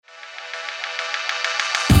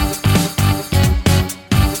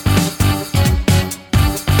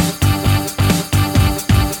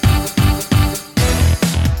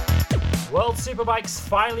Superbikes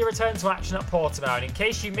finally returned to action at Portimao, and in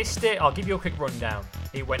case you missed it, I'll give you a quick rundown.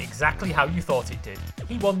 It went exactly how you thought it did.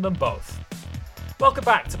 He won them both. Welcome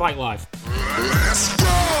back to Bike Live. Let's go!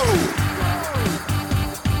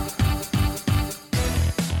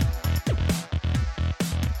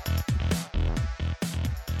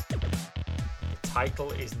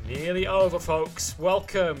 Title is nearly over, folks.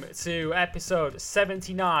 Welcome to episode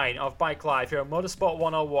 79 of Bike Live here on Motorsport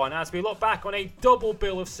 101. As we look back on a double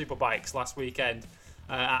bill of superbikes last weekend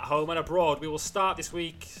at home and abroad, we will start this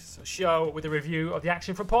week's show with a review of the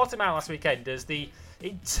action from Portimao last weekend as the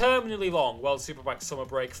interminably long World Superbike summer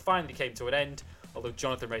break finally came to an end, although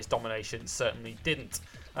Jonathan Rea's domination certainly didn't.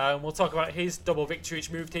 We'll talk about his double victory,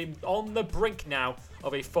 which moved him on the brink now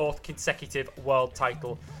of a fourth consecutive world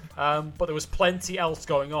title. But there was plenty else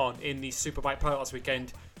going on in the Superbike Paddock last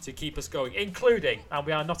weekend to keep us going, including, and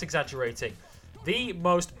we are not exaggerating, the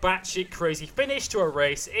most batshit crazy finish to a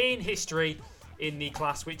race in history in the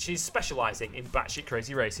class which is specialising in batshit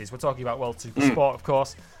crazy races. We're talking about World Supersport, of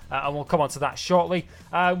course, and we'll come on to that shortly.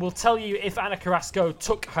 We'll tell you if Ana Carrasco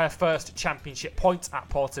took her first championship point at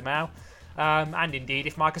Portimao, and indeed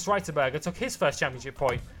if Marcus Reiterberger took his first championship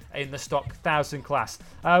point in the stock 1000 class.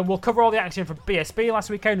 We'll cover all the action from BSB last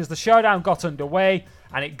weekend as the showdown got underway,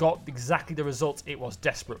 and it got exactly the result it was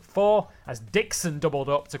desperate for, as Dixon doubled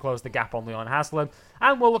up to close the gap on Leon Haslam.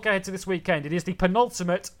 And we'll look ahead to this weekend. It is the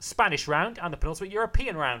penultimate Spanish round and the penultimate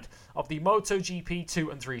European round of the MotoGP 2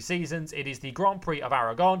 and 3 seasons. It is the Grand Prix of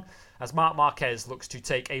Aragon, as Marc Marquez looks to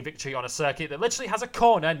take a victory on a circuit that literally has a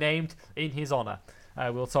corner named in his honour.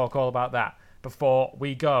 We'll talk all about that before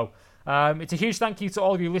we go. It's a huge thank you to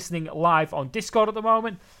all of you listening live on Discord at the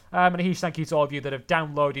moment, and a huge thank you to all of you that have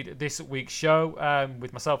downloaded this week's show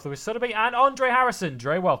with myself, Lewis Sotheby, and Andre Harrison.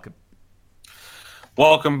 Dre, welcome.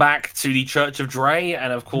 Welcome back to the Church of Dre,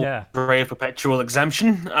 and of course, Dre of Perpetual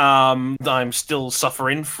Exemption. I'm still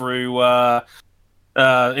suffering through a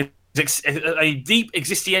deep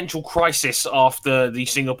existential crisis after the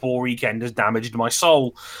Singapore weekend has damaged my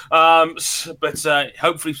soul. But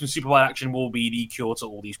hopefully some Superbike action will be the cure to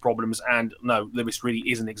all these problems. And no, Lewis really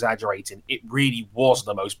isn't exaggerating. It really was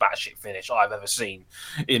the most batshit finish I've ever seen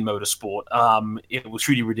in motorsport. It was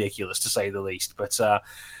really ridiculous, to say the least. But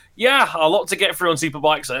yeah, a lot to get through on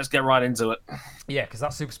Superbike, so let's get right into it. Yeah, because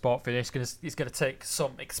that Supersport finish is going to take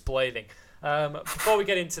some explaining. Before we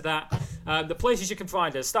get into that, the places you can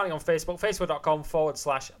find us, starting on Facebook,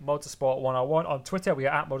 facebook.com/motorsport101. On Twitter, we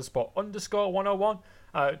are at motorsport_101.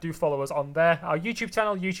 Do follow us on there. Our YouTube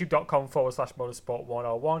channel,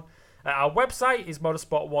 youtube.com/motorsport101. Our website is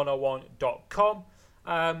motorsport101.com.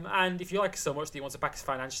 And if you like us so much that you want to back us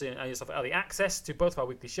financially and earn yourself early access to both of our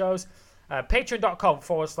weekly shows,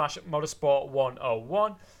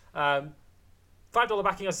 patreon.com/motorsport101. $5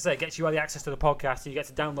 backing, as I say, gets you early access to the podcast. You get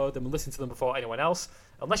to download them and listen to them before anyone else,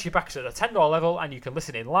 unless you back us at the $10 level, and you can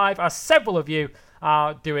listen in live, as several of you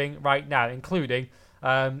are doing right now, including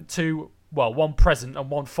one present and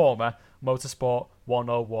one former Motorsport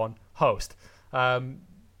 101 host.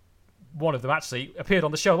 One of them actually appeared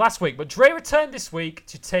on the show last week, but Dre returned this week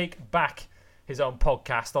to take back his own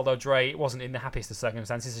podcast, although Dre wasn't in the happiest of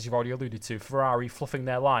circumstances, as you've already alluded to. Ferrari fluffing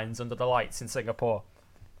their lines under the lights in Singapore.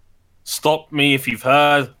 Stop me if you've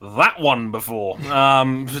heard that one before.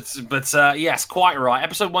 But yes, quite right.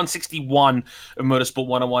 Episode 161 of Motorsport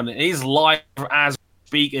 101 is live as we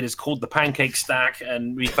speak. It is called The Pancake Stack,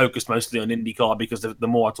 and we focused mostly on IndyCar because the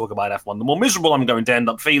more I talk about F1, the more miserable I'm going to end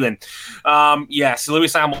up feeling. Yes,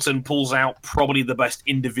 Lewis Hamilton pulls out probably the best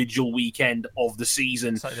individual weekend of the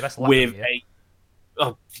season with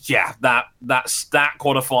that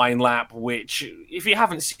qualifying lap, which, if you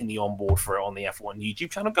haven't seen the onboard for it on the F1 YouTube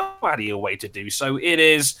channel, go out of your way to do so. It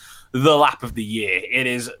is the lap of the year. It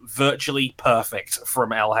is virtually perfect from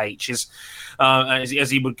LH as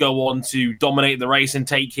he would go on to dominate the race and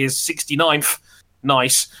take his 69th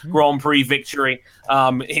Grand Prix victory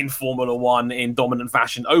in Formula One in dominant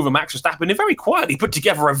fashion over Max Verstappen, and very quietly put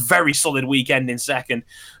together a very solid weekend in second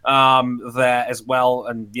there as well.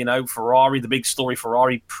 And, Ferrari, the big story,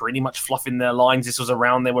 Ferrari pretty much fluffing their lines. This was a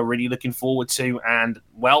round they were really looking forward to, and,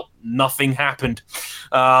 well, nothing happened.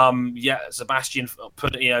 Sebastian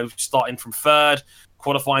starting from third.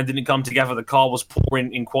 Qualifying didn't come together. The car was poor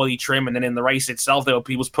in quali trim, and then in the race itself,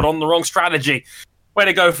 he was put on the wrong strategy. Way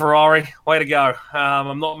to go, Ferrari. Way to go.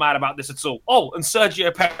 I'm not mad about this at all. Oh, and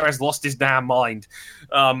Sergio Perez lost his damn mind.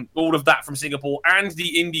 All of that from Singapore and the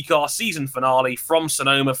IndyCar season finale from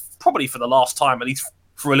Sonoma, probably for the last time, at least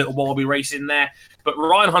for a little while, we'll be racing there. But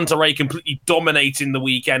Ryan Hunter-Reay completely dominating the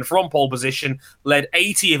weekend from pole position, led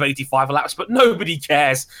 80 of 85 laps, but nobody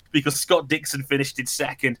cares because Scott Dixon finished in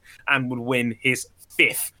second and would win his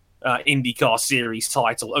 5th IndyCar Series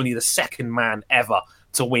title, only the second man ever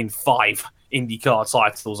to win 5 IndyCar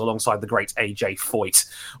titles alongside the great AJ Foyt.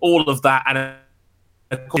 All of that and a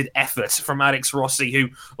good effort from Alex Rossi, who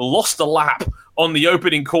lost a lap on the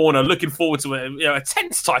opening corner, looking forward to a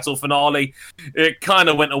tense title finale. It kind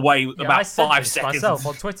of went away about 5 seconds. Myself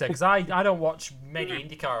on Twitter, because I don't watch many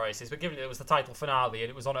IndyCar races, but given it was the title finale and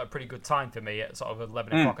it was on at a pretty good time for me at sort of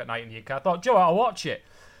 11 o'clock at night in the UK, I thought, Joe, I'll watch it.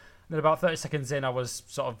 And then about 30 seconds in, I was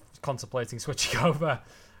sort of contemplating switching over. I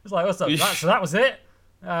was like, what's up? So that was it?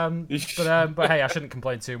 But hey, I shouldn't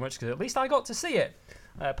complain too much because at least I got to see it.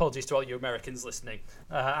 Apologies to all you Americans listening.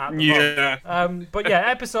 But yeah,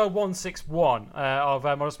 episode 161 of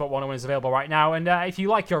Motorsport 101 is available right now. And if you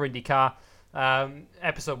like your IndyCar,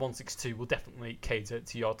 episode 162 will definitely cater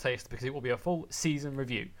to your taste because it will be a full season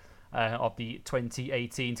review of the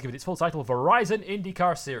 2018, to give it its full title, Verizon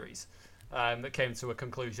IndyCar Series, that came to a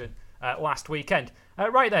conclusion last weekend.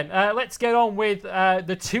 Right then, let's get on with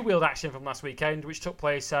the two-wheeled action from last weekend, which took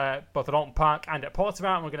place both at Alton Park and at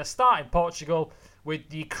Portimao. And we're going to start in Portugal with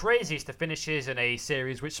the craziest of finishes in a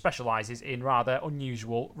series which specialises in rather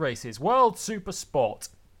unusual races, World Super Sport.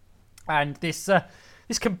 And this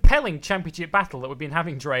compelling championship battle that we've been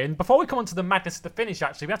having, Dre. And before we come on to the madness of the finish,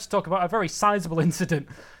 actually, we have to talk about a very sizable incident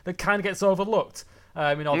that kind of gets overlooked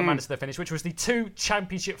in all the madness of the finish, which was the two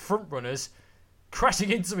championship frontrunners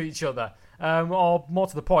crashing into each other. Or more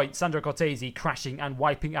to the point, Sandro Cortese crashing and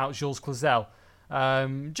wiping out Jules Cluzel.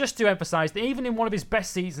 Just to emphasise that even in one of his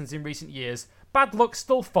best seasons in recent years, bad luck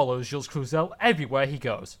still follows Jules Cluzel everywhere he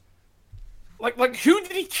goes. Like, who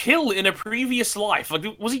did he kill in a previous life? Like,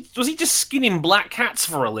 was he just skinning black cats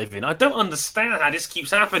for a living? I don't understand how this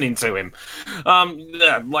keeps happening to him.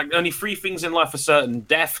 Like, only 3 things in life are certain: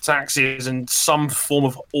 death, taxes, and some form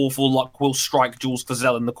of awful luck will strike Jules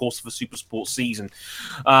Cluzel in the course of a super sports season.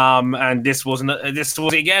 And this was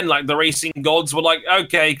again, like, the racing gods were like,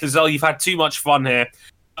 okay, Cluzel, you've had too much fun here.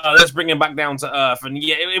 Let's bring him back down to earth. And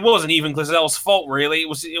yeah, it wasn't even Cluzel's fault, really. It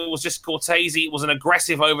was just Cortese. It was an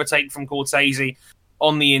aggressive overtake from Cortese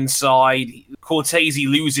on the inside. Cortese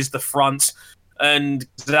loses the front, and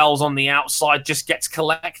Cluzel's on the outside just gets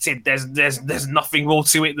collected. There's nothing more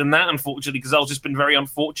to it than that, unfortunately. Cluzel's just been very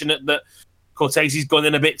unfortunate that Cortese's gone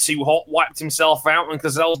in a bit too hot, wiped himself out, and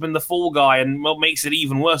Cluzel's been the fall guy. And what makes it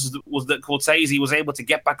even worse was that Cortese was able to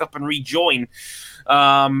get back up and rejoin.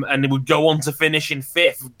 And it would go on to finish in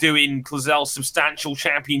 5th, doing Cluzel substantial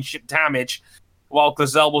championship damage, while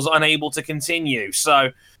Cluzel was unable to continue.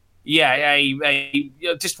 So, yeah,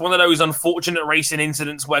 just one of those unfortunate racing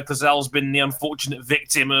incidents where Cluzel's been the unfortunate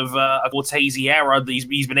victim of a Cortese error that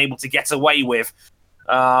he's been able to get away with.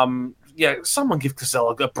 Someone give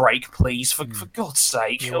Cluzel a break, please, for God's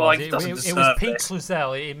sake. It was peak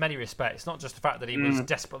Cluzel in many respects, not just the fact that he was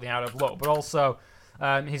desperately out of luck, but also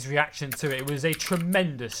his reaction to it. It was a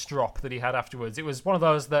tremendous drop that he had afterwards. It was one of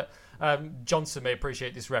those that Johnson may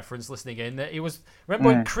appreciate this reference listening in. That it was, remember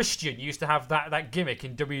when Christian used to have that gimmick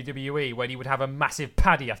in WWE when he would have a massive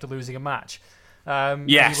paddy after losing a match?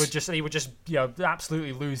 Yes. He would just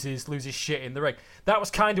absolutely lose his shit in the ring. That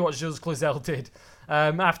was kind of what Jules Cluzel did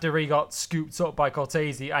after he got scooped up by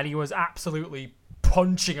Cortese, and he was absolutely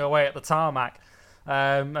punching away at the tarmac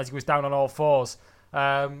as he was down on all fours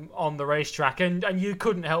on the racetrack, and you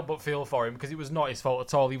couldn't help but feel for him because it was not his fault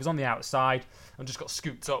at all. He was on the outside and just got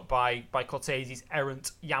scooped up by Cortese's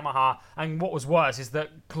errant Yamaha. And what was worse is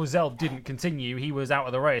that Cluzel didn't continue. He was out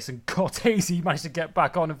of the race, and Cortese managed to get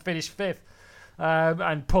back on and finish 5th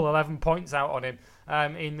and pull 11 points out on him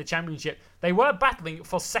in the championship. They were battling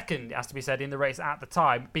for second, it has to be said, in the race at the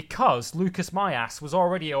time because Lucas Mayas was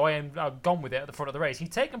already away and gone with it at the front of the race.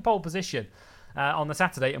 He'd taken pole position on the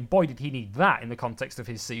Saturday, and boy did he need that in the context of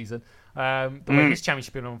his season, the way his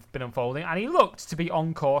championship had been unfolding, and he looked to be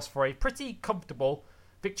on course for a pretty comfortable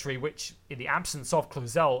victory, which in the absence of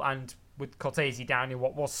Cluzel and with Cortese down in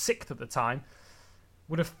what was 6th at the time,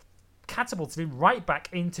 would have catapulted him right back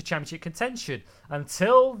into championship contention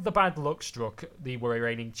until the bad luck struck the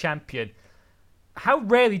reigning champion. How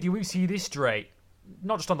rarely do we see this, Dre?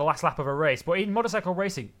 Not just on the last lap of a race, but in motorcycle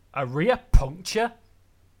racing, a rear puncture?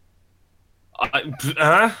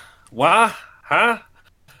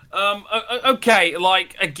 Okay,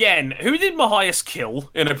 like, again, who did Mahias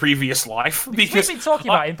kill in a previous life? Because we've been talking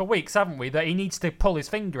about him for weeks, haven't we? That he needs to pull his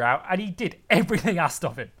finger out, and he did everything asked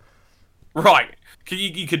of him. Right.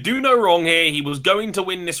 You could do no wrong here. He was going to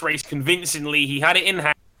win this race convincingly. He had it in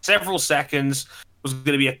hand, several seconds. It was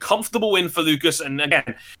going to be a comfortable win for Lucas. And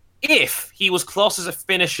again, if he was classed as a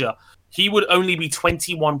finisher, he would only be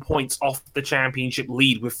 21 points off the championship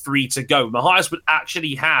lead with 3 to go. Mahias would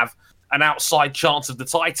actually have an outside chance of the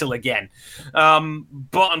title again.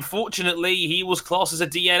 But unfortunately, he was classed as a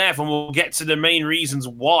DNF, and we'll get to the main reasons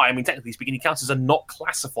why. I mean, technically speaking, he counts as a not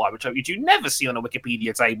classified, which you never see on a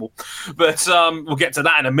Wikipedia table. But we'll get to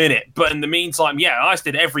that in a minute. But in the meantime, Ice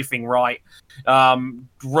did everything right.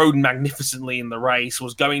 Rode magnificently in the race,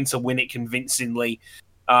 was going to win it convincingly.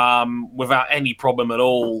 Without any problem at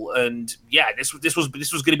all, and this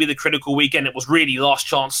was going to be the critical weekend. It was really last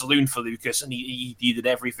chance saloon for Lucas, and he did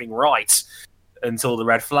everything right until the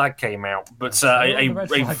red flag came out. But a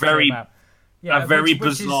very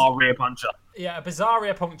bizarre rear puncher. Yeah, a bizarre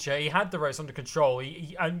rear puncture. He had the race under control.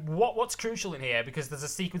 And what's crucial in here, because there's a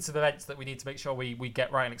sequence of events that we need to make sure we get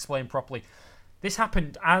right and explain properly. This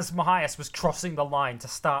happened as Mahias was crossing the line to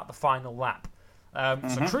start the final lap.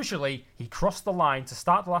 So crucially, he crossed the line to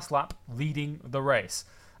start the last lap, leading the race,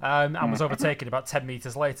 and was overtaken about 10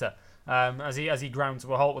 metres later as he ground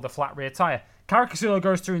to a halt with a flat rear tyre. Caricasulo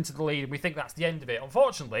goes through into the lead, and we think that's the end of it.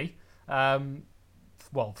 Unfortunately,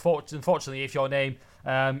 unfortunately, if your name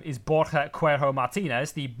is Borja Cuervo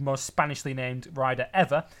Martinez, the most Spanishly named rider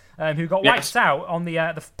ever, who got wiped out on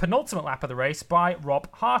the penultimate lap of the race by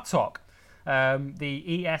Rob Hartog,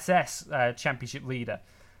 the ESS championship leader.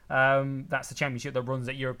 That's the championship that runs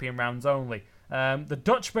at European rounds only. The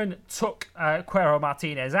Dutchman took Cuervo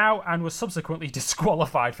Martinez out and was subsequently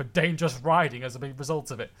disqualified for dangerous riding as a big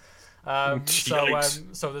result of it.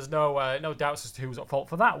 So there's no doubts as to who was at fault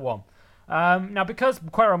for that one. Now, because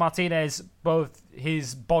Cuervo Martinez, both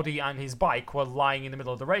his body and his bike were lying in the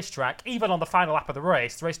middle of the racetrack, even on the final lap of the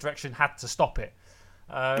race direction had to stop it.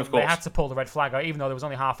 They had to pull the red flag out, even though there was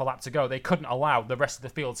only half a lap to go. They couldn't allow the rest of the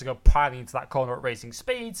field to go piling into that corner at racing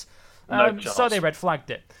speeds. So they red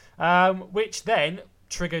flagged it, which then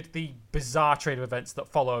triggered the bizarre train of events that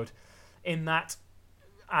followed. In that,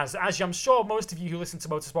 as I'm sure most of you who listen to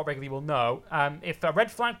motorsport regularly will know, if a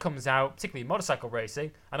red flag comes out, particularly in motorcycle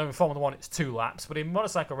racing, I know in Formula 1 it's 2 laps, but in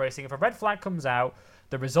motorcycle racing, if a red flag comes out,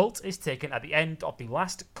 the result is taken at the end of the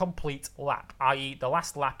last complete lap, i.e. the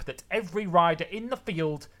last lap that every rider in the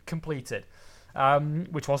field completed,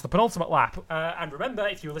 which was the penultimate lap. And remember,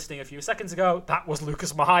 if you were listening a few seconds ago, that was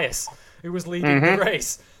Lucas Mahias, who was leading the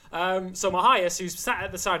race. So Mahias, who's sat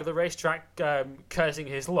at the side of the racetrack cursing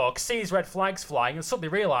his luck, sees red flags flying and suddenly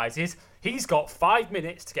realises he's got 5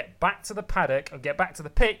 minutes to get back to the paddock and get back to the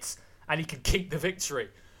pits, and he can keep the victory.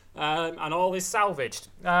 And all is salvaged,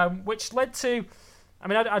 which led to... I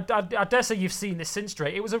mean, I dare say you've seen this since,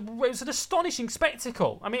 Drake. It was an astonishing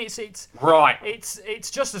spectacle. I mean, it's right. It's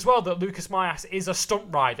just as well that Lucas Mahias is a stunt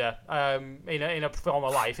rider in a former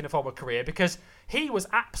life, in a former career, because he was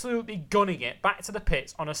absolutely gunning it back to the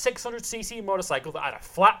pits on a 600cc motorcycle that had a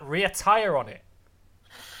flat rear tyre on it.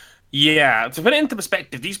 Yeah, to put it into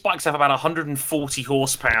perspective, these bikes have about 140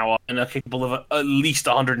 horsepower and are capable of at least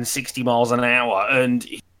 160 miles an hour, and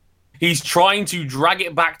he's trying to drag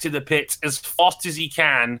it back to the pits as fast as he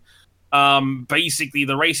can. Basically,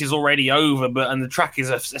 the race is already over, and the track is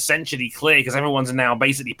essentially clear because everyone's now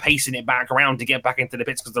basically pacing it back around to get back into the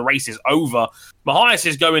pits because the race is over. Mahias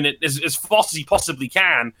is going as fast as he possibly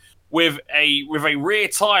can with a rear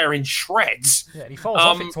tyre in shreds. Yeah, he falls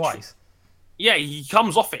off it twice. Yeah, he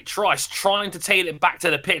comes off it twice, trying to tail it back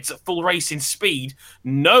to the pits at full racing speed,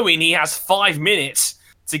 knowing he has 5 minutes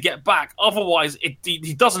to get back. Otherwise,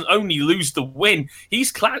 he doesn't only lose the win,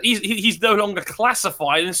 he's no longer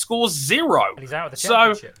classified and scores 0. And he's out of the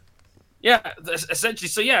championship. Essentially.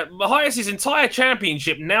 So, Mahias' entire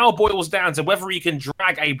championship now boils down to whether he can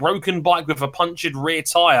drag a broken bike with a punctured rear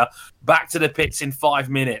tyre back to the pits in 5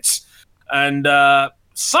 minutes. And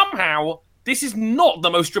somehow, this is not the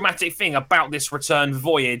most dramatic thing about this return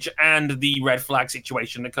voyage and the red flag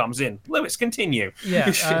situation that comes in. Lewis, continue.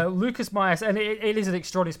 Yeah, Lucas Mahias, and it is an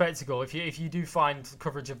extraordinary spectacle. If you do find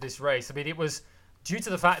coverage of this race, I mean, it was due to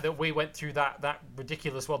the fact that we went through that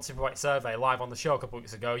ridiculous World Superbike survey live on the show a couple of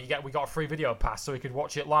weeks ago. We got a free video pass so we could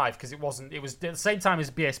watch it live because it was at the same time as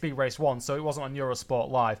BSB Race 1, so it wasn't on Eurosport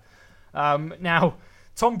Live. Now,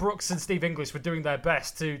 Tom Brooks and Steve English were doing their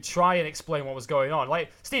best to try and explain what was going on.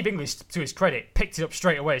 Like, Steve English, to his credit, picked it up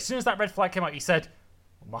straight away. As soon as that red flag came out, he said,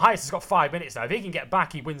 Mahias has got 5 minutes now. If he can get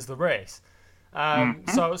back, he wins the race. So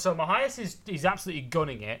Mahias is absolutely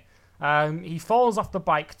gunning it. He falls off the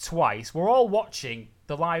bike twice. We're all watching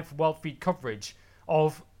the live World Feed coverage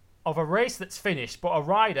of a race that's finished, but a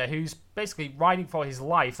rider who's basically riding for his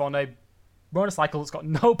life on a motorcycle that's got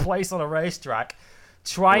no place on a racetrack,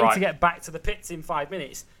 trying to get back to the pits in 5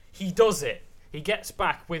 minutes. He does it. He gets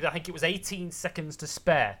back with, I think it was 18 seconds to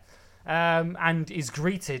spare, and is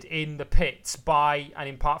greeted in the pits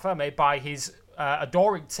in Parc Fermé by his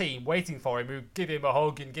adoring team waiting for him, who give him a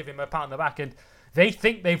hug and give him a pat on the back. And They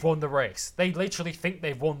think they've won the race. They literally think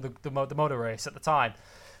they've won the motor race at the time.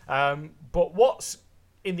 But what's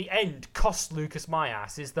in the end cost Lucas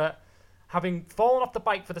Mayas is that having fallen off the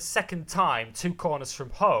bike for the second time, 2 corners from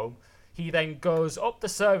home, he then goes up the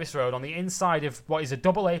service road on the inside of what is a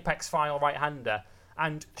double apex final right-hander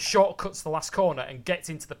and shortcuts the last corner and gets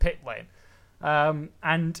into the pit lane.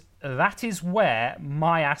 And that is where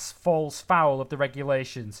Mayas falls foul of the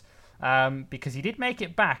regulations, because he did make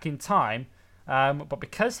it back in time, but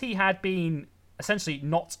because he had been essentially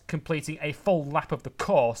not completing a full lap of the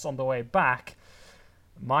course on the way back,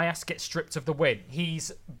 Mayas gets stripped of the win.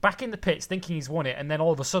 He's back in the pits thinking he's won it, and then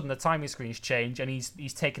all of a sudden the timing screens change and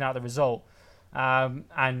he's taken out the result.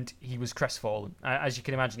 And he was crestfallen, as you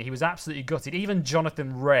can imagine. He was absolutely gutted. Even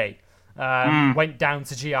Jonathan Ray went down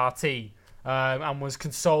to GRT and was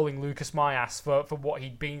consoling Lucas Mayas for what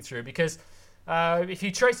he'd been through, because if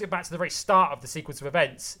you trace it back to the very start of the sequence of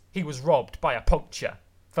events, he was robbed by a puncture,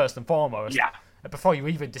 first and foremost. Yeah. Before you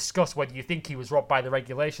even discuss whether you think he was robbed by the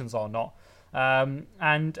regulations or not. And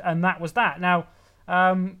that was that. Now,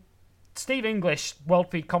 Steve English, World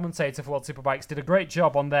Feed commentator for World Superbikes, did a great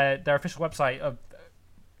job on their official website of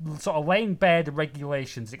sort of laying bare the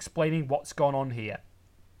regulations, explaining what's gone on here.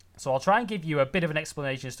 So I'll try and give you a bit of an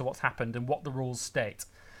explanation as to what's happened and what the rules state.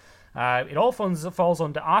 It all falls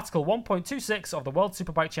under Article 1.26 of the World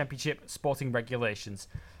Superbike Championship Sporting Regulations,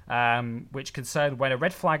 which concern when a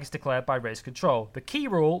red flag is declared by race control. The key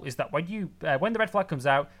rule is that when the red flag comes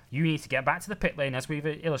out, you need to get back to the pit lane, as we've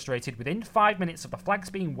illustrated, within 5 minutes of the flags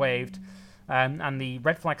being waved and the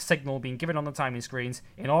red flag signal being given on the timing screens,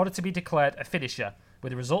 in order to be declared a finisher,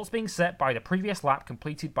 with the results being set by the previous lap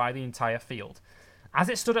completed by the entire field. As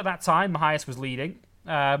it stood at that time, Mahias was leading,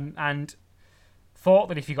 and thought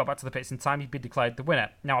that if he got back to the pits in time, he'd be declared the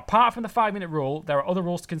winner. Now, apart from the 5-minute rule, there are other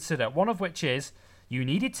rules to consider, one of which is you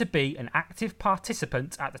needed to be an active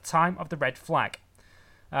participant at the time of the red flag.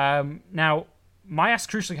 Now, Mayas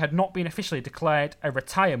crucially had not been officially declared a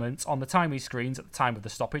retirement on the timing screens at the time of the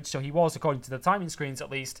stoppage, so he was, according to the timing screens at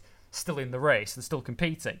least, still in the race and still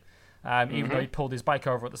competing, even though he pulled his bike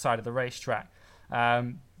over at the side of the racetrack.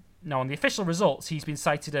 Now, on the official results, he's been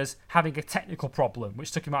cited as having a technical problem,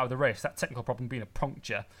 which took him out of the race, that technical problem being a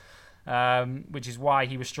puncture, which is why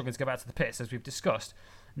he was struggling to get back to the pits, as we've discussed.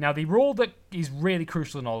 Now, the rule that is really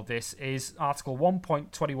crucial in all of this is Article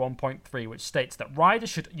 1.21.3, which states that riders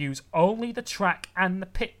should use only the track and the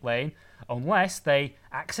pit lane unless they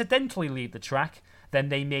accidentally leave the track. Then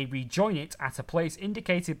they may rejoin it at a place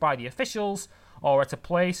indicated by the officials or at a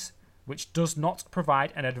place which does not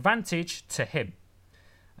provide an advantage to him.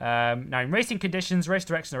 Now, in racing conditions, race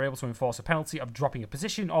directions are able to enforce a penalty of dropping a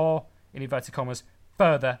position or, in inverted commas,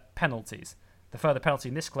 further penalties. The further penalty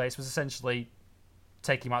in this case was essentially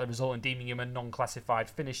taking him out of the result and deeming him a non-classified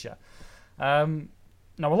finisher. Now,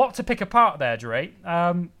 a lot to pick apart there, Dre.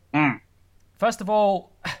 First of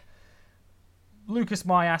all, Lucas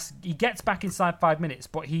Mayas, he gets back inside 5 minutes,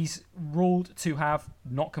 but he's ruled to have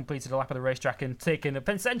not completed a lap of the racetrack and taken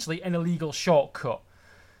essentially an illegal shortcut.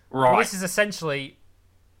 Right. But this is essentially...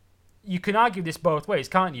 You can argue this both ways,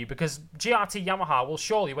 can't you? Because GRT Yamaha will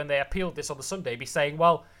surely, when they appealed this on the Sunday, be saying,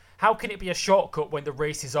 well, how can it be a shortcut when the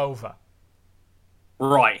race is over?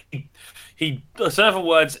 Right. So in other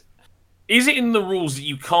words, is it in the rules that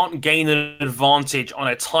you can't gain an advantage on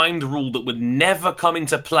a timed rule that would never come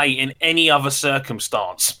into play in any other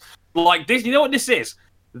circumstance? Like this, you know what this is?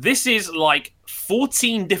 This is like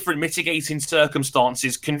 14 different mitigating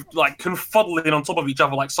circumstances confuddling on top of each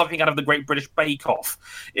other like something out of the Great British Bake Off.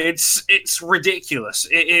 It's ridiculous.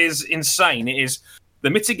 It is insane. It is the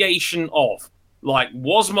mitigation of, like,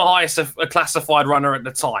 was Mahias a classified runner at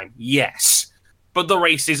the time? Yes. But the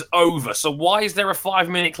race is over. So why is there a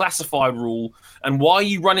 5-minute classified rule? And why are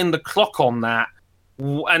you running the clock on that?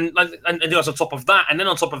 And on top of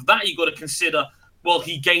that, you've got to consider, well,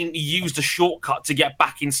 he used a shortcut to get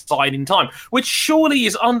back inside in time, which surely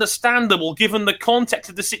is understandable given the context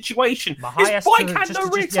of the situation. His bike had no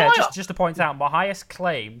rear tyre. Just to point out, Mahias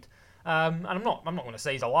claimed, and I'm not going to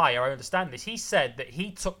say he's a liar, I understand this, he said that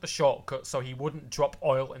he took the shortcut so he wouldn't drop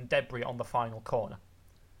oil and debris on the final corner.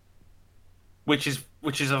 Which is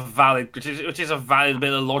a valid bit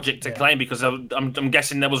of logic to claim, because I'm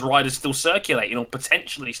guessing there was riders still circulating or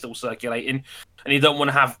potentially still circulating, and you don't want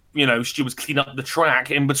to have stewards clean up the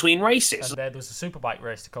track in between races. And there was a superbike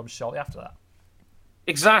race to come shortly after that.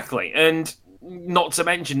 Exactly, and not to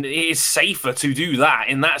mention it is safer to do that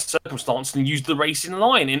in that circumstance than use the racing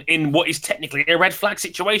line in what is technically a red flag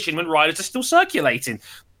situation when riders are still circulating.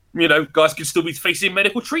 Guys could still be facing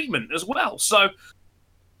medical treatment as well. So,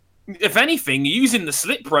 if anything, using the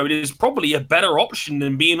slip road is probably a better option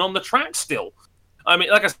than being on the track still. I mean,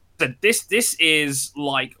 like I said, this is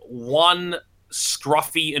like one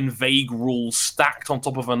scruffy and vague rule stacked on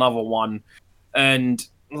top of another one, and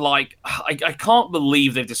like I can't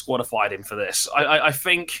believe they've disqualified him for this. I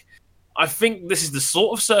think this is the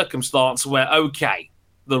sort of circumstance where okay,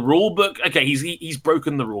 the rule book, okay, he's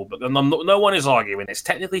broken the rule book, and no one is arguing this.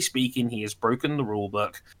 Technically speaking, he has broken the rule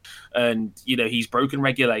book, and he's broken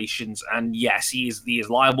regulations, and yes, he is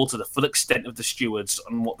liable to the full extent of the stewards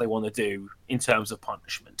and what they want to do in terms of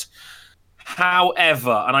punishment.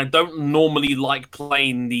 However, and I don't normally like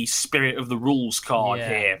playing the spirit of the rules card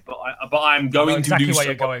here, but I'm going to do exactly where so.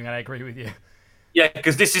 you're going, and I agree with you. Yeah,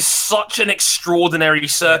 because this is such an extraordinary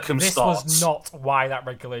circumstance. This was not why that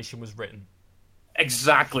regulation was written.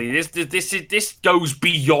 Exactly. This goes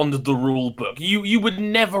beyond the rule book. You would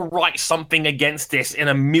never write something against this in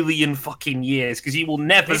a million fucking years because you will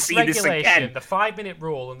never see this again. The 5-minute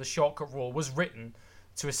rule and the shortcut rule was written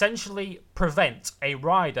to essentially prevent a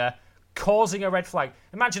rider causing a red flag.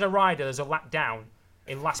 Imagine a rider there's a lap down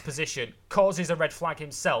in last position, causes a red flag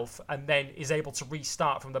himself, and then is able to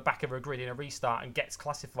restart from the back of a grid in a restart and gets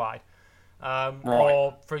classified.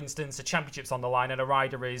 Or, for instance, a championship's on the line and a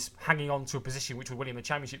rider is hanging on to a position which would win him the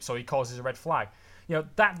championship, so he causes a red flag.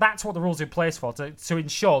 That's what the rules are in place for, to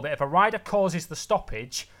ensure that if a rider causes the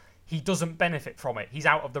stoppage, he doesn't benefit from it. He's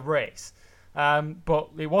out of the race. But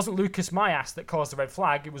it wasn't Lucas Mayas that caused the red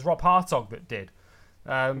flag. It was Rob Hartog that did,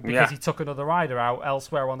 because he took another rider out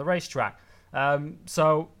elsewhere on the racetrack.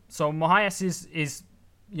 So Mayas is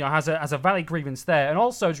has a valid grievance there, and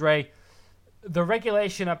also Dre. The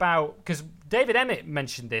regulation about, because David Emmett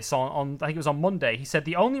mentioned this on I think it was on Monday. He said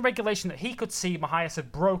the only regulation that he could see Mahias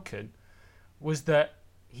had broken was that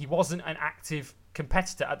he wasn't an active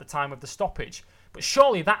competitor at the time of the stoppage. But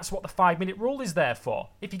surely that's what the 5-minute rule is there for.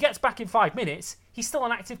 If he gets back in 5 minutes, he's still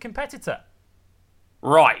an active competitor.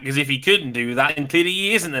 Right, because if he couldn't do that, then clearly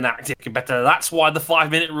he isn't an active competitor. That's why the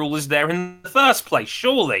 5-minute rule is there in the first place,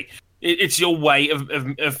 surely. It's your way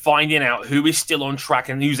of finding out who is still on track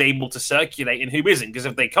and who's able to circulate and who isn't. Because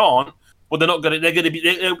if they can't, well, they're not going to. They're going to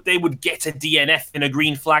be. They would get a DNF in a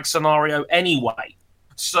green flag scenario anyway.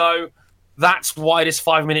 So that's why this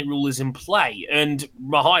 5-minute rule is in play. And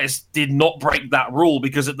Mahias did not break that rule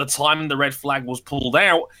because at the time the red flag was pulled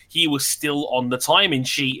out, he was still on the timing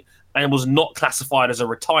sheet and was not classified as a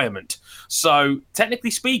retirement. So technically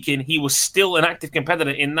speaking, he was still an active competitor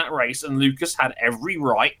in that race, and Lucas had every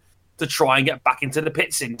right to try and get back into the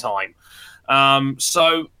pits in time.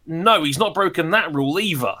 So, no, he's not broken that rule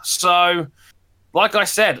either. So, like I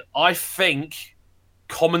said, I think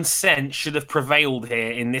common sense should have prevailed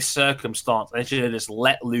here in this circumstance. They should have just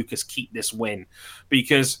let Lucas keep this win.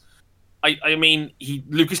 Because, I mean,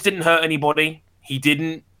 Lucas didn't hurt anybody. He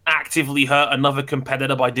didn't actively hurt another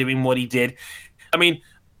competitor by doing what he did. I mean,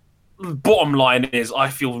 bottom line is I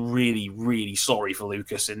feel really, really sorry for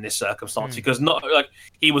Lucas in this circumstance because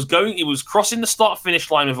he was crossing the start-finish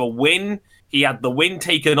line with a win. He had the win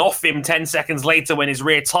taken off him 10 seconds later when his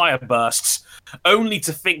rear tyre bursts, only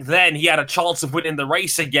to think then he had a chance of winning the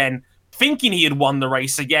race again, thinking he had won the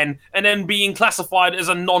race again, and then being classified as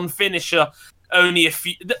a non-finisher.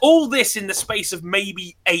 All this in the space of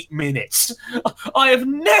maybe 8 minutes. I have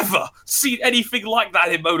never seen anything like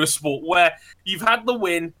that in motorsport, where you've had the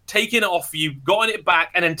win, taken it off you, gotten it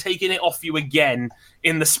back, and then taken it off you again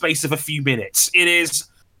in the space of a few minutes. It is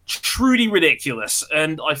truly ridiculous,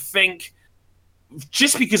 and I think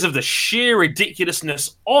just because of the sheer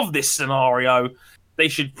ridiculousness of this scenario, they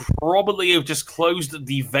should probably have just closed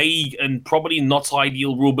the vague and probably not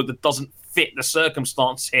ideal rule, but that doesn't fit the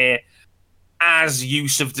circumstance here, as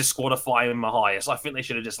use of disqualifying Mahias. I think they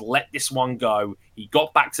should have just let this one go. He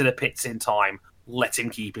got back to the pits in time. Let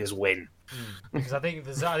him keep his win. Because I think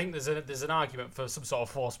there's an argument for some sort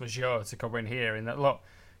of force majeure to come in here. In that, look,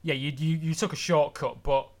 yeah, you took a shortcut,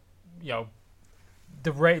 but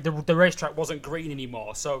the racetrack wasn't green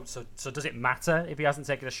anymore. So does it matter if he hasn't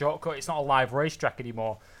taken a shortcut? It's not a live racetrack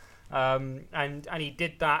anymore. And he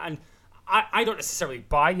did that, and I don't necessarily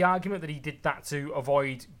buy the argument that he did that to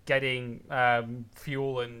avoid getting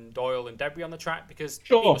fuel and oil and debris on the track because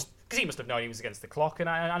he must have known he was against the clock, and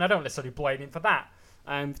I don't necessarily blame him for that,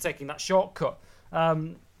 for taking that shortcut.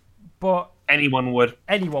 But anyone would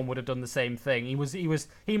have done the same thing.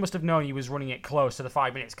 He must have known he was running it close to the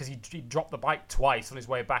 5 minutes because he dropped the bike twice on his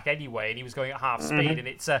way back anyway, and he was going at half speed, and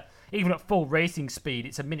it's even at full racing speed,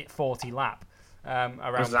 it's a minute 40 lap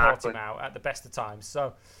around Portimao at the best of times.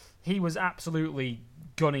 So he was absolutely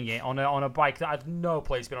gunning it on a bike that had no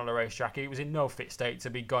place been on a racetrack. It was in no fit state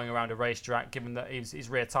to be going around a racetrack, given that his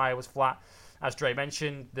rear tyre was flat. as Dre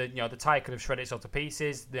mentioned, the tire could have shredded itself to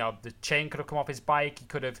pieces. The chain could have come off his bike. He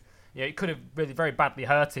could have, it could have really very badly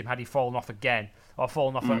hurt him had he fallen off again or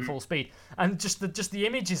fallen off at full speed. And just the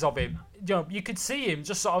images of him, you could see him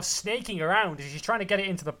just sort of snaking around as he's trying to get it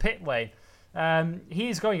into the pit lane. He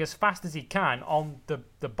is going as fast as he can on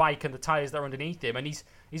the bike and the tires that are underneath him, and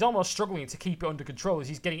he's almost struggling to keep it under control as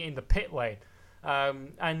he's getting it in the pit lane.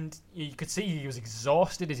 And you could see he was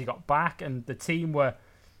exhausted as he got back, and the team were,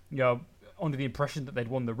 under the impression that they'd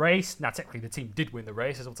won the race. Now, technically, the team did win the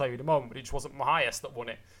race, as I'll tell you in a moment, but it just wasn't Mahias that won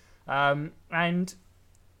it. And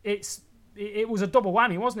it was a double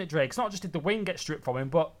whammy, wasn't it, Drake? It's not just did the win get stripped from him,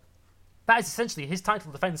 but that is essentially his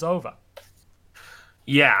title defense over.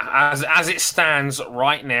 Yeah, as it stands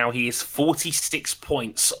right now, he is 46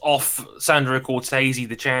 points off Sandro Cortese,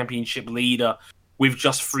 the championship leader, with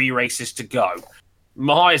just 3 races to go.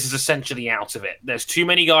 Mahias is essentially out of it. There's too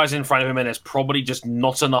many guys in front of him, and there's probably just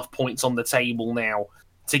not enough points on the table now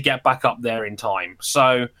to get back up there in time.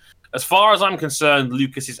 So, as far as I'm concerned,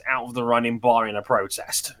 Lucas is out of the running, barring a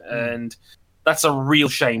protest. And that's a real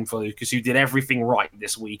shame for Lucas, who did everything right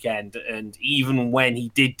this weekend. And even when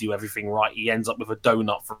he did do everything right, he ends up with a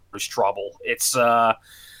donut for his trouble.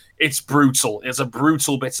 It's brutal. It's a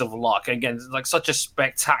brutal bit of luck. Again, it's like such a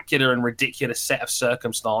spectacular and ridiculous set of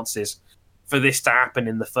circumstances for this to happen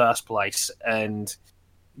in the first place. And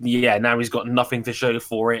yeah, now he's got nothing to show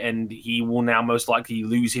for it, and he will now most likely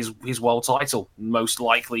lose his world title, most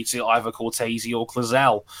likely to either Cortese or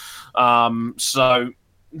Clazel. So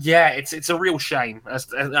yeah, it's a real shame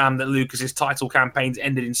that Lucas's title campaigns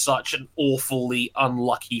ended in such an awfully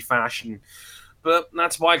unlucky fashion. But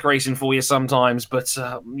that's bike racing for you sometimes. But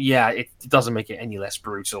yeah, it doesn't make it any less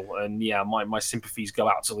brutal. And yeah, my sympathies go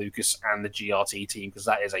out to Lucas and the GRT team, because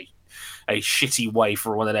that is a shitty way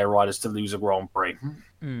for one of their riders to lose a Grand Prix.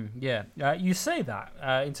 Yeah, you say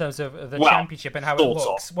that in terms of the championship and how it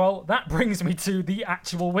looks. Well, that brings me to the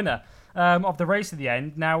actual winner of the race at the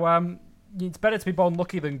end. Now, it's better to be born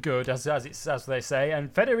lucky than good, as they say.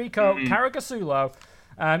 And Federico Caricasulo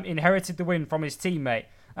inherited the win from his teammate.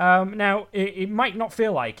 Now, it might not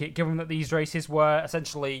feel like it, given that these races were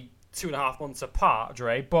essentially 2.5 months apart,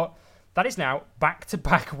 Dre, but that is now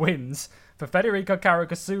back-to-back wins for Federico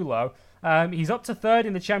Caricasulo. He's up to 3rd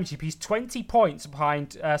in the championship. He's 20 points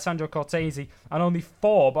behind Sandro Cortese and only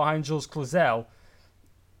 4 behind Jules Clazel.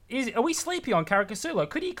 Are we sleepy on Caricasulo?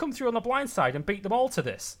 Could he come through on the blind side and beat them all to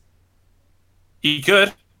this? He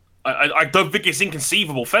could. I don't think it's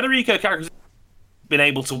inconceivable. Federico Caricasulo has been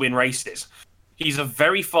able to win races. He's a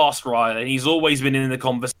very fast rider, and he's always been in the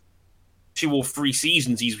conversation. 2 or 3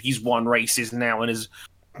 seasons he's won races now and has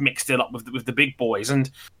mixed it up with the big boys. And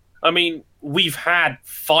I mean, we've had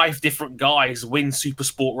 5 different guys win super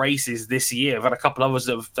sport races this year. We've had a couple others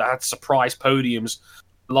that have had surprise podiums,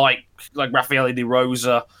 like Raffaele De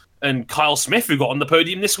Rosa and Kyle Smith, who got on the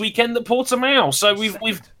podium this weekend at Portimao. So we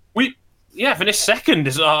finished second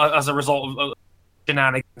as a result of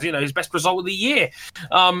shenanigans. His best result of the year.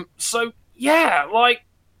 So yeah,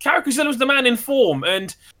 Caricasulo's the man in form,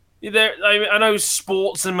 and I know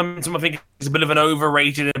sports and momentum, I think, is a bit of an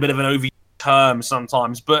overrated and a bit of an overused term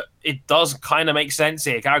sometimes, but it does kind of make sense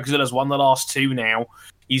here. Caricasulo's won the last 2 now.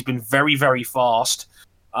 He's been very, very fast.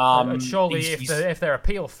 Surely, if their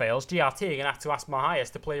appeal fails, GRT are going to have to ask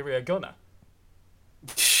Mahias to play rear gunner.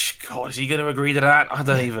 God, is he going to agree to that? I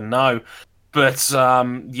don't even know. But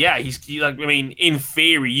yeah, in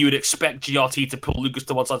theory, you would expect GRT to pull Lucas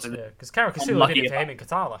to one side. Yeah, because Caricasulo did it to him in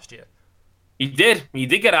Qatar last year. He did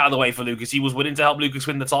get out of the way for Lucas. He was willing to help Lucas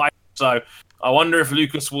win the title. So I wonder if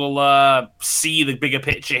Lucas will see the bigger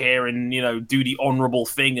picture here and do the honourable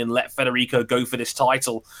thing and let Federico go for this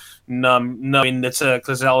title, knowing that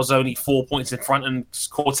Clazel's only 4 points in front and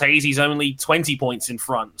Cortese's only 20 points in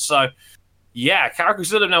front. So yeah,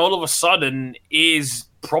 Caricasulo now all of a sudden is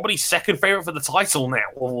probably second favourite for the title now,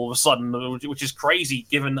 all of a sudden, which is crazy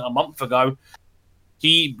given that a month ago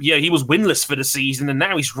he was winless for the season, and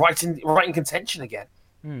now he's right in contention again.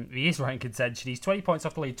 He is right in contention. He's 20 points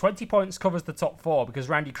off the lead. 20 points covers the top 4 because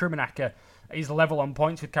Randy Krummenacher is level on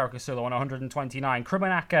points with Caricasulo on 129.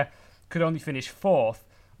 Krummenacher could only finish 4th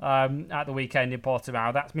at the weekend in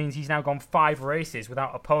Portimao. That means he's now gone 5 races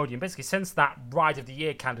without a podium. Basically, since that Ride of the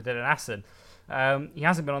Year candidate in Assen, he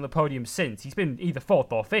hasn't been on the podium since. He's been either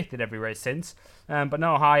 4th or 5th in every race since, but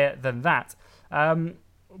no higher than that.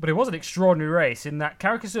 But it was an extraordinary race in that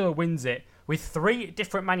Caricasulo wins it with 3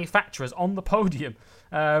 different manufacturers on the podium,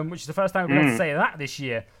 which is the first time we've been able to say that this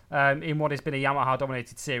year in what has been a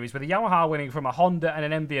Yamaha-dominated series, with a Yamaha winning from a Honda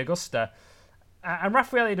and an MV Agusta. And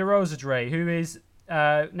Raffaele De Rosa, Dre, who is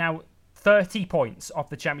now 30 points off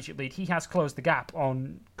the championship lead. He has closed the gap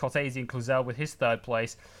on Cortese and Cluzel with his third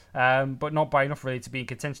place, but not by enough really to be in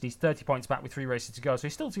contention. He's 30 points back with 3 races to go, so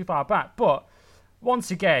he's still too far back. But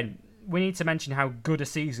once again, we need to mention how good a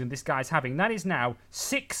season this guy's having. That is now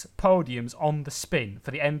 6 podiums on the spin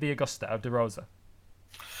for the MV Agusta of De Rosa.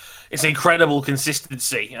 It's incredible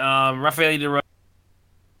consistency. Rafael De Rosa,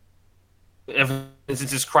 ever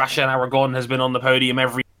since his crash in Aragon, has been on the podium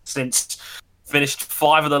every since. Finished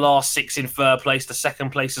 5 of the last 6 in third place, the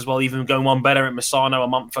second place as well, even going one better at Misano a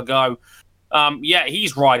month ago.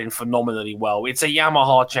 He's riding phenomenally well. It's a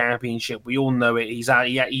Yamaha championship. We all know it.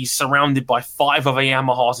 He's surrounded by 5 other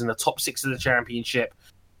Yamahas in the top 6 of the championship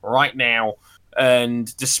right now.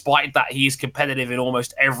 And despite that, he is competitive in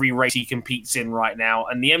almost every race he competes in right now.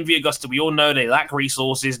 And the MV Agusta, we all know they lack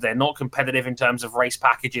resources. They're not competitive in terms of race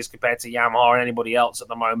packages compared to Yamaha and anybody else at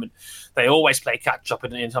the moment. They always play catch-up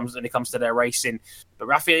when it comes to their racing. But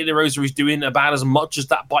Rafael De Rosa is doing about as much as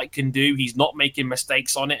that bike can do. He's not making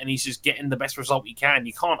mistakes on it, and he's just getting the best result he can.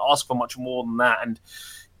 You can't ask for much more than that. And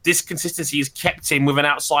this consistency has kept him with an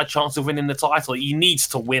outside chance of winning the title. He needs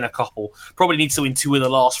to win a couple. Probably needs to win 2 of the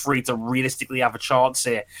last 3 to realistically have a chance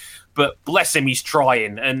here. But bless him, he's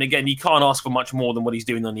trying. And again, you can't ask for much more than what he's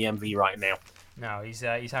doing on the MV right now. No, he's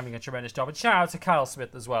having a tremendous job. And shout out to Kyle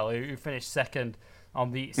Smith as well, who finished second on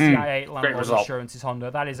the CIA Landlord Insurance's Honda.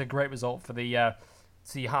 That is a great result for the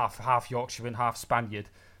half Yorkshireman, half Spaniard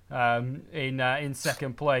in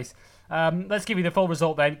second place. Let's give you the full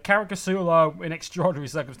result then. Caricasulo, in extraordinary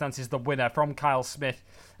circumstances, the winner from Kyle Smith,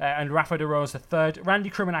 and Rafa De Rosa third. Randy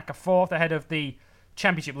Krummenacher fourth, ahead of the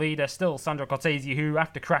championship leader, still Sandro Cortese, who,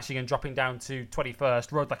 after crashing and dropping down to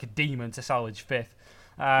 21st, rode like a demon to salvage fifth.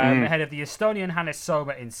 Ahead of the Estonian Hannes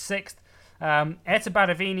Sommer in sixth. Erta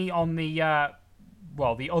Badavini on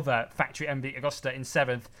the other factory MV Agusta in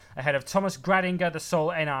seventh, ahead of Thomas Gradinger, the sole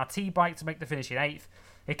NRT bike, to make the finish in eighth.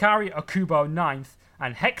 Hikari Okubo ninth.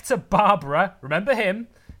 And Hector Barbara, remember him?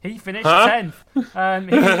 He finished 10th.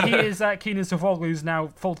 He is Keenan Sofoglu's now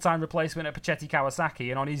full-time replacement at Pacetti Kawasaki.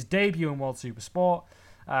 And on his debut in World Supersport,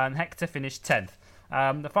 Hector finished 10th.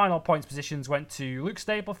 The final points positions went to Luke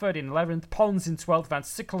Stapleford in 11th, Pons in 12th, Van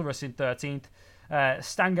Sicklerus in 13th,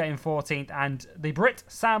 Stanger in 14th, and the Brit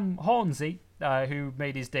Sam Hornsey, who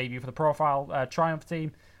made his debut for the Profile Triumph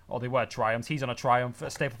team. Or they were Triumphs. He's on a Triumph.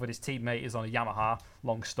 Stapleford, his teammate, is on a Yamaha.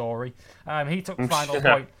 Long story. He took the final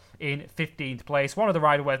point in 15th place. One other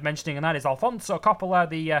rider worth mentioning, and that is Alfonso Coppola,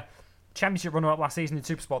 the championship runner-up last season in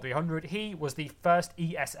Supersport 300. He was the first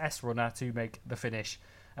ESS runner to make the finish,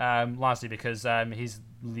 largely because his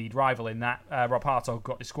lead rival in that, Rob Hartog,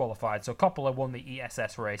 got disqualified. So Coppola won the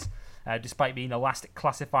ESS race, despite being the last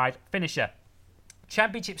classified finisher.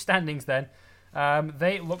 Championship standings then.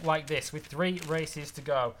 They look like this with 3 races to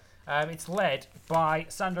go. It's led by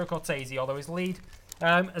Sandro Cortese, although his lead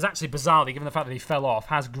has actually, bizarrely, given the fact that he fell off,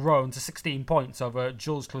 has grown to 16 points over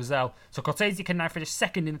Jules Cluzel. So Cortese can now finish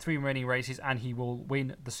second in the 3 remaining races, and he will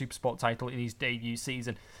win the Supersport title in his debut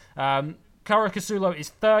season. Caricasulo is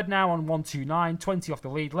third now on 129, 20 off the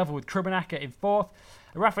lead, level with Krummenacher in fourth.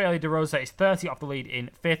 Rafael De Rosa is 30 off the lead in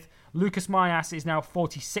fifth. Lucas Mayas is now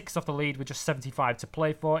 46 off the lead with just 75 to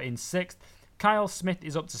play for in sixth. Kyle Smith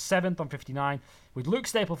is up to 7th on 59, with Luke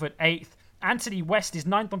Stapleford 8th. Anthony West is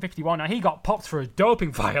 9th on 51. Now, he got popped for a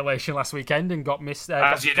doping violation last weekend and got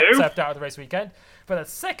served out of the race weekend. For the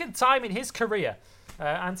second time in his career,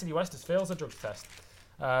 Anthony West has failed a drugs test.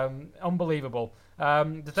 Unbelievable.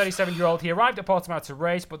 The 37-year-old, he arrived at Portimao to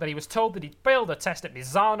race, but then he was told that he'd failed a test at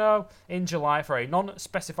Misano in July for a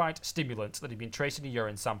non-specified stimulant that had been traced in a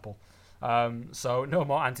urine sample. So no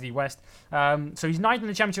more Anthony West. So he's 9th in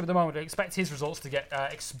the championship at the moment. I expect his results to get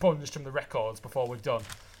expunged from the records before we're done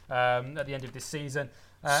at the end of this season.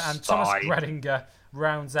 And Thomas Gradinger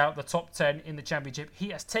rounds out the top 10 in the championship. He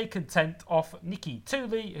has taken 10th off Nicky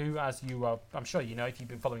Tooley, who, as you I'm sure you know if you've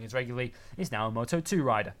been following us regularly, is now a Moto2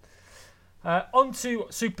 rider. On to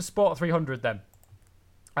Supersport 300 then.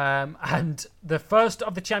 And the first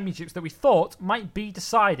of the championships that we thought might be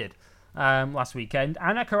decided last weekend.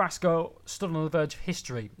 Ana Carrasco stood on the verge of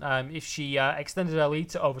history. If she extended her lead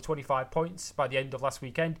to over 25 points by the end of last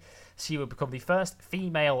weekend, she would become the first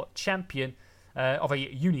female champion of a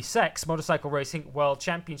unisex motorcycle racing world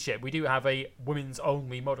championship. We do have a women's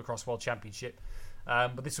only motocross world championship,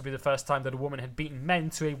 but this would be the first time that a woman had beaten men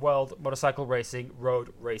to a world motorcycle racing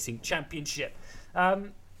road racing championship.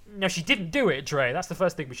 Now, she didn't do it, Dre. That's the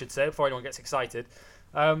first thing we should say before anyone gets excited.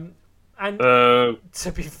 And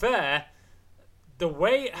to be fair, the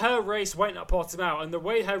way her race went at Portimao and the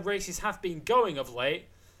way her races have been going of late,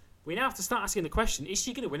 we now have to start asking the question, is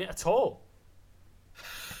she going to win it at all?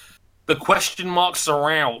 the question marks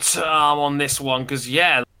are out on this one because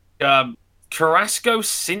Carrasco,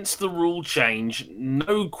 since the rule change,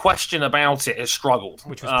 no question about it, has struggled.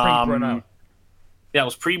 Which was pre-Bruno. Yeah, it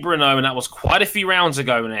was pre-Bruno, and that was quite a few rounds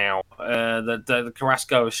ago now that the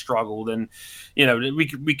Carrasco has struggled. And,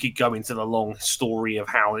 we could go into the long story of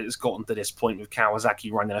how it's gotten to this point with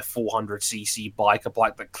Kawasaki running a 400cc bike, a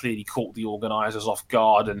bike that clearly caught the organisers off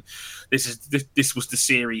guard. And this was the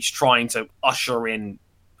series trying to usher in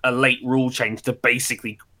a late rule change to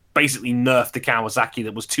basically nerf the Kawasaki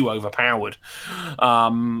that was too overpowered.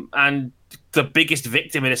 And the biggest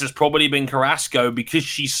victim in this has probably been Carrasco because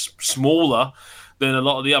she's smaller than a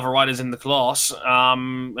lot of the other riders in the class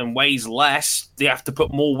and weighs less. They have to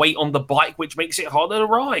put more weight on the bike, which makes it harder to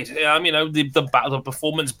ride. The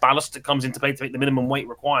performance ballast that comes into play to make the minimum weight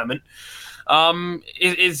requirement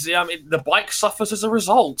the bike suffers as a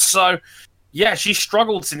result. So, yeah, she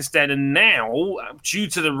struggled since then, and now, due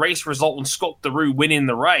to the race result and Scott Derue winning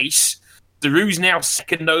the race, Derue's now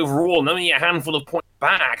second overall and only a handful of points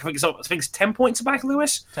back. I think it's 10 points back,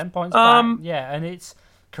 Lewis? 10 points back, yeah, and it's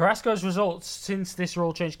Carrasco's results since this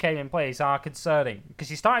rule change came in place are concerning because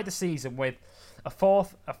she started the season with a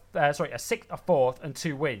sixth, a fourth, and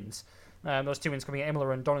 2 wins. Those 2 wins coming at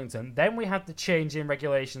Imola and Donington. Then we had the change in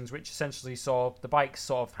regulations, which essentially saw the bikes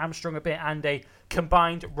sort of hamstrung a bit and a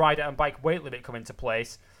combined rider and bike weight limit come into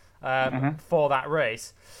place for that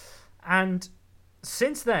race. And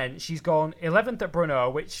since then, she's gone 11th at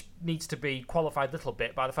Brno, which needs to be qualified a little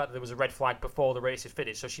bit by the fact that there was a red flag before the race had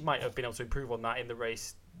finished, so she might have been able to improve on that in the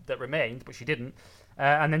race that remained, but she didn't.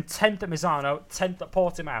 And then 10th at Misano, 10th at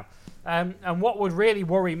Portimao. And what would really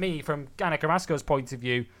worry me from Ana Carrasco's point of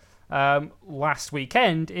view last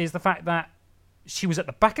weekend is the fact that she was at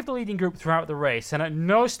the back of the leading group throughout the race, and at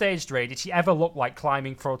no stage, Dre, did she ever look like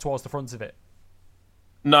climbing towards the front of it.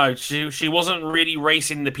 No, she wasn't really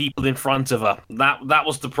racing the people in front of her. That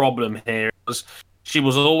was the problem here. She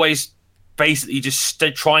was always basically just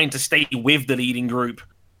trying to stay with the leading group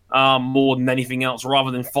more than anything else,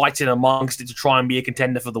 rather than fighting amongst it to try and be a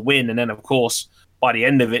contender for the win. And then, of course, by the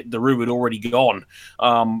end of it, Derue had already gone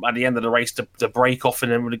at the end of the race to break off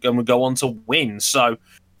and then would go on to win. So,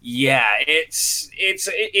 yeah, it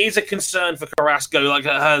is a concern for Carrasco. Like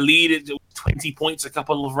her lead at 20 points a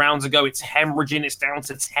couple of rounds ago, it's hemorrhaging. It's down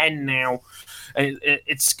to 10 now. And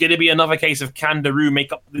it's going to be another case of can Derue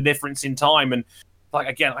make up the difference in time? And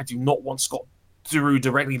again, I do not want Scott Derue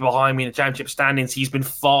directly behind me in the championship standings. He's been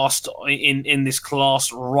fast in this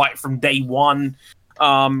class right from day one.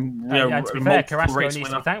 And to be fair, Carrasco needs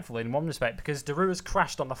to be thankful in one respect because Derue has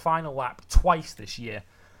crashed on the final lap twice this year.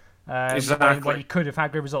 Exactly. When he could have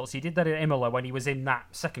had good results. He did that at Imola when he was in that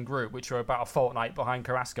second group, which were about a fortnight behind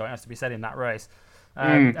Carrasco, it has to be said, in that race.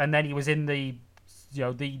 And then he was in the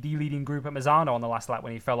leading group at Misano on the last lap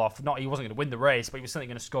when he fell off. He wasn't going to win the race, but he was certainly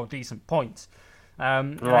going to score decent points. As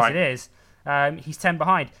it is, he's 10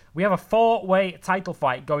 behind. We have a 4-way title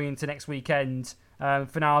fight going into next weekend.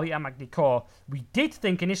 Finale at Magny-Cours. We did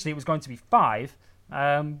think initially it was going to be 5,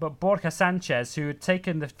 but Borja Sanchez, who had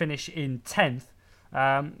taken the finish in 10th,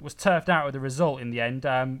 was turfed out with the result in the end.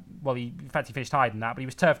 He finished higher than that, but he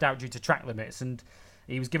was turfed out due to track limits, and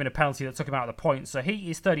he was given a penalty that took him out of the points. So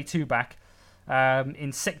he is 32 back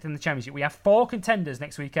in 6th in the championship. We have 4 contenders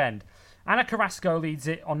next weekend. Ana Carrasco leads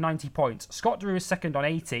it on 90 points. Scott Derue is second on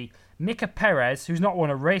 80. Mika Perez, who's not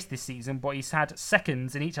won a race this season, but he's had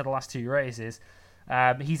seconds in each of the last 2 races,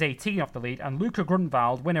 he's 18 off the lead. And Luca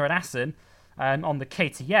Grunwald, winner at Assen on the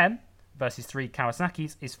KTM versus 3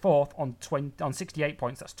 Kawasaki's, is 4th on 68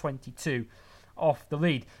 points. That's 22 off the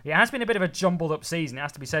lead. It has been a bit of a jumbled up season, it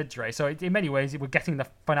has to be said, Dre. So in many ways, we're getting the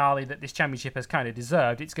finale that this championship has kind of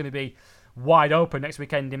deserved. It's going to be wide open next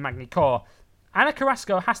weekend in Magny-Cours. Ana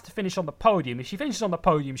Carrasco has to finish on the podium. If she finishes on the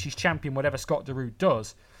podium, she's champion whatever Scott Derue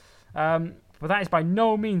does. But that is by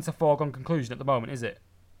no means a foregone conclusion at the moment, is it?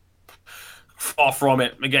 Far from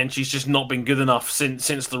it. Again, she's just not been good enough since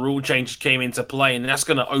the rule changes came into play, and that's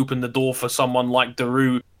going to open the door for someone like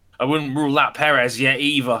Derue. I wouldn't rule out Perez yet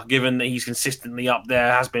either, given that he's consistently up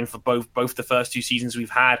there, has been for both the first 2 seasons we've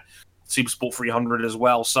had, Supersport 300 as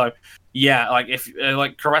well. So, yeah, if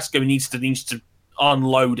Carrasco needs to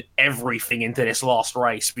unload everything into this last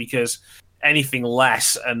race, because anything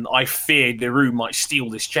less, and I fear Derue might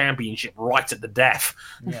steal this championship right at the death.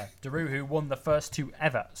 Yeah, Derue, who won the first 2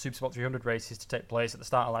 ever Supersport 300 races to take place at the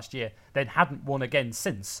start of last year, then hadn't won again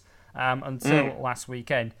since until last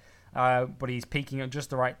weekend. But he's peaking at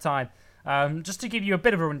just the right time. Just to give you a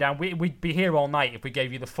bit of a rundown, we'd be here all night if we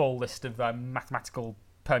gave you the full list of mathematical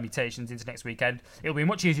permutations into next weekend. It'll be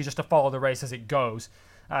much easier just to follow the race as it goes.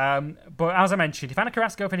 But as I mentioned, if Ana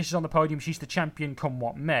Carrasco finishes on the podium, she's the champion come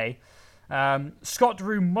what may. Scott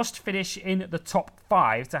Drew must finish in the top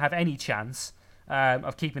 5 to have any chance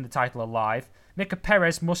of keeping the title alive. Mika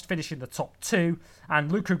Perez must finish in the top 2, and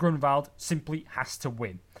Luca Grunwald simply has to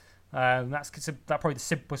win. That's probably the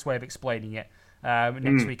simplest way of explaining it.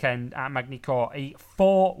 Next weekend at Magny-Cours, a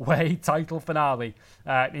 4-way title finale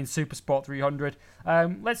in Supersport 300.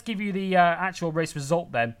 Let's give you the actual race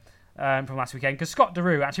result then from last weekend, because Scott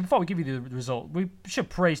Deroux, actually, before we give you the result, we should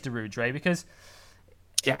praise Deroux, Dre, because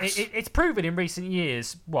it's proven in recent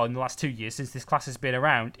years, well, in the last 2 years since this class has been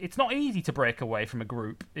around, it's not easy to break away from a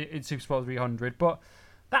group in Supersport 300, but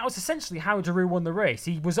that was essentially how Deroux won the race.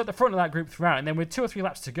 He was at the front of that group throughout, and then with 2 or 3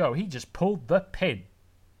 laps to go, he just pulled the pin.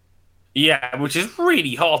 Yeah, which is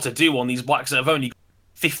really hard to do on these bikes that have only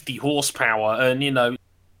 50 horsepower, and,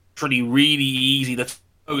 pretty really easy. The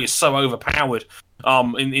tow is so overpowered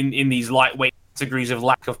in these lightweight categories of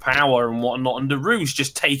lack of power and whatnot, and Deroux's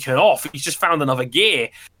just taken off. He's just found another gear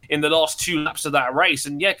in the last 2 laps of that race,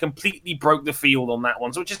 and completely broke the field on that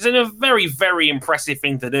one, which is a very, very impressive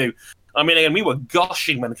thing to do. I mean, again, we were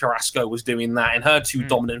gushing when Carrasco was doing that in her 2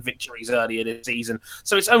 dominant victories earlier this season,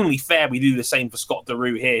 so it's only fair we do the same for Scott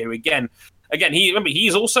Deroux here, who again,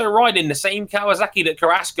 he's also riding the same Kawasaki that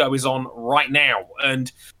Carrasco is on right now,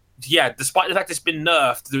 and despite the fact it's been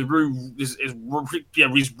nerfed, Deroux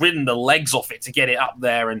he's ridden the legs off it to get it up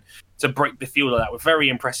there and to break the field of that. Was very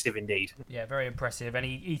impressive indeed. Yeah, very impressive. And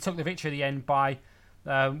he took the victory at the end by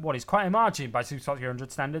what is quite a margin by Supersport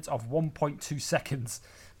 300 standards of 1.2 seconds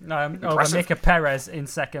over Mika Perez in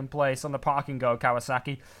second place on the Park and Go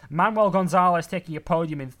Kawasaki. Manuel Gonzalez taking a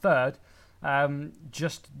podium in third.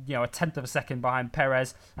 Just a tenth of a second behind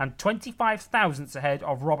Perez, and 25 thousandths ahead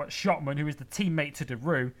of Robert Schottman, who is the teammate to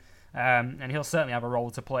Deroux. And he'll certainly have a role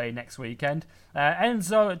to play next weekend.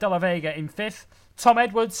 Enzo De La Vega in 5th. Tom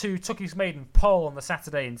Edwards, who took his maiden pole on the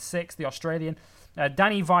Saturday, in 6th, the Australian.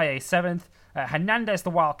 Danny Valle 7th. Hernandez,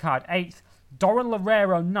 the wildcard, 8th. Doran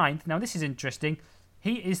Loureiro 9th. Now, this is interesting.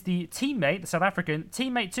 He is the teammate, the South African,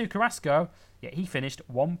 teammate to Carrasco, yet he finished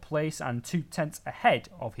 1 place and 2 tenths ahead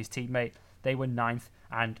of his teammate. They were 9th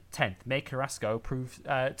and 10th. May Carrasco prove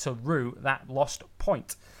to rue that lost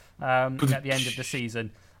point at the end of the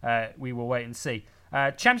season. We will wait and see.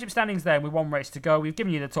 Championship standings then with 1 race to go. We've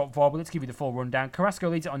given you the top 4, but let's give you the full rundown. Carrasco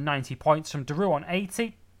leads it on 90 points, from Deroux on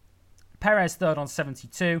 80. Perez third on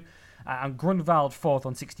 72. And Grunwald 4th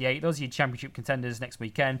on 68. Those are your championship contenders next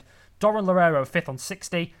weekend. Doran Loureiro 5th on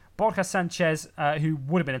 60. Borja Sanchez, who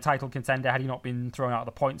would have been a title contender had he not been thrown out of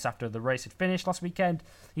the points after the race had finished last weekend,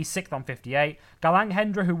 he's 6th on 58. Galang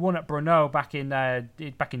Hendra, who won at Brno back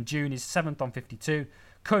in June, is 7th on 52.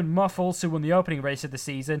 Koen Muffles, who won the opening race of the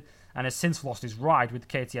season and has since lost his ride with the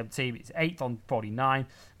KTM team, is 8th on 49.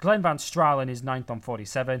 Glenn Van Stralen is 9th on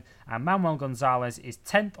 47. And Manuel Gonzalez is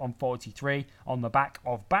 10th on 43 on the back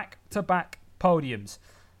of back-to-back podiums.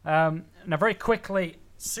 Now, very quickly,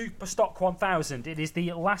 Superstock 1000. It is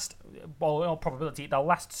the last, well, in all probability, the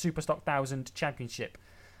last Superstock 1000 championship.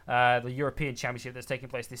 The European Championship that's taking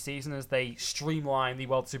place this season as they streamline the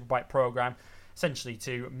World Superbike program, essentially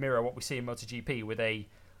to mirror what we see in MotoGP with a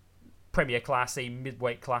Premier class, a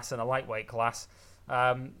midweight class, and a lightweight class.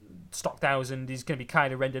 Stock 1000 is going to be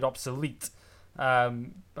kind of rendered obsolete.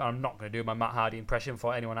 I'm not going to do my Matt Hardy impression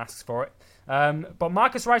before anyone asks for it. But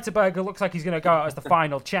Marcus Reiterberger looks like he's going to go out as the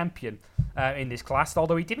final champion in this class,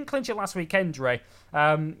 although he didn't clinch it last weekend, Ray.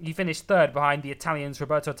 He finished third behind the Italians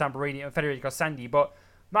Roberto Tamburini and Federico Sandi, but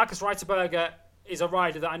Marcus Reiterberger is a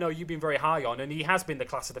rider that I know you've been very high on, and he has been the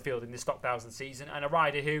class of the field in this Stock 1000 season, and a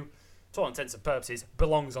rider who, to all intents and purposes,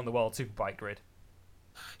 belongs on the World Superbike grid.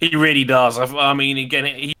 He really does. I mean, again,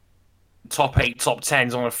 he top 8, top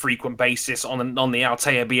 10s on a frequent basis on the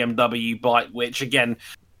Altea BMW bike, which, again,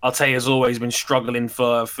 Altea's always been struggling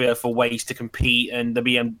for ways to compete, and the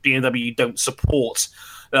BMW don't support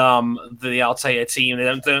the Altea team. They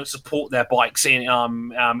don't support their bikes in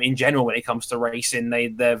general when it comes to racing.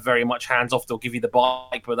 They're very much hands off. They'll give you the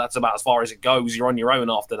bike, but that's about as far as it goes. You're on your own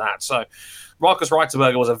after that. So Marcus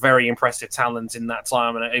Reiterberger was a very impressive talent in that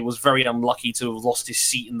time, and it was very unlucky to have lost his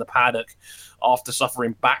seat in the paddock after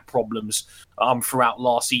suffering back problems throughout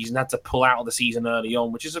last season. Had to pull out of the season early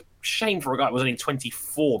on, which is a shame for a guy who was only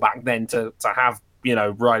 24 back then to have,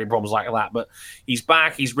 riding problems like that. But he's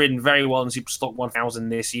back. He's ridden very well in Superstock 1000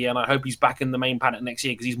 this year, and I hope he's back in the main paddock next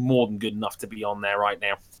year because he's more than good enough to be on there right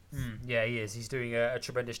now. Yeah, he is. He's doing a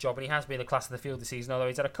tremendous job, and he has been the class of the field this season, although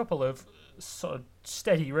he's had a couple of sort of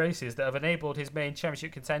steady races that have enabled his main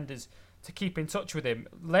championship contenders to keep in touch with him,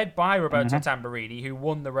 led by Roberto Tamburini, who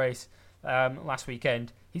won the race last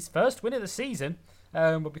weekend. His first win of the season,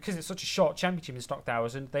 but because it's such a short championship in Stock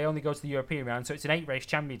 1000, they only go to the European round, so it's an 8-race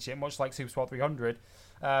championship, much like Supersport 300.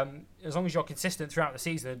 As long as you're consistent throughout the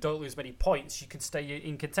season and don't lose many points, you can stay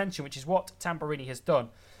in contention, which is what Tamburini has done.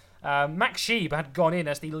 Max Scheib had gone in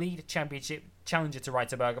as the lead championship challenger to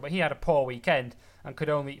Reiterberger, but he had a poor weekend and could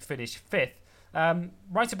only finish 5th.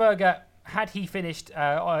 Reiterberger, had he finished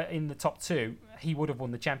in the top 2, he would have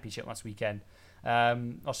won the championship last weekend.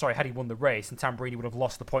 Had he won the race, and Tamburini would have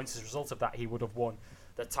lost the points as a result of that, he would have won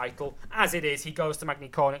the title. As it is, he goes to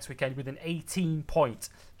Magny-Cours next weekend with an 18-point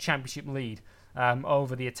championship lead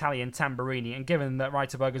over the Italian Tamburini. And given that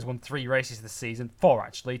Reiterberger's won 3 races this season, 4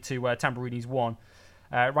 actually, to Tamburini's 1,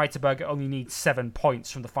 Reiterberger only needs 7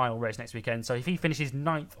 points from the final race next weekend. So if he finishes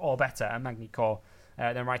 9th or better at Magny-Cours,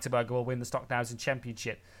 then Reiterberger will win the Stock 1000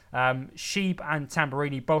 Championship. Scheib and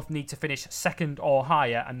Tamburini both need to finish 2nd or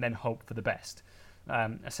higher and then hope for the best,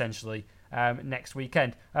 essentially, next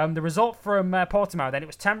weekend. The result from Portimao then, it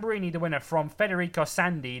was Tamburini the winner from Federico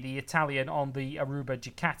Sandi, the Italian on the Aruba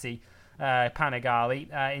Ducati Panigale,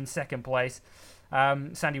 in 2nd place.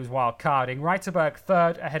 Sandi was wild carding. Reiterberg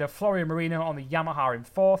 3rd ahead of Florio Marino on the Yamaha in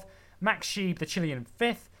 4th. Max Scheib, the Chilean,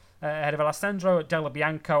 5th. Ahead of Alessandro Della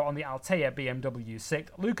Bianco on the Altea BMW 6th.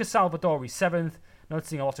 Luca Salvadori 7th.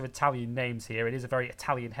 Noticing a lot of Italian names here. It is a very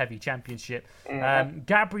Italian-heavy championship.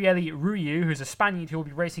 Gabriele Ruyu, who's a Spaniard who will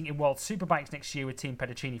be racing in World Superbikes next year with Team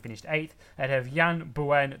Pedicini, finished 8th. Ahead of Jan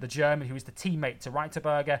Buen, the German, who is the teammate to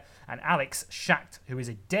Reiterberger. And Alex Schacht, who is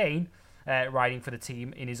a Dane, riding for the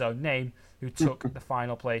team in his own name, who took the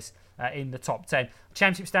final place in the top 10.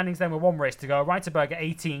 Championship standings then were 1 race to go. Reiterberger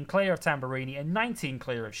 18 clear of Tamburini and 19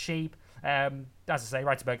 clear of Scheib. As I say,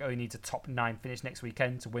 Reiterberger only needs a top 9 finish next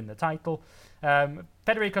weekend to win the title.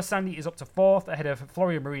 Federico Sandi is up to 4th ahead of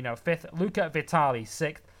Florio Marino 5th, Luca Vitali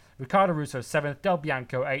 6th, Riccardo Russo 7th, Del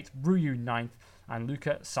Bianco 8th, Ruyu 9th, and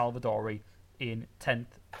Luca Salvadori in 10th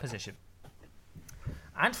position.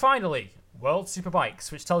 And finally, World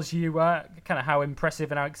Superbikes, which tells you kind of how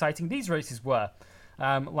impressive and how exciting these races were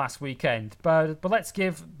last weekend. But let's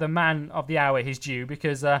give the man of the hour his due,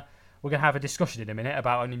 because we're going to have a discussion in a minute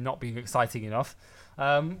about him not being exciting enough.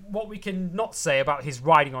 What we can not say about his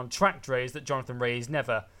riding on track, Dre, is that Jonathan Rea is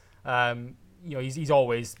never, he's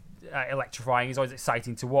always electrifying. He's always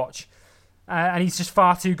exciting to watch. And he's just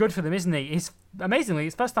far too good for them, isn't he? Amazingly,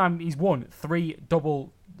 it's the first time he's won 3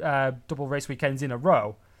 double race weekends in a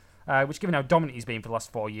row. Which, given how dominant he's been for the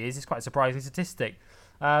last 4 years, is quite a surprising statistic.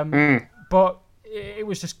 But it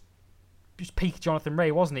was just peak Jonathan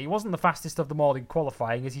Rea, wasn't it? He wasn't the fastest of them all in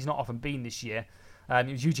qualifying, as he's not often been this year. It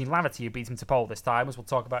was Eugene Laverty who beat him to pole this time, as we'll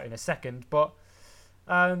talk about in a second. But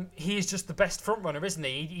he is just the best front runner, isn't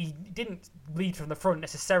he? He didn't lead from the front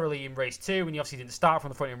necessarily in race 2, and he obviously didn't start from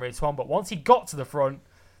the front in race 1. But once he got to the front,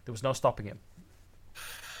 there was no stopping him.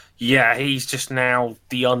 Yeah, he's just now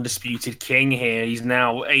the undisputed king here. He's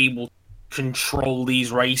now able to control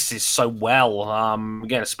these races so well.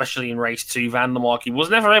 Again, especially in race 2, Van der Mark, he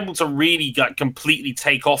was never able to really completely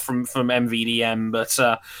take off from MVDM, but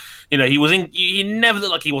he never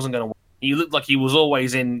looked like he wasn't going to win. He looked like he was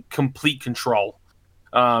always in complete control.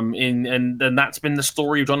 And that's been the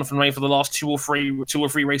story of Jonathan Rea for the last two or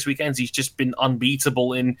three race weekends. He's just been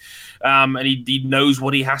unbeatable and he knows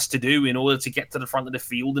what he has to do in order to get to the front of the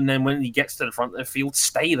field. And then when he gets to the front of the field,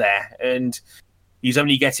 stay there. And he's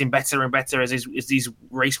only getting better and better as these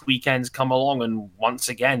race weekends come along. And once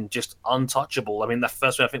again, just untouchable. I mean, the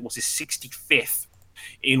first one I think was his 65th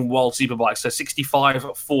in World Superbikes, so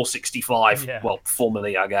 65 for 65. Yeah. Well,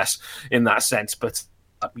 formally, I guess, in that sense. But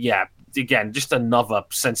yeah. Again, just another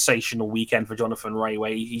sensational weekend for Jonathan Rea,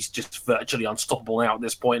 where he's just virtually unstoppable now at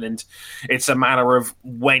this point, and it's a matter of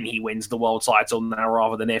when he wins the world title now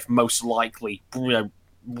rather than if. Most likely,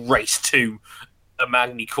 race 2 at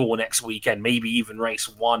Magny-Cours next weekend, maybe even race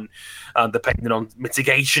 1, depending on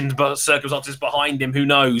mitigation but circumstances behind him. Who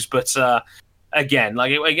knows? But Again,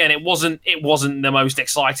 it wasn't the most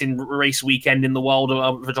exciting race weekend in the world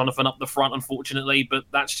for Jonathan up the front, unfortunately. But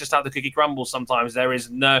that's just how the cookie crumbles. Sometimes there is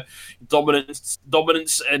no dominance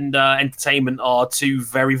and entertainment are 2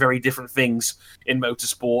 very, very different things in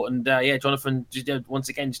motorsport. And Jonathan once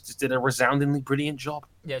again just did a resoundingly brilliant job.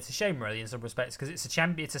 Yeah, it's a shame, really, in some respects, because it's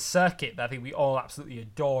a circuit that I think we all absolutely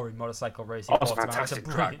adore in motorcycle racing. It's fantastic. It's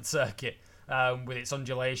a brilliant circuit with its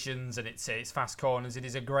undulations and its fast corners. It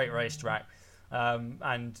is a great racetrack.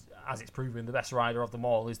 And as it's proven, the best rider of them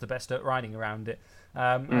all is the best at riding around it.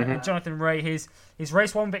 And Jonathan Rea, his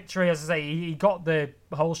race 1 victory, as I say, he got the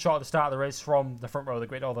whole shot at the start of the race from the front row of the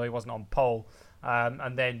grid, although he wasn't on pole.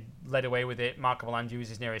 and then led away with it. Marco Melandri was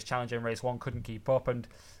his nearest challenger in race 1, couldn't keep up, and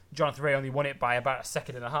Jonathan Rea only won it by about a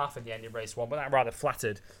second and a half in the end in race 1, but that rather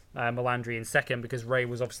flattered Melandri in second because Rea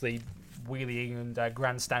was obviously wheeling and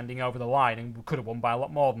grandstanding over the line and could have won by a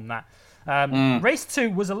lot more than that. Race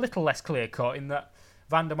 2 was a little less clear-cut in that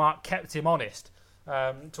Van der Mark kept him honest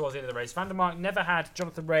towards the end of the race. Van der Mark never had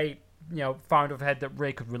Jonathan Rea, far enough ahead that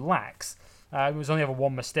Rea could relax. It was only ever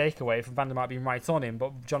one mistake away from Van der Mark being right on him,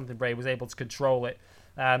 but Jonathan Rea was able to control it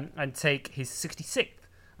and take his 66th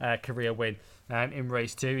career win in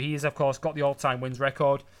race 2. He has, of course, got the all-time wins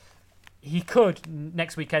record. He could,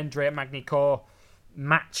 next weekend, at Magny-Cours,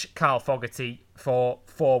 match Carl Fogarty for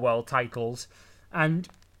 4 world titles. And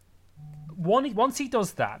once he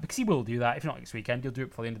does that, because he will do that, if not next weekend, he'll do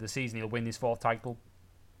it before the end of the season, he'll win his 4th title.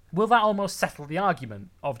 Will that almost settle the argument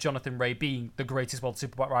of Jonathan Rea being the greatest world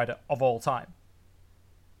superbike rider of all time?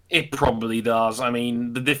 It probably does. I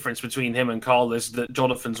mean, the difference between him and Carl is that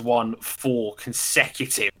Jonathan's won 4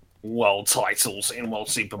 consecutive world titles in World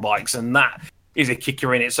Superbikes, and that is a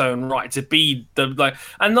kicker in its own right. To be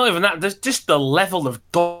and not even that, there's just the level of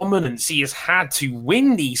dominance he has had to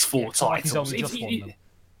win these 4 titles. He's only just won them.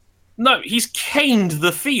 No, he's caned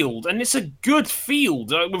the field, and it's a good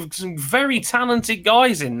field with some very talented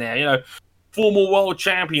guys in there. Former world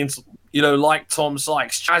champions, like Tom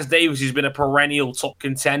Sykes. Chaz Davis, who's been a perennial top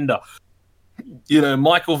contender.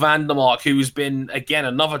 Michael van der Mark, who's been, again,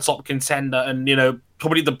 another top contender and,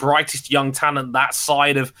 probably the brightest young talent that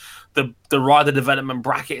side of the rider development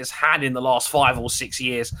bracket has had in the last 5 or 6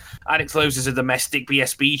 years. Alex Lowes is a domestic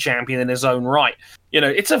BSB champion in his own right.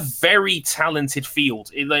 It's a very talented field.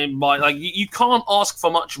 You can't ask for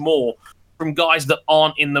much more from guys that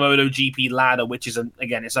aren't in the MotoGP ladder, which is,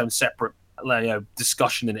 again, its own separate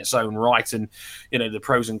discussion in its own right, and the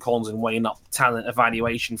pros and cons and weighing up talent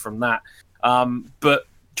evaluation from that. But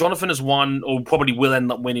Jonathan has won, or probably will end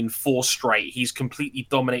up winning, 4 straight. He's completely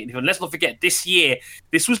dominated. And let's not forget, this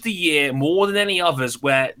was the year more than any others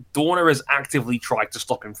where Dorna has actively tried to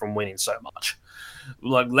stop him from winning so much.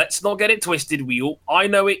 Let's not get it twisted. I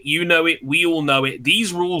know it, you know it, we all know it.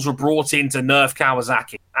 These rules were brought in to nerf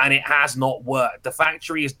Kawasaki, and it has not worked. The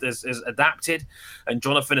factory has adapted, and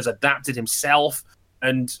Jonathan has adapted himself.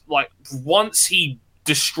 And once he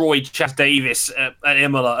destroyed Chaz Davis at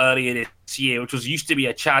Imola earlier this year, which used to be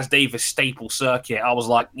a Chaz Davis staple circuit, I was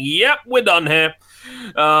like, yep, we're done here.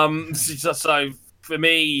 So for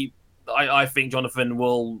me, I think Jonathan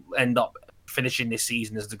will end up finishing this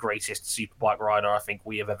season as the greatest superbike rider I think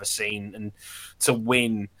we have ever seen. And to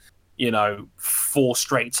win, 4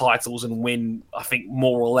 straight titles and win, I think,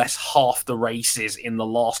 more or less half the races in the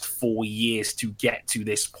last 4 years to get to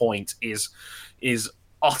this point is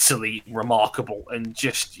utterly remarkable, and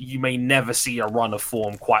just you may never see a run of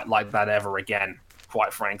form quite like that ever again.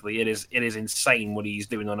 Quite frankly, it is insane what he's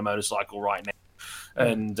doing on a motorcycle right now,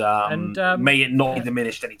 and may it not be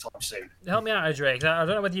diminished anytime soon. Help me out, Drake. I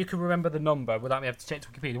don't know whether you can remember the number without me having to check to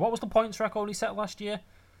Wikipedia. What was the points record he set last year?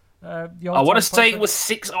 I want to say it was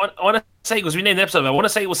 6. I want to say it was. We named the episode. I want to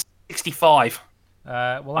say it was 65.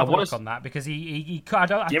 We'll have a look on that because he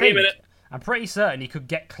Give me a minute. I'm pretty certain he could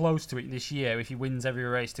get close to it this year if he wins every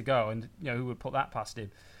race to go, and who would put that past him?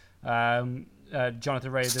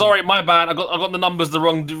 Jonathan Rea. Sorry, my bad. I got the numbers the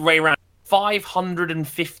wrong way around.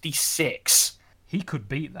 556. He could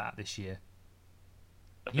beat that this year.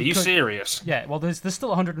 Are you serious? Yeah. Well, there's still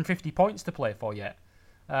 150 points to play for yet.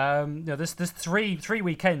 There's three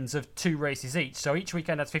weekends of 2 races each, so each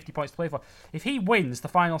weekend has 50 points to play for. If he wins the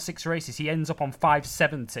final 6 races, he ends up on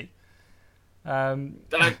 570.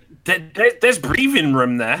 There's breathing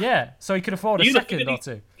room there. Yeah, so he could afford a second or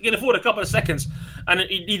 2. He can afford a couple of seconds, and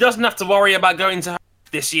he doesn't have to worry about going to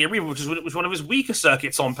this year, which was one of his weaker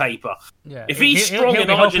circuits on paper. Yeah, if he's strong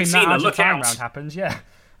in Argentina, look out. Round happens, yeah.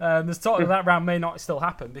 There's talk that round may not still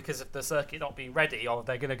happen because of the circuit not being ready, or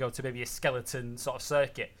they're going to go to maybe a skeleton sort of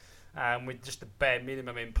circuit with just the bare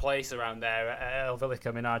minimum in place around there at El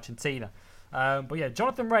Villicum in Argentina. But yeah,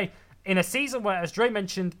 Jonathan Rea, in a season where, as Dre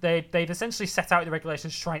mentioned, they'd essentially set out the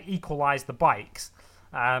regulations to try and equalise the bikes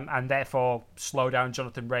and therefore slow down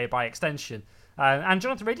Jonathan Rea by extension. And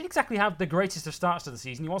Jonathan Rea didn't exactly have the greatest of starts to the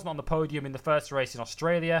season. He wasn't on the podium in the first race in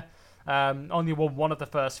Australia. Only won 1 of the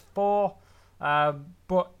first 4.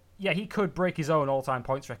 But yeah, he could break his own all-time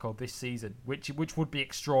points record this season, which would be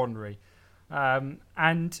extraordinary.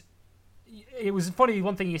 And it was funny,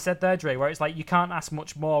 one thing you said there, Dre, where it's like you can't ask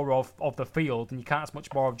much more of the field and you can't ask much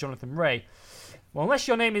more of Jonathan Rea. Well, unless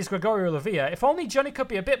your name is Gregorio Lavia, if only Johnny could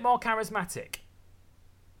be a bit more charismatic.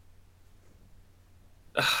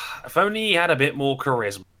 If only he had a bit more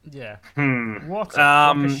charisma. Yeah. What a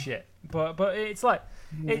crock of shit. But it's like,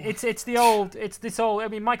 it's this old. I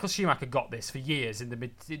mean, Michael Schumacher got this for years in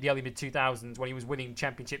the early mid 2000s when he was winning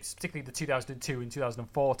championships, particularly the 2002 and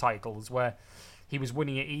 2004 titles, where he was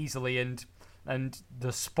winning it easily, and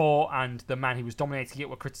the sport and the man he was dominating it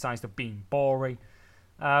were criticised of being boring.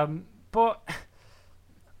 But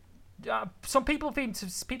some people seem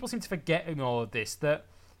to forget in all of this that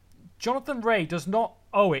Jonathan Rea does not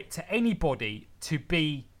owe it to anybody to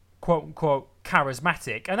be quote unquote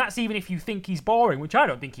charismatic, and that's even if you think he's boring, which I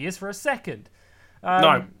don't think he is for a second.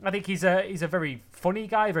 No, I think he's a very funny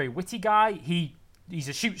guy, very witty guy. He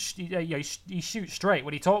shoots straight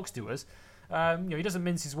when he talks to us. He doesn't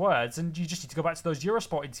mince his words, and you just need to go back to those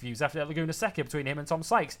Eurosport interviews after Laguna Seca between him and Tom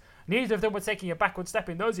Sykes. Neither of them were taking a backward step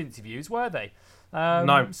in those interviews, were they?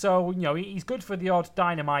 No. So he's good for the odd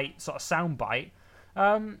dynamite sort of soundbite,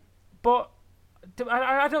 but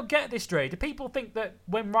I don't get this, Dre. Do people think that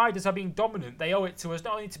when riders are being dominant, they owe it to us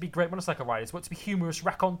not only to be great motorcycle riders, but to be humorous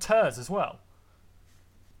raconteurs as well?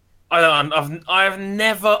 I've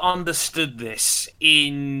never understood this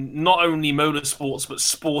in not only motorsports but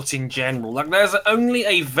sport in general. Like, there's only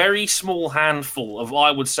a very small handful of, I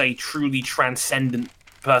would say, truly transcendent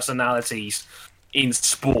personalities in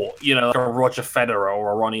sport. Like a Roger Federer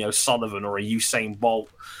or a Ronnie O'Sullivan or a Usain Bolt.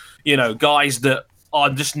 Guys that are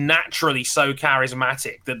just naturally so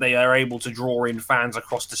charismatic that they are able to draw in fans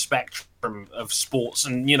across the spectrum of sports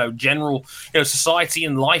and general society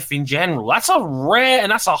and life in general. That's a rare and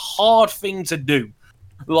that's a hard thing to do.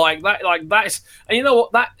 That is, and you know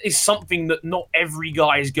what, that is something that not every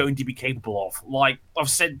guy is going to be capable of. Like I've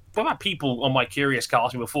said, I've had people on my Curious Car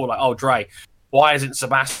ask me before, like, oh Dre, why isn't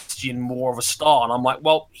Sebastian more of a star? And I'm like,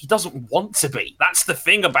 well, he doesn't want to be. That's the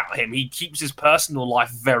thing about him. He keeps his personal life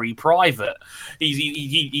very private.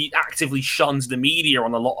 He actively shuns the media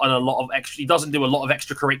on a lot of extra. He doesn't do a lot of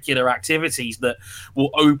extracurricular activities that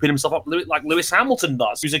will open himself up, like Lewis Hamilton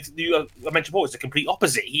does. Who's I mentioned before, it's the complete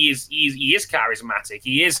opposite. He is charismatic.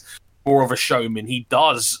 He is more of a showman. He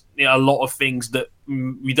does a lot of things that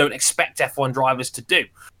we don't expect F1 drivers to do.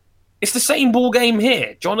 It's the same ball game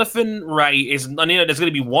here. Jonathan Rea is, and there's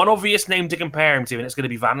going to be one obvious name to compare him to, and it's going to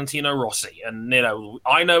be Valentino Rossi. And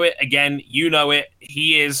I know it again. You know it.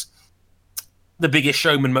 He is the biggest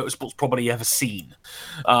showman motorsport's probably ever seen.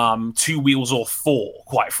 2 wheels or 4,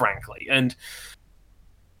 quite frankly. And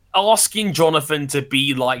asking Jonathan to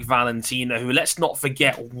be like Valentino, who, let's not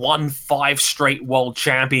forget, won 5 straight world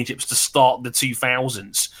championships to start the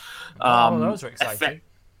 2000s. Those are exciting.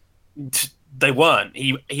 They weren't.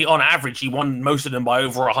 He on average, he won most of them by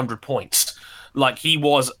over 100 points. Like, he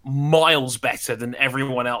was miles better than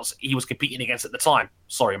everyone else he was competing against at the time.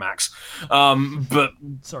 Sorry, Max. But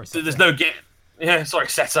sorry, there's no get. Yeah, sorry,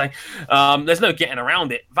 Sete. There's no getting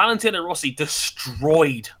around it. Valentino Rossi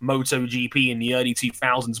destroyed MotoGP in the early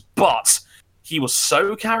 2000s, but he was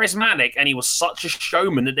so charismatic and he was such a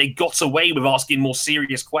showman that they got away with asking more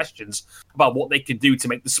serious questions about what they could do to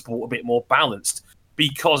make the sport a bit more balanced.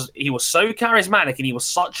 Because he was so charismatic and he was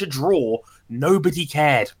such a draw, nobody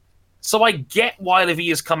cared. So I get why Levi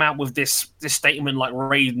has come out with this statement like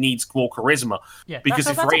Rea needs more charisma. Yeah, because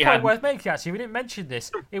that's a point worth making, actually. We didn't mention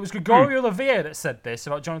this. It was Gregorio Lavia that said this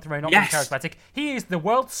about Jonathan Rea not being charismatic. He is the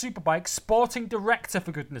World Superbike sporting director,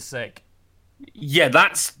 for goodness sake. Yeah,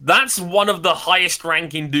 that's one of the highest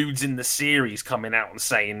ranking dudes in the series coming out and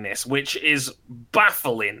saying this, which is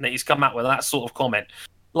baffling that he's come out with that sort of comment.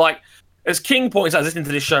 Like, as King points out, listening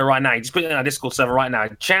to this show right now, he just put it in our Discord server right now.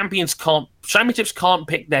 Championships can't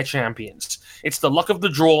pick their champions. It's the luck of the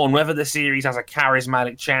draw on whether the series has a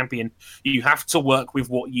charismatic champion. You have to work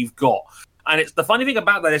with what you've got. And it's the funny thing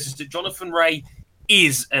about that is that Jonathan Rea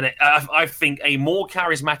is, I think, a more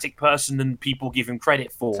charismatic person than people give him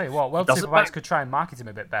credit for. Tell you what, World Superbikes could try and market him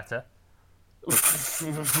a bit better. World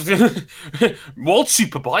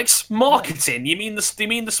Superbikes marketing? You mean the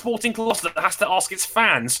sporting club that has to ask its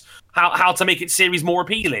fans how to make its series more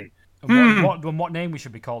appealing? What name we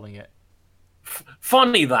should be calling it?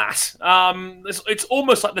 Funny that. It's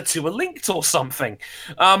almost like the two are linked or something.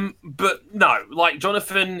 But no, like,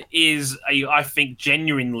 Jonathan is I think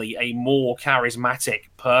genuinely a more charismatic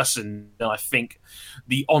person than I think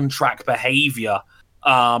the on-track behaviour.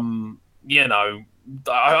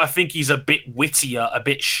 I think he's a bit wittier, a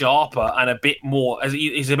bit sharper, and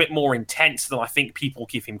he's a bit more intense than I think people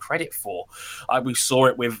give him credit for. We saw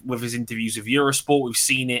it with his interviews with Eurosport. We've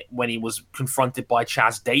seen it when he was confronted by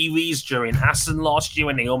Chaz Davies during Assen last year,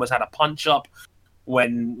 when he almost had a punch-up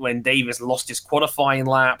when Davies lost his qualifying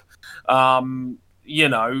lap.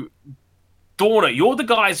 Dorna, you're the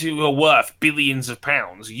guys who are worth billions of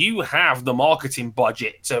pounds. You have the marketing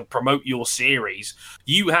budget to promote your series.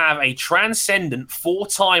 You have a transcendent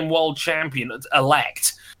 4-time world champion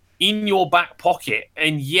elect in your back pocket,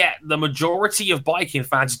 and yet the majority of biking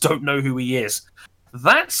fans don't know who he is.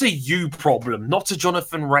 That's a you problem, not a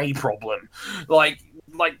Jonathan Rea problem. Like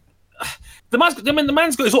the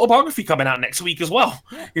man's got his autobiography coming out next week as well.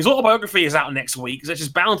 Yeah. His autobiography is out next week, so it's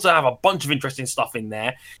just bound to have a bunch of interesting stuff in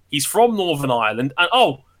there. He's from Northern Ireland,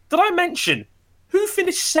 and did I mention who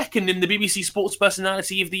finished second in the BBC Sports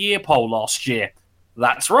Personality of the Year poll last year?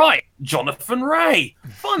 That's right, Jonathan Rea.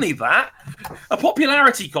 Funny that. A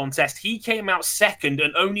popularity contest, he came out second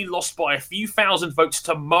and only lost by a few thousand votes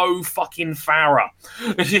to Mo fucking Farah.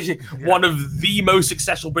 One of the most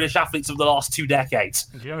successful British athletes of the last 2 decades.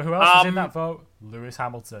 Do you know who else is in that vote? Lewis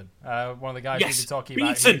Hamilton. One of the guys we've been talking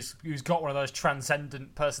about who's got one of those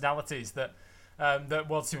transcendent personalities that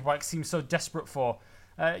World Superbike seems so desperate for.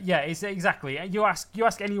 It's exactly. You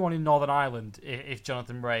ask anyone in Northern Ireland if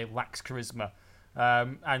Jonathan Rea lacks charisma.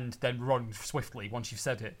 And then run swiftly once you've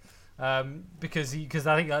said it, because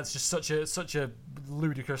I think that's just such a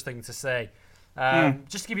ludicrous thing to say.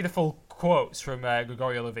 Just to give you the full quotes from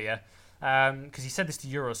Gregorio Lavia, because he said this to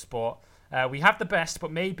Eurosport. We have the best,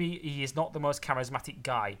 but maybe he is not the most charismatic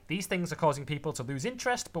guy. These things are causing people to lose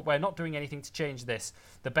interest, but we're not doing anything to change this.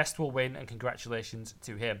 The best will win, and congratulations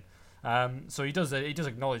to him. So he does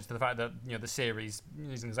acknowledge the fact that the series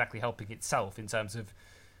isn't exactly helping itself in terms of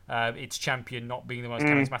its champion not being the most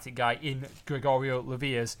charismatic guy, in Gregorio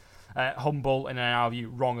Lavia's humble and, in our view,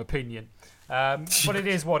 wrong opinion. But it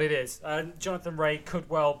is what it is. Jonathan Rea could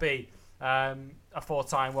well be a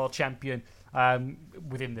 4-time world champion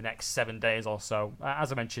within the next 7 days or so.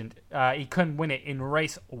 As I mentioned, he can win it in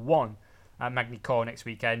race 1 at Magny-Cours next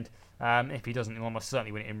weekend. If he doesn't, he'll almost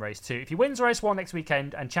certainly win it in race 2. If he wins race 1 next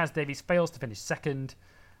weekend and Chaz Davies fails to finish second,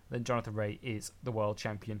 then Jonathan Rea is the world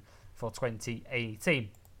champion for 2018.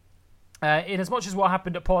 In as much as what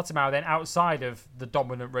happened at Portimao, then outside of the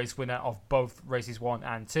dominant race winner of both races 1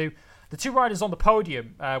 and 2, the 2 riders on the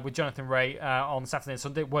podium with Jonathan Rea on Saturday and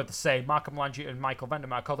Sunday were the same, Marco Melandri and Michael van der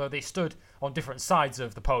Mark, although they stood on different sides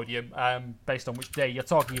of the podium based on which day you're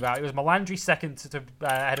talking about. It was Melandri second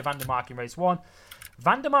ahead of van der Mark in race 1.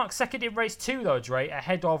 Van der Mark second in race 2, though, Dre,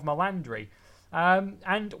 ahead of Melandri.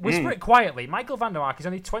 And whisper it quietly, Michael van der Mark is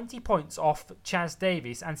only 20 points off Chaz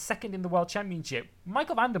Davies and second in the World Championship.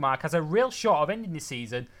 Michael van der Mark has a real shot of ending the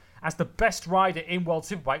season as the best rider in World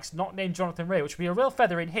Superbikes, not named Jonathan Rea, which would be a real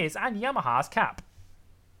feather in his and Yamaha's cap.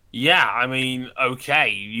 Yeah, I mean, okay,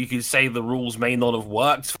 you could say the rules may not have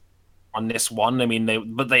worked on this one. I mean,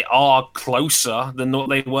 they are closer than what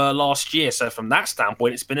they were last year. So from that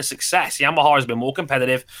standpoint, it's been a success. Yamaha has been more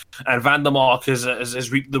competitive, and Van der Mark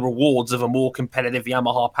has reaped the rewards of a more competitive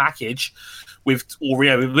Yamaha package with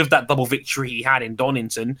that double victory he had in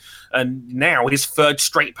Donington, and now his 3rd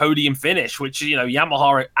straight podium finish, which, Yamaha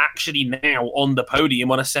are actually now on the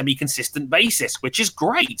podium on a semi-consistent basis, which is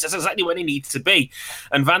great. That's exactly where they need to be.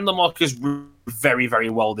 And Van der Mark has very, very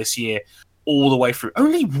well this year, all the way through.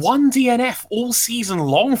 Only 1 DNF all season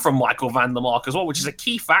long from Michael van der Mark as well, which is a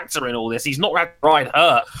key factor in all this. He's not had to ride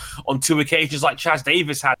hurt on 2 occasions like Chaz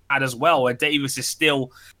Davies had as well, where Davies is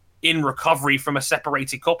still in recovery from a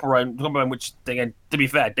separated collarbone, which, again, to be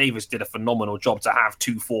fair, Davies did a phenomenal job to have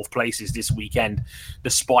 2 4th places this weekend,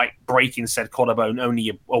 despite breaking said collarbone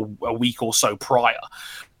only a week or so prior.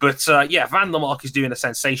 But Van der Mark is doing a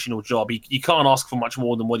sensational job. You can't ask for much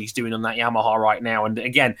more than what he's doing on that Yamaha right now. And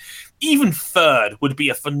again, even 3rd would be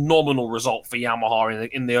a phenomenal result for Yamaha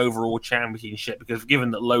in the overall championship, because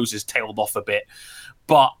given that Lowe's has tailed off a bit.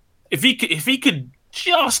 But if he could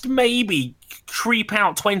just maybe creep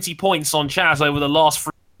out 20 points on Chaz over the last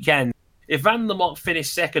 3 weekends, if Van der Mark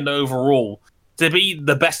finished second overall, to be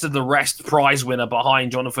the best of the rest prize winner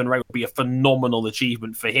behind Jonathan Rea would be a phenomenal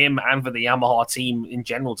achievement for him and for the Yamaha team in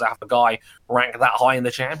general, to have a guy ranked that high in the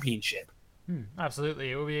championship.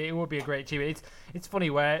 Absolutely, it would be a great achievement. It's funny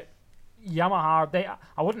where Yamaha,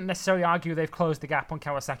 I wouldn't necessarily argue they've closed the gap on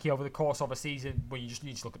Kawasaki over the course of a season when you just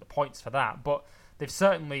need to look at the points for that, but they've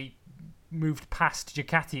certainly moved past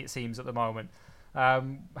Ducati, it seems, at the moment. How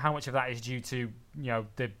much of that is due to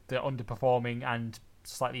the underperforming and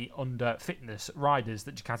slightly under fitness riders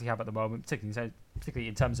that Ducati have at the moment, particularly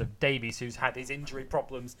in terms of Davies, who's had his injury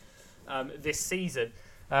problems this season,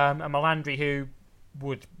 and Melandri, who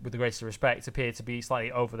would, with the greatest respect, appear to be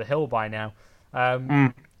slightly over the hill by now.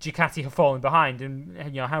 Ducati have fallen behind, and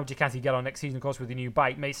how Ducati get on next season, of course, with the new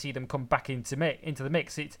bike may see them come back into the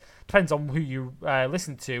mix. It depends on who you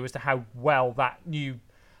listen to as to how well that new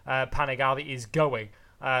Panigale is going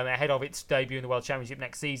ahead of its debut in the World Championship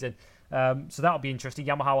next season. So that'll be interesting.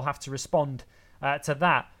 Yamaha will have to respond to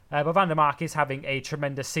that. But Van der Mark is having a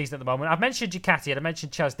tremendous season at the moment. I've mentioned Ducati and I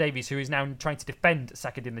mentioned Chaz Davies, who is now trying to defend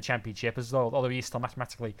second in the championship, as though, although he is still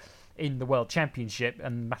mathematically in the World Championship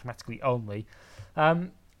and mathematically only.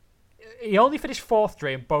 He only finished fourth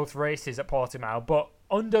during both races at Portimao, but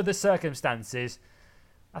under the circumstances,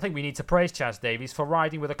 I think we need to praise Chaz Davies for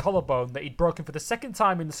riding with a collarbone that he'd broken for the second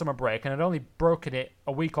time in the summer break and had only broken it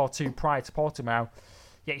a week or two prior to Portimao.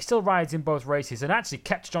 Yet he still rides in both races and actually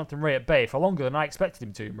kept Jonathan Rea at bay for longer than I expected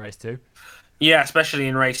him to in race 2. Yeah, especially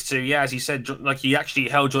in race 2. Yeah, as you said, like he actually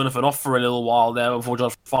held Jonathan off for a little while there before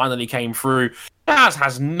Jonathan finally came through. Chaz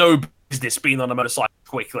has no business being on a motorcycle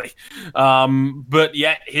quickly. But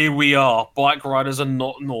yet, here we are. Bike riders are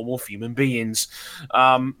not normal human beings.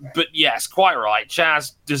 But yes, quite right.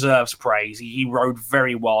 Chaz deserves praise. He rode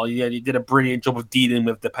very well. He did a brilliant job of dealing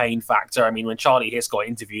with the pain factor. I mean, when Charlie Hiscott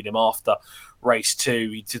interviewed him after race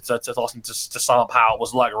 2, he asked him to sum up how it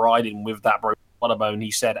was like riding with that broken collarbone.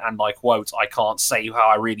 He said, and I quote, "I can't say how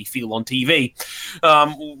I really feel on TV,"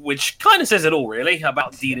 which kind of says it all, really,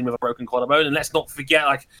 about dealing with a broken collarbone. And let's not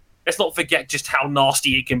forget just how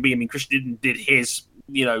nasty it can be. I mean, Christian did his,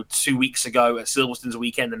 2 weeks ago at Silverstone's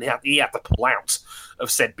weekend, and he had to pull out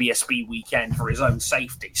of said BSB weekend for his own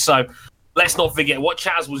safety. So let's not forget what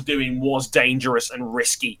Chaz was doing was dangerous and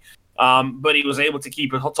risky. But he was able to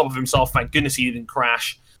keep on top of himself. Thank goodness he didn't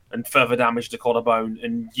crash and further damage the collarbone.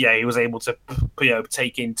 And yeah, he was able to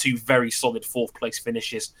take in 2 very solid 4th place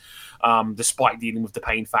finishes, despite dealing with the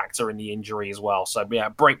pain factor and the injury as well. So yeah,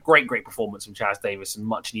 great performance from Chaz Davies and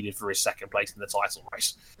much needed for his 2nd place in the title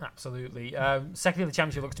race. Absolutely. Second in the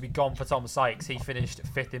championship looks to be gone for Tom Sykes. He finished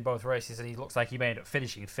 5th in both races and he looks like he may end up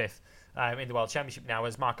finishing 5th in the World Championship now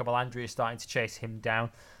as Marco Melandri is starting to chase him down.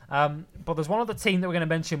 But there's one other team that we're going to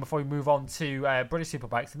mention before we move on to British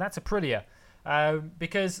Superbikes, and that's Aprilia.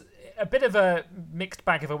 Because a bit of a mixed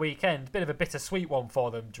bag of a weekend, a bit of a bittersweet one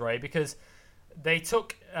for them, Dre, because they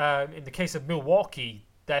took, in the case of Milwaukee,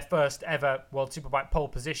 their first ever World Superbike pole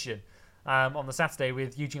position on the Saturday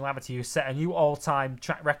with Eugene Laverty, who set a new all-time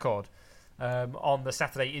track record on the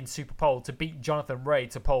Saturday in Super Pole to beat Jonathan Rea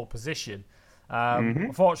to pole position.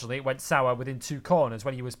 Unfortunately, it went sour within 2 corners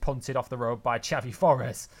when he was punted off the road by Xavi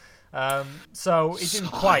Forés. So it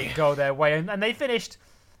didn't quite go their way. And they finished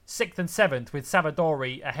 6th and 7th with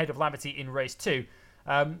Savadori ahead of Laverty in race 2.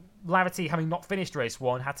 Laverty, having not finished race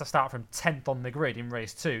 1, had to start from 10th on the grid in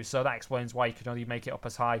race 2. So that explains why he could only make it up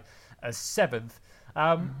as high as 7th.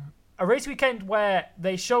 A race weekend where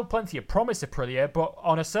they showed plenty of promise, Aprilia, but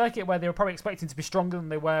on a circuit where they were probably expecting to be stronger than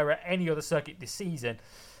they were at any other circuit this season,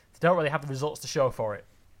 they don't really have the results to show for it.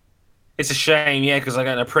 It's a shame, yeah, because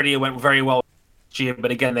again, Aprilia went very well last year,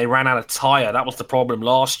 but again, they ran out of tyre. That was the problem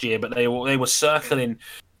last year, but they were circling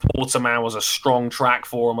Portimao as a strong track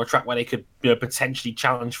for them, a track where they could potentially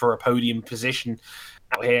challenge for a podium position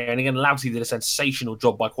out here. And again, Laverty did a sensational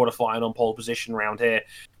job by qualifying on pole position around here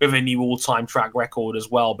with a new all-time track record as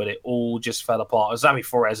well, but it all just fell apart. Xavi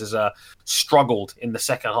Forés has struggled in the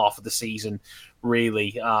second half of the season,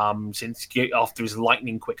 really, since after his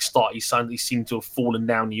lightning quick start. He suddenly seemed to have fallen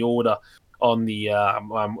down the order on the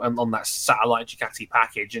on that satellite Ducati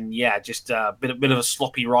package, and yeah, just a bit of a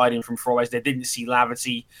sloppy riding from Forés. They didn't see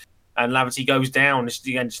Laverty, and Laverty goes down. It's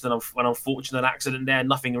again just an unfortunate accident there.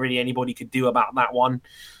 Nothing really anybody could do about that one,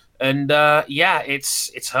 and yeah,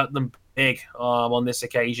 it's hurt them big on this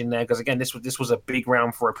occasion there, because again, this was a big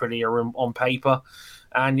round for Aprilia on paper.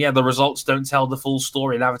 And yeah, the results don't tell the full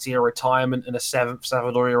story. Laverty a retirement and a 7th,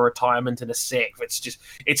 Savadori a retirement and a 6th.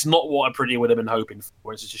 It's not what Aprilia would have been hoping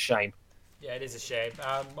for. It's just a shame. Yeah, it is a shame.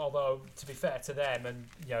 Although, to be fair to them, and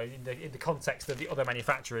in the context of the other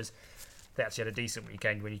manufacturers, they actually had a decent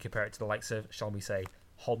weekend when you compare it to the likes of, shall we say,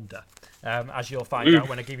 Honda, as you'll find out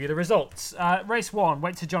when I give you the results. Race 1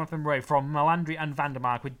 went to Jonathan Rea from Melandri and Van der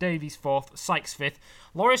Mark, with Davies 4th, Sykes 5th.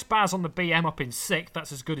 Loris Baz on the BM up in 6th.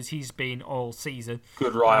 That's as good as he's been all season.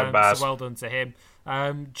 Good ride, Baz. So well done to him.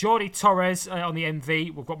 Jordi Torres on the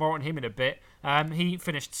MV. We've got more on him in a bit. He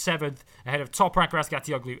finished 7th ahead of Toprak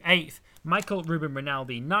Razgatlioglu 8th. Michael Ruben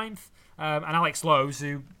Rinaldi 9th. And Alex Lowe's,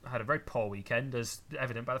 who had a very poor weekend, as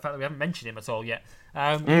evident by the fact that we haven't mentioned him at all yet.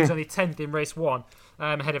 He was only 10th in race 1,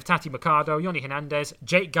 ahead of Tati Mercado, Yoni Hernandez,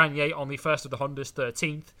 Jake Gagne on the first of the Hondas,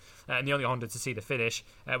 13th, and the only Honda to see the finish,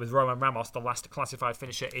 with Roman Ramos, the last classified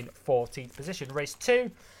finisher, in 14th position. Race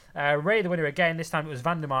 2, Rea the winner again. This time it was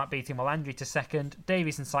Van der Mark beating Melandri to 2nd.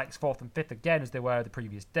 Davies and Sykes 4th and 5th again, as they were the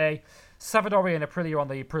previous day. Savadori and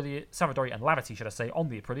Savadori and Laverty, should I say, on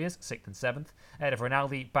the Aprilias, 6th and 7th. Ahead of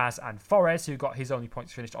Rinaldi, Baz and Forés, who got his only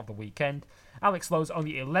points finished of the weekend. Alex Lowe's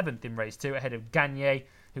only 11th in race 2, ahead of Gagne,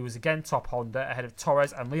 who was again top Honda, ahead of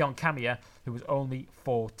Torres and Leon Camier, who was only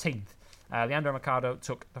 14th. Leandro Mercado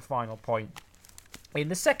took the final point. In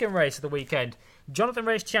the second race of the weekend, Jonathan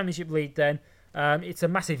Ray's championship lead then, it's a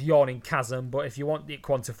massive yawning chasm, but if you want it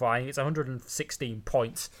quantifying, it's 116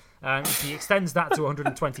 points. If he extends that to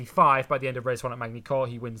 125 by the end of race 1 at Magny-Cours,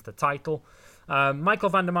 he wins the title. Michael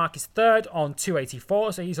van der Mark is third on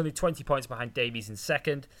 284, so he's only 20 points behind Davies in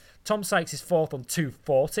second. Tom Sykes is fourth on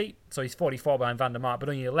 240, so he's 44 behind van der Mark, but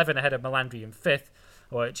only 11 ahead of Melandri in fifth,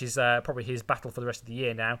 which is probably his battle for the rest of the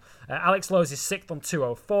year now. Alex Lowes is sixth on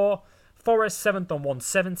 204. Forrest 7th on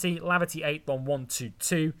 170. Lavity 8th on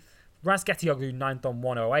 122. Razgatioglu 9th on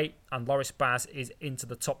 108. And Loris Baz is into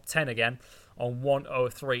the top 10 again on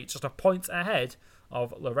 103. Just a point ahead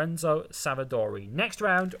of Lorenzo Savadori. Next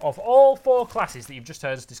round of all 4 classes that you've just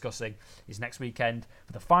heard us discussing is next weekend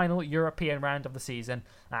for the final European round of the season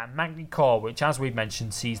at Magny-Cours, which, as we've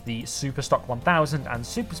mentioned, sees the Superstock 1000 and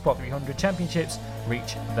Supersport 300 championships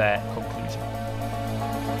reach their conclusion.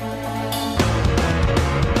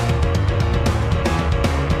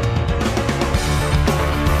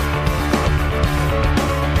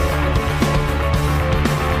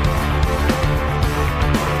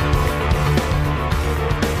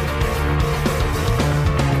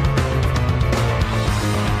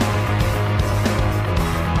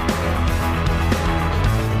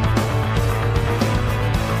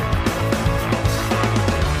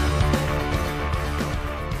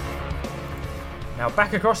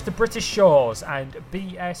 Back across the British shores and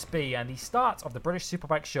BSB and the start of the British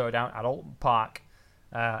Superbike Showdown at Alton Park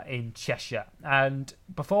in Cheshire. And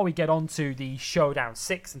before we get on to the Showdown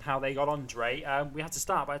 6 and how they got on, Dre, we had to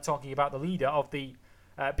start by talking about the leader of the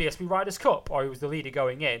BSB Riders' Cup, or who was the leader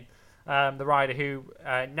going in, the rider who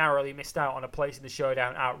narrowly missed out on a place in the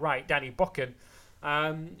Showdown outright, Danny Buchan,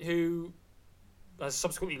 who has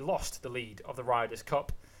subsequently lost the lead of the Riders'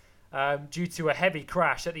 Cup. Due to a heavy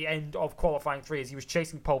crash at the end of qualifying 3 as he was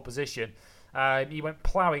chasing pole position. He went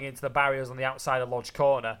ploughing into the barriers on the outside of Lodge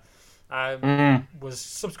Corner, was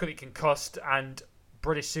subsequently concussed, and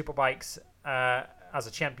British Superbikes as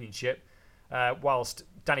a championship, whilst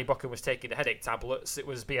Danny Buchan was taking the headache tablets, it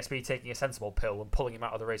was BSB taking a sensible pill and pulling him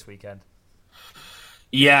out of the race weekend.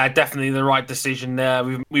 Yeah, definitely the right decision there.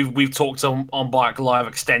 We've talked on Bike Live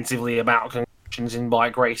extensively about in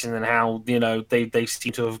bike racing and how they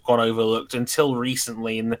seem to have gone overlooked until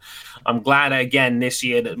recently, and I'm glad again this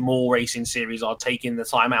year that more racing series are taking the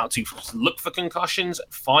time out to look for concussions,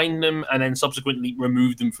 find them, and then subsequently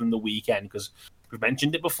remove them from the weekend, because we've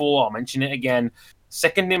mentioned it before, I'll mention it again.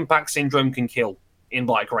 Second impact syndrome can kill in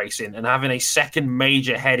bike racing, and having a second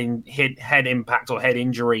major head impact or head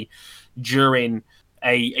injury during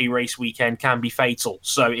a race weekend can be fatal.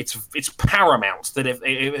 So it's paramount that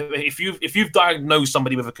if you've diagnosed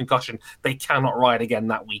somebody with a concussion, they cannot ride again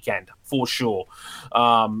that weekend for sure.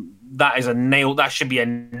 That should be a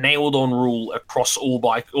nailed on rule across all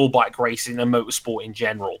bike racing and motorsport in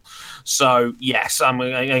general. So yes,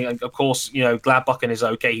 of course, glad Buchan is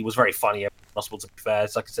okay. He was very funny. Possible, to be fair.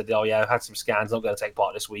 It's like I said, I had some scans, not going to take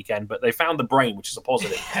part this weekend, but they found the brain, which is a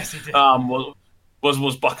positive. Yes, he did.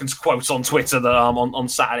 Was Buchan's quote on Twitter that on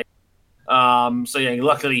Saturday. So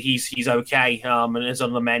luckily he's okay and is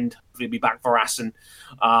on the mend. He'll be back for Assen.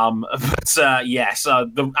 The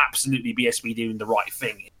absolutely BSB doing the right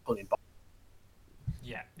thing.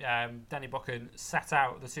 Yeah, Danny Buchan sat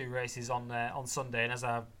out the 2 races on Sunday, and as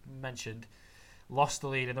I mentioned, lost the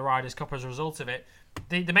lead in the Riders' Cup as a result of it.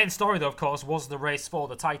 The main story, though, of course, was the race for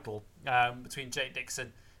the title between Jake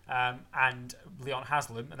Dixon and Leon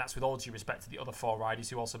Haslam, and that's with all due respect to the other 4 riders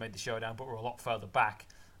who also made the showdown but were a lot further back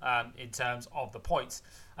in terms of the points.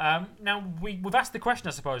 Now, we've asked the question,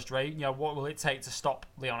 I suppose, Dre, what will it take to stop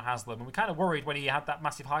Leon Haslam? And we kind of worried when he had that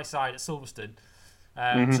massive high side at Silverstone,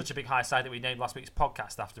 such a big high side that we named last week's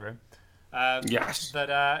podcast after him. Yes.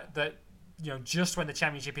 That just when the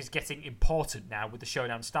championship is getting important now with the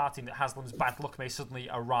showdown starting, that Haslam's bad luck may suddenly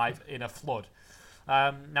arrive in a flood.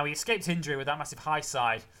 Now, he escaped injury with that massive high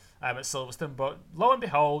side at Silverstone, but lo and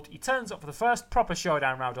behold, he turns up for the first proper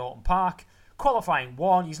showdown round Alton Park, qualifying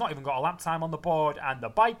 1. He's not even got a lap time on the board, and the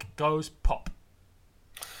bike goes pop.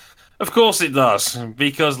 Of course it does,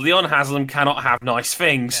 because Leon Haslam cannot have nice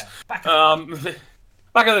things. Yeah,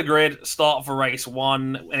 back of the grid, start for race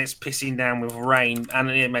 1, and it's pissing down with rain,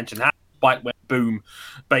 and it mentioned bike went boom,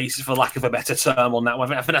 base for lack of a better term on that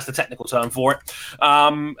one. I think that's the technical term for it.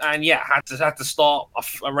 Had to start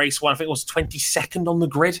a race 1. I think it was 22nd on the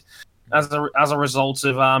grid. as a result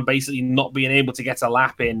of basically not being able to get a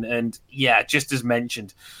lap in. And yeah, just as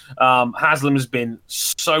mentioned, Haslam has been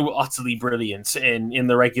so utterly brilliant in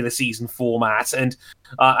the regular season format. And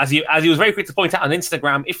as he was very quick to point out on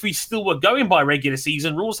Instagram, if we still were going by regular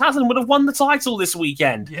season rules, Haslam would have won the title this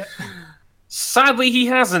weekend. Yeah. Sadly, he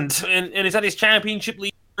hasn't, and has had his championship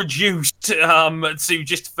lead reduced to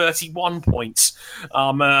just 31 points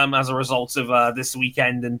as a result of this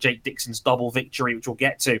weekend and Jake Dixon's double victory, which we'll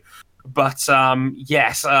get to. But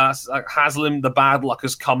yes, Haslam, the bad luck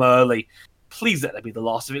has come early. Please let that be the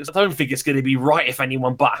last of it. I don't think it's going to be right if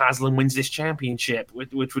anyone but Haslam wins this championship,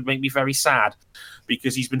 which would make me very sad,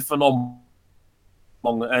 because he's been phenomenal.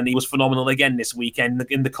 And he was phenomenal again this weekend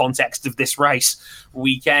in the context of this race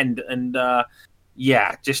weekend. And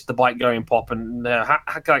yeah, just the bike going pop. And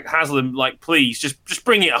Haslam, please just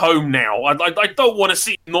bring it home now. I don't want to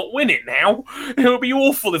see him not win it now. It would be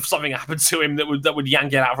awful if something happened to him that would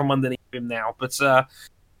yank it out from underneath him now. But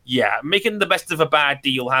yeah, making the best of a bad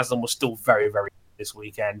deal, Haslam was still very, very good this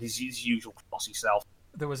weekend. His usual classy self.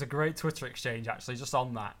 There was a great Twitter exchange, actually, just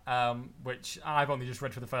on that, which I've only just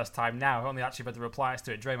read for the first time now. I've only actually read the replies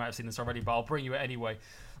to it. Dre might have seen this already, but I'll bring you it anyway.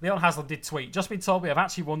 Leon Haslam did tweet, "Just been told we have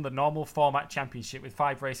actually won the normal format championship with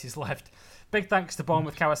 5 races left. Big thanks to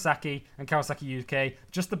Bournemouth Kawasaki and Kawasaki UK.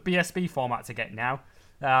 Just the BSB format to get now,"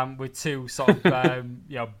 with 2 sort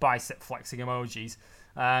of bicep flexing emojis.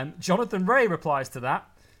 Jonathan Ray replies to that.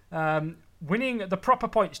 "Winning the proper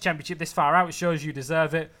points championship this far out shows you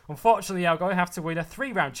deserve it. Unfortunately, I'm going to have to win a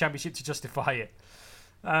 3-round championship to justify it."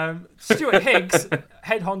 Stuart Higgs,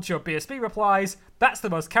 head honcho of BSB, replies, "That's the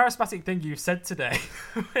most charismatic thing you've said today."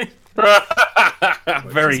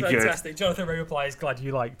 Very good. Fantastic. Jonathan Ray replies, "Glad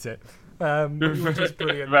you liked it." Which is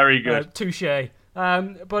brilliant. Very good. Touche.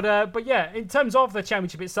 But yeah, in terms of the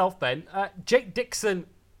championship itself then, Jake Dixon,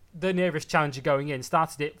 the nearest challenger going in,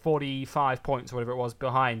 started at 45 points or whatever it was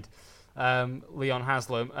behind Leon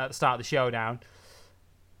Haslam at the start of the showdown.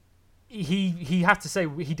 He had to say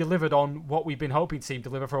he delivered on what we've been hoping to see him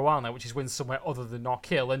deliver for a while now, which is win somewhere other than Knock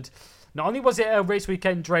Hill. And not only was it a race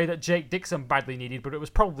weekend, Dre, that Jake Dixon badly needed, but it was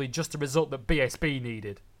probably just a result that BSB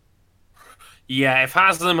needed. Yeah, if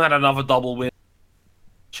Haslam had another double win,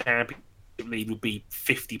 championship lead would be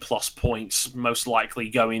 50 plus points, most likely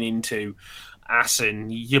going into Assen.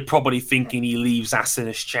 You're probably thinking he leaves Assen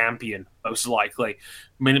as champion, most likely.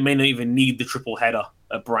 May not even need the triple header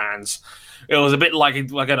at Brands. It was a bit like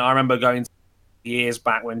I remember going years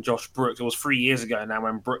back when Josh Brooks, it was 3 years ago now,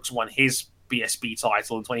 when Brooks won his BSB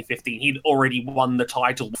title in 2015. He'd already won the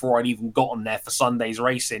title before I'd even gotten there for Sunday's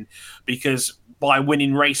racing, because by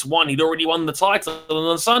winning race 1, he'd already won the title, and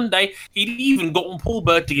on Sunday, he'd even gotten Paul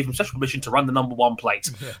Bird to give him special permission to run the number 1 plate,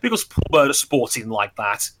 because Paul Bird is sporting like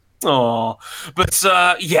that. Oh, but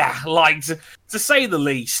yeah, to say the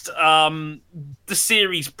least, the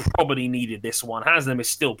series probably needed this one. Haslam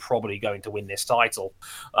is still probably going to win this title.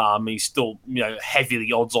 He's still,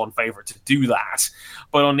 heavily odds-on favourite to do that.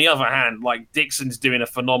 But on the other hand, Dixon's doing a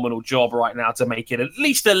phenomenal job right now to make it at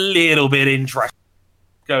least a little bit interesting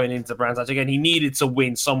going into Brands Hatch. Again, he needed to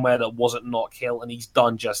win somewhere that wasn't Knock Hill, and he's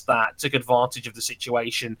done just that. Took advantage of the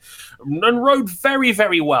situation and rode very,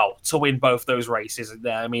 very well to win both those races.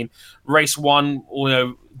 I mean, race 1,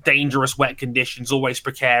 dangerous wet conditions, always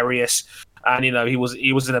precarious. And he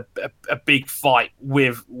was in a big fight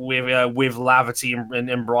with Laverty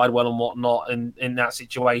and Bridewell and whatnot in that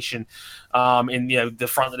situation. The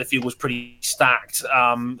front of the field was pretty stacked.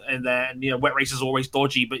 And then wet races are always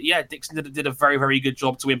dodgy. But yeah, Dixon did a very, very good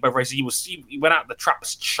job to win both races. He went out the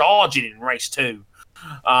traps charging in race 2.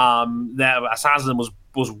 As Haslam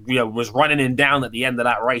was running him down at the end of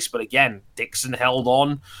that race. But again, Dixon held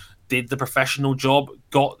on, did the professional job,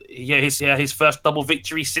 got his first double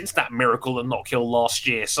victory since that miracle at Knock Hill last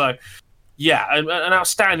year. So, yeah, an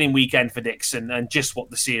outstanding weekend for Dixon, and just what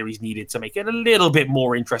the series needed to make it a little bit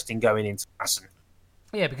more interesting going into Assen.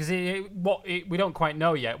 Yeah, because we don't quite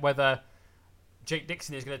know yet whether Jake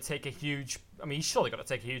Dixon is going to take a huge... I mean, he's surely got to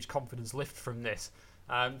take a huge confidence lift from this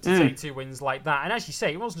to take 2 wins like that. And as you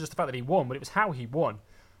say, it wasn't just the fact that he won, but it was how he won.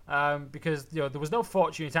 Because there was no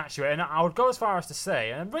fortune attached to it, and I would go as far as to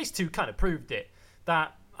say, and race 2 kind of proved it,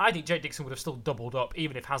 that I think Jake Dixon would have still doubled up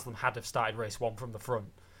even if Haslam had have started race 1 from the front.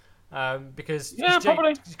 Because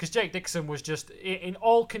Jake Dixon was just, in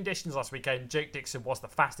all conditions last weekend, Jake Dixon was the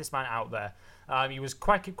fastest man out there. He was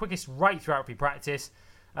quickest right throughout pre-practice,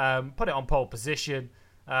 put it on pole position,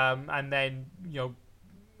 and then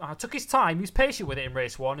took his time. He was patient with it in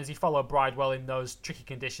race 1 as he followed Bridewell in those tricky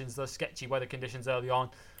conditions, those sketchy weather conditions early on.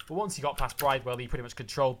 But once he got past Bridewell, he pretty much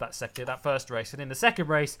controlled that first race. And in the second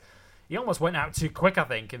race, he almost went out too quick, I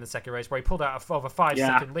think, in the second race, where he pulled out over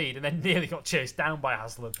 5-second lead and then nearly got chased down by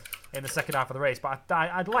Haslam in the second half of the race. But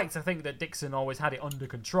I'd like to think that Dixon always had it under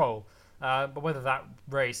control. But whether that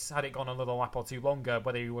race, had it gone another lap or two longer,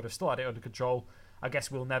 whether he would have still had it under control, I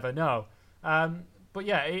guess we'll never know. But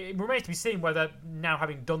yeah, it remains to be seen whether, now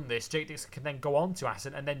having done this, Jake Dixon can then go on to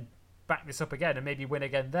Assen and then back this up again and maybe win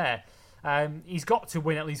again there. He's got to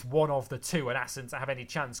win at least one of the two at Assen to have any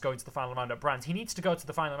chance going to the final round at Brands. He needs to go to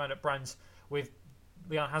the final round at Brands with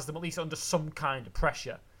Leon Haslam at least under some kind of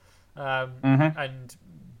pressure, and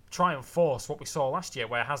try and force what we saw last year,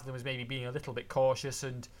 where Haslam was maybe being a little bit cautious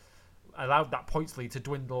and allowed that points lead to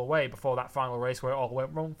dwindle away before that final race where it all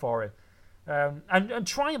went wrong for him. And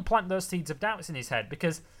try and plant those seeds of doubts in his head,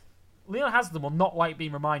 because Leon Haslam will not like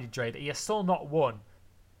being reminded, Dre, that he has still not won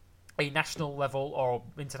a national level or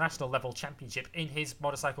international level championship in his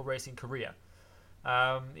motorcycle racing career.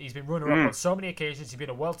 He's been runner-up on so many occasions. He's been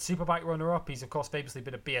a World Superbike runner-up. He's, of course, famously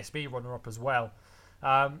been a BSB runner-up as well.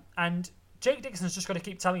 And Jake Dixon's just got to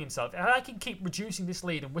keep telling himself, if I can keep reducing this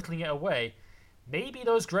lead and whittling it away, maybe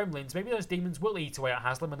those gremlins, maybe those demons will eat away at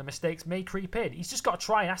Haslam and the mistakes may creep in. He's just got to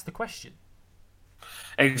try and ask the question.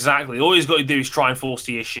 Exactly. All he's got to do is try and force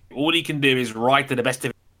the issue. All he can do is ride to the best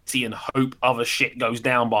of his and hope other shit goes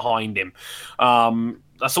down behind him.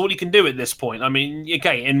 That's all he can do at this point. I mean,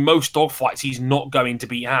 okay, in most dogfights, he's not going to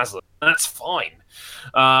beat Haslam. That's fine.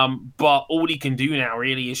 But all he can do now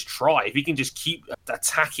really is try. If he can just keep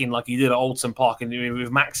attacking like he did at Alton Park and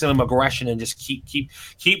with maximum aggression and just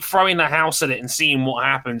keep throwing the house at it and seeing what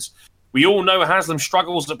happens. We all know Haslam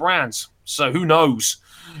struggles at Brands, so who knows?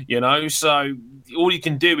 So all he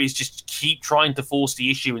can do is just keep trying to force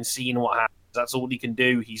the issue and seeing what happens. That's all he can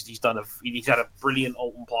do. He's had a brilliant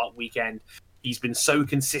Alton Park weekend. He's been so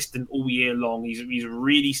consistent all year long. He's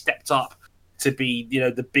really stepped up to be,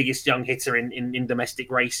 the biggest young hitter in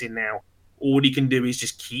domestic racing now. All he can do is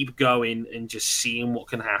just keep going and just seeing what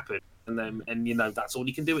can happen. And that's all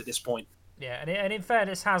he can do at this point. Yeah, and in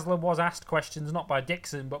fairness, Haslam was asked questions not by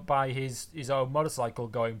Dixon, but by his own motorcycle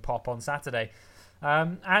going pop on Saturday.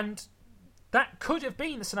 And that could have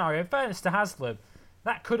been the scenario. In fairness to Haslam,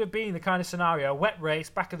 that could have been the kind of scenario, a wet race,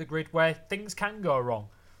 back of the grid, where things can go wrong.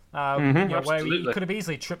 Where he could have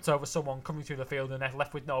easily tripped over someone coming through the field and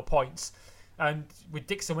left with no points. And with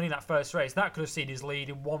Dixon winning that first race, that could have seen his lead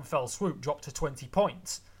in one fell swoop drop to 20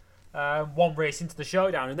 points. One race into the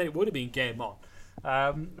showdown, and then it would have been game on.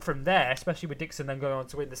 From there, especially with Dixon then going on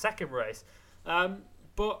to win the second race.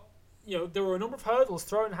 But there were a number of hurdles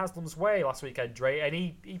thrown Haslam's way last weekend, Dre, and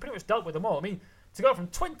he pretty much dealt with them all. I mean, to go from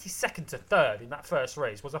 22nd to 3rd in that first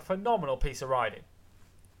race was a phenomenal piece of riding.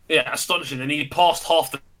 Yeah, astonishing. And he passed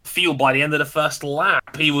half the field by the end of the first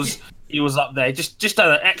lap. He was up there, just at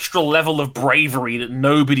an extra level of bravery that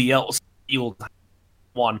nobody else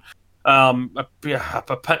won. A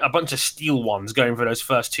bunch of steel ones going for those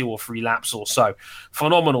first 2 or 3 laps or so.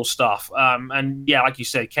 Phenomenal stuff. And yeah, like you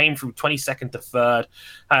said, came from 22nd to 3rd.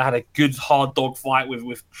 Had a good hard dog fight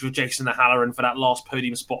with Jason O'Halloran for that last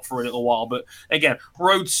podium spot for a little while. But again,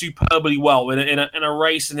 rode superbly well in a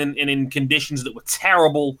race and in conditions that were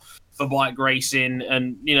terrible for bike racing.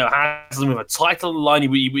 And Haslam with a title on the line.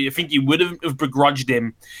 I think you would have begrudged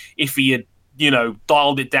him if he had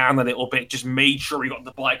dialed it down a little bit, just made sure he got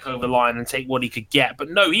the bike over the line and take what he could get.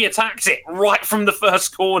 But no, he attacked it right from the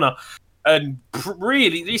first corner and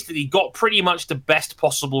really, at least he got pretty much the best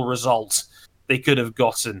possible results they could have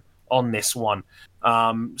gotten on this one.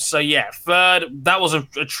 So yeah, 3rd, that was a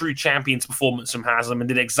true champion's performance from Haslam and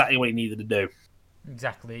did exactly what he needed to do.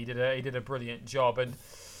 Exactly, he did a brilliant job. And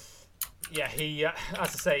yeah, he, as I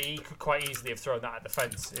say, he could quite easily have thrown that at the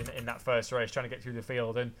fence in that first race, trying to get through the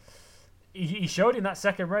field. And he showed in that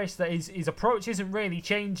second race that his approach isn't really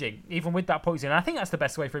changing, even with that points in. I think that's the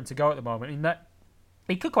best way for him to go at the moment, in that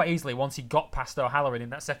he could quite easily, once he got past O'Halloran in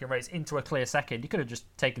that second race into a clear second, he could have just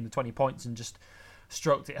taken the 20 points and just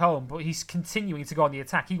stroked it home. But he's continuing to go on the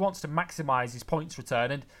attack. He wants to maximise his points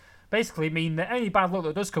return and basically mean that any bad luck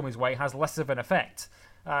that does come his way has less of an effect.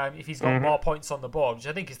 If he's got more points on the board, which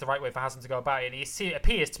I think is the right way for Haslam to go about it. And he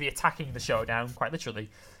appears to be attacking the showdown, quite literally,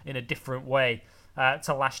 in a different way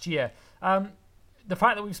to last year. The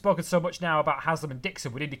fact that we've spoken so much now about Haslam and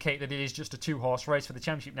Dixon would indicate that it is just a 2-horse race for the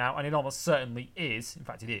championship now, and it almost certainly is. In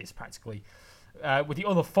fact, it is, practically. With the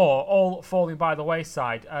other 4 all falling by the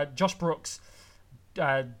wayside. Josh Brooks,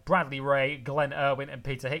 Bradley Ray, Glenn Irwin, and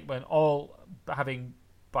Peter Hickman all having,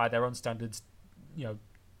 by their own standards,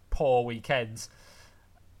 poor weekends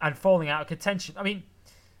and falling out of contention. I mean,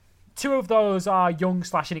 2 of those are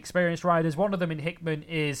young/inexperienced riders. One of them in Hickman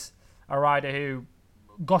is a rider who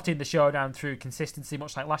got in the showdown through consistency,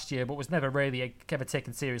 much like last year, but was never really ever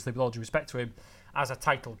taken seriously, with all due respect to him, as a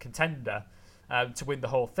title contender to win the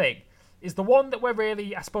whole thing, is the one that we're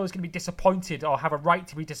really, I suppose, going to be disappointed or have a right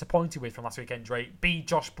to be disappointed with from last weekend, Dre, be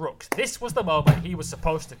Josh Brooks. This was the moment he was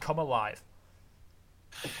supposed to come alive.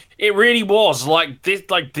 It really was.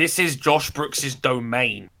 This is Josh Brooks'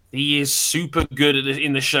 domain. He is super good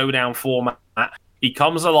in the showdown format. He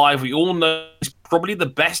comes alive. We all know he's probably the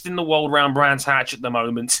best in the world around Brands Hatch at the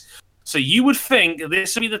moment. So you would think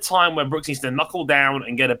this would be the time where Brooks needs to knuckle down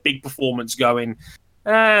and get a big performance going.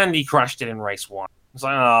 And he crashed it in race 1. It's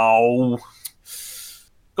like, oh,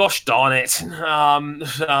 gosh darn it.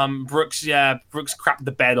 Brooks crapped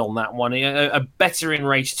the bed on that one. A better in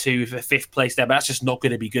race 2 for 5th place there, but that's just not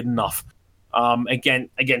going to be good enough.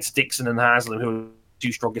 Against Dixon and Haslam, who are the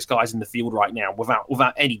 2 strongest guys in the field right now,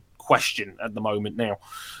 without any question at the moment now.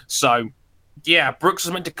 So, yeah, Brooks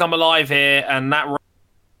was meant to come alive here, and that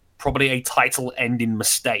probably a title-ending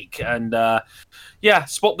mistake. And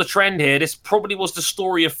spot the trend here. This probably was the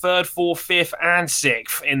story of 3rd, 4th, 5th, and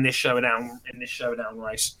 6th in this showdown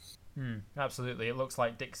race. Absolutely, it looks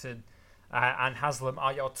like Dixon and Haslam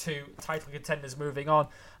are your 2 title contenders moving on.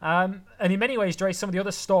 And in many ways, Dre, some of the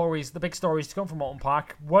other stories, the big stories to come from Moulton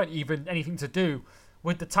Park, weren't even anything to do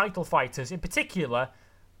with the title fighters. In particular,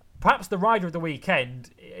 perhaps the rider of the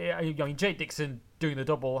weekend. I mean, Jake Dixon doing the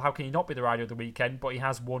double, how can he not be the rider of the weekend? But he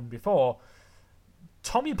has won before.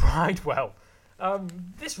 Tommy Bridewell.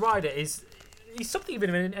 This rider he's something of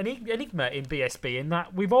an enigma in BSB, in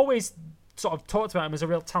that we've always sort of talked about him as a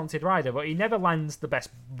real talented rider, but he never lands the best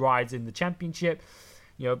rides in the championship.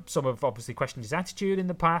 You know, some have obviously questioned his attitude in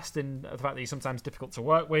the past and the fact that he's sometimes difficult to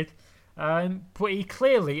work with. But he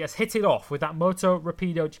clearly has hit it off with that Moto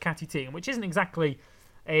Rapido Ducati team, which isn't exactly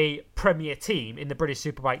a premier team in the British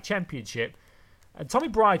Superbike Championship. And Tommy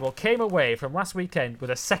Bridewell came away from last weekend with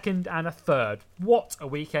a 2nd and a 3rd. What a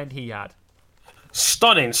weekend he had.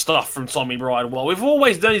 Stunning stuff from Tommy Bridewell. We've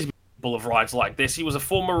always done his couple of rides like this. He was a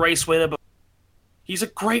former race winner, but he's a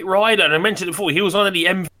great rider. And I mentioned it before, he was one of the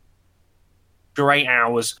MVP for 8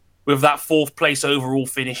 hours with that 4th place overall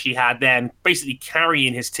finish he had there, and basically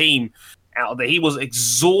carrying his team out there. He was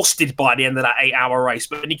exhausted by the end of that 8-hour race,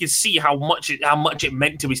 but you can see how much it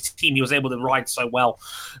meant to his team. He was able to ride so well.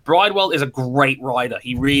 Bridewell is a great rider.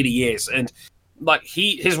 He really is. And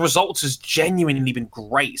his results has genuinely been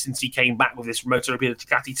great since he came back with this Moto Rapido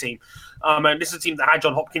Ducati team. And this is a team that had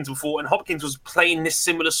John Hopkins before, and Hopkins was playing this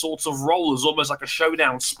similar sort of role as almost like a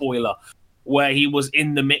showdown spoiler, where he was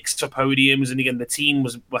in the mix for podiums, and again the team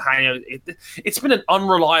was behind. It's been an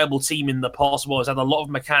unreliable team in the past. Well, it's had a lot of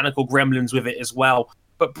mechanical gremlins with it as well.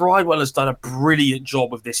 But Bridewell has done a brilliant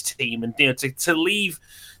job with this team, and to leave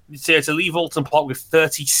Moulton Park with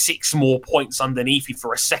 36 more points underneath you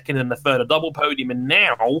for a 2nd and a 3rd, a double podium, and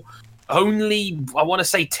now only, I want to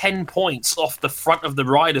say, 10 points off the front of the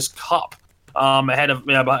Riders' Cup, ahead of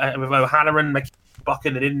with O'Halloran,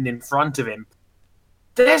 bucking it in front of him.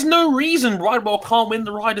 There's no reason Bridewell can't win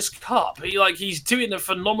the Riders' Cup. He's doing a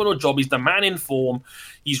phenomenal job. He's the man in form.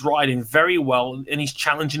 He's riding very well, and he's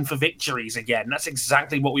challenging for victories again. That's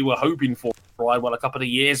exactly what we were hoping for Bridewell a couple of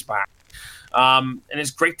years back. And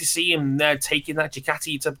it's great to see him there taking that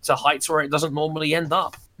Ducati to heights where it doesn't normally end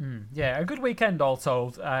up. Yeah, a good weekend all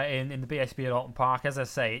told in the BSB at Moulton Park. As I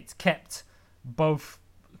say, it's kept both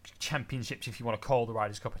championships, if you want to call the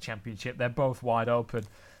Riders' Cup a championship. They're both wide open.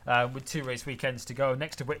 With 2 race weekends to go,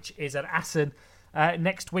 next of which is at Assen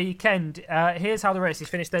next weekend. Here's how the race is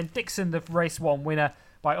finished then. Dixon, the race 1 winner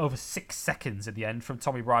by over 6 seconds at the end from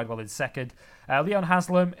Tommy Bridewell in 2nd. Leon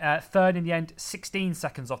Haslam, 3rd in the end, 16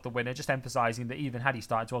 seconds off the winner, just emphasising that even had he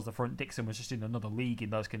started towards the front, Dixon was just in another league in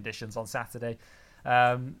those conditions on Saturday.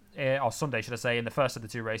 Or Sunday, should I say, in the first of the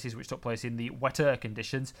 2 races, which took place in the wetter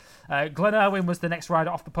conditions. Glenn Irwin was the next rider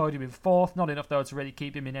off the podium in 4th, not enough though to really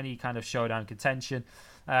keep him in any kind of showdown contention.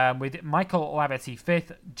 With Michael Laverty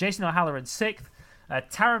 5th, Jason O'Halloran 6th,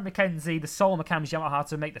 Taron McKenzie, the sole McCams Yamaha,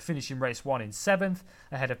 to make the finish in race 1 in 7th,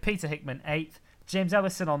 ahead of Peter Hickman 8th, James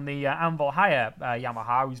Ellison on the Anvil Hire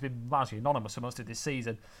Yamaha, who's been largely anonymous for most of this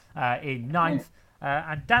season, in 9th,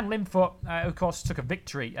 and Dan Linfoot, of course, took a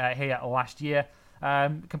victory here last year,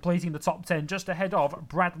 completing the top 10 just ahead of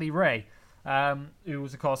Bradley Ray, who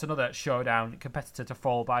was, of course, another showdown competitor to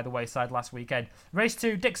fall by the wayside last weekend. Race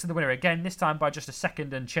 2, Dixon the winner again, this time by just a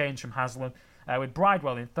 2nd and change from Haslam, with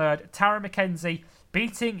Bridewell in 3rd. Taron McKenzie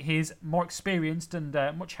beating his more experienced and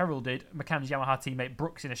much heralded McCann's Yamaha teammate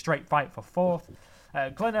Brooks in a straight fight for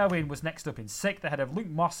 4th. Glenn Irwin was next up in 6th, ahead of Luke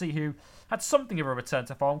Mossey, who had something of a return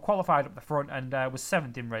to form, qualified up the front and was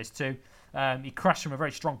 7th in race 2. He crashed from a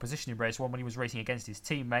very strong position in race 1 when he was racing against his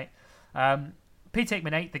teammate. Peter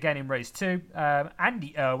Hickman 8th again in race 2.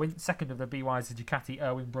 Andy Irwin 2nd of the BYD Ducati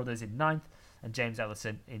Irwin brothers in 9th, and James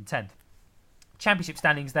Ellison in 10th. Championship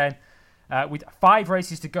standings then, with 5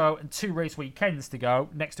 races to go and 2 race weekends to go,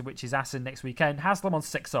 next to which is Assen next weekend. Haslam on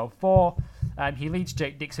 604. He leads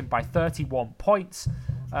Jake Dixon by 31 points.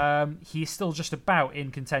 He is still just about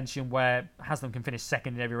in contention where Haslam can finish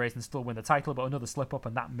second in every race and still win the title, but another slip up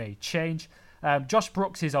and that may change. Josh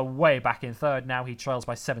Brooks is way back in third now. He trails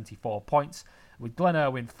by 74 points, with Glenn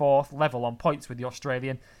Irwin 4th, level on points with the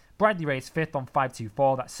Australian. Bradley Ray is 5th on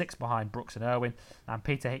 524, that's 6 behind Brooks and Irwin, and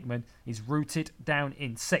Peter Hickman is rooted down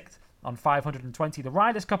in 6th on 520. The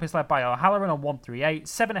Riders' Cup is led by O'Halloran on 138,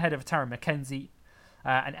 7 ahead of Taron McKenzie,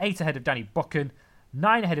 and 8 ahead of Danny Buchan,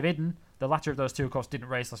 9 ahead of Idden. The latter of those two, of course, didn't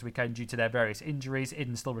race last weekend due to their various injuries.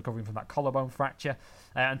 Idden still recovering from that collarbone fracture.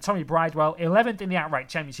 And Tommy Bridewell, 11th in the outright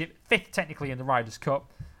championship, 5th technically in the Riders'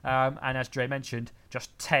 Cup. And as Dre mentioned,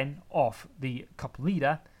 just 10 off the Cup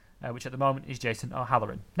leader, which at the moment is Jason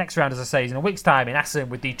O'Halloran. Next round, as I say, is in a week's time in Assen,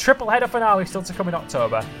 with the triple header finale still to come in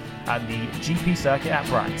October and the GP circuit at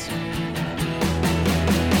Brands.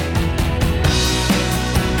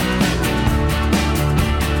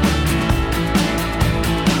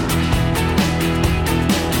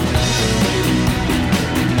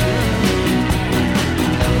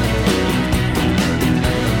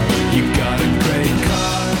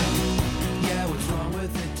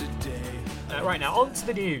 On to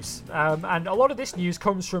the news, and a lot of this news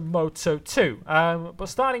comes from Moto2, but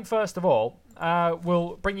starting first of all,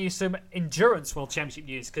 we'll bring you some Endurance World Championship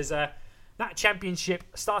news, because that championship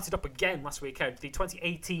started up again last weekend, the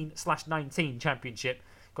 2018/19 championship.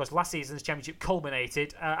 Of course, last season's championship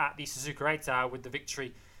culminated at the Suzuka Eita with the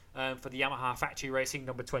victory for the Yamaha Factory Racing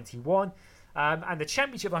number 21. And the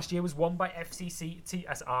championship last year was won by FCC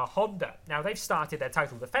TSR Honda. Now, they've started their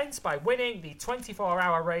title defence by winning the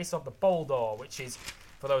 24-hour race of the Bol d'Or, which is,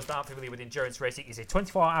 for those that aren't familiar with endurance racing, is a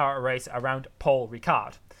 24-hour race around Paul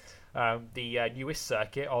Ricard, the newest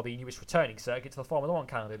circuit, or the newest returning circuit to the Formula 1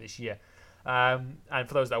 calendar this year. And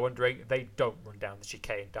for those that are wondering, they don't run down the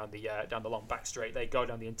chicane, down the long back straight. They go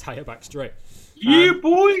down the entire back straight. Yeah,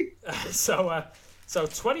 boy! So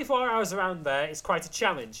 24 hours around there is quite a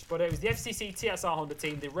challenge, but it was the FCC TSR Honda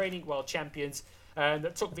team, the reigning world champions,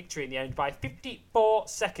 that took victory in the end by 54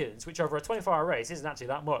 seconds, which over a 24-hour race isn't actually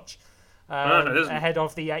that much. Ahead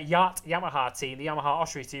of the Yacht Yamaha team, the Yamaha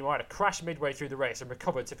Austria team, who had a crash midway through the race and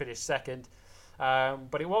recovered to finish second.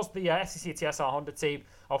 But it was the FCC TSR Honda team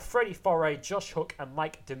of Freddie Foray, Josh Hook and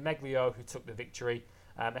Mike DeMeglio who took the victory,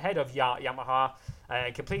 ahead of Yacht Yamaha,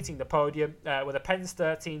 completing the podium with a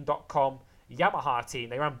Pens13.com Yamaha team.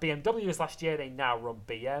 They ran BMWs last year. They now run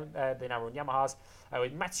They now run Yamahas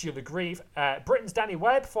with Mathieu Legrive, Britain's Danny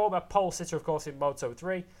Webb, former pole sitter, of course, in Moto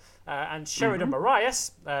 3, and Sheridan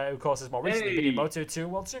Marias, who, of course, has more recently been in Moto 2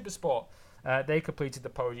 World Supersport. They completed the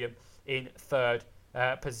podium in third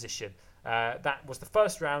position. That was the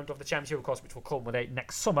first round of the championship, of course, which will culminate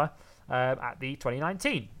next summer at the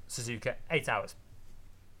 2019 Suzuka 8 Hours.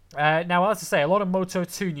 Now, as I say, a lot of Moto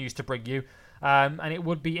 2 news to bring you. And it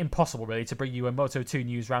would be impossible, really, to bring you a Moto2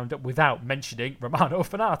 news roundup without mentioning Romano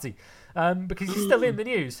Fenati, because he's still in the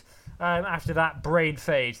news after that brain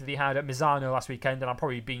fade that he had at Misano last weekend, and I'm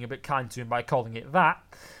probably being a bit kind to him by calling it that.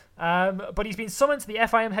 But he's been summoned to the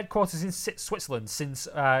FIM headquarters in Switzerland since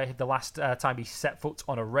the last time he set foot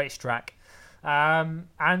on a racetrack. And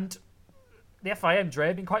the FIM, Dre,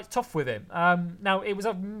 have been quite tough with him. Now, it was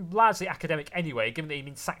largely academic anyway, given that he'd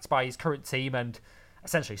been sacked by his current team and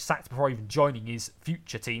essentially sacked before even joining his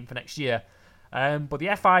future team for next year. But the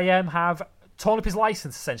FIM have torn up his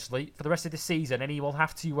license, essentially, for the rest of the season, and he will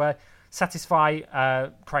have to satisfy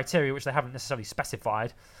criteria which they haven't necessarily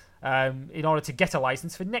specified in order to get a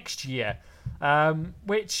license for next year,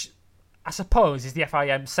 which I suppose is the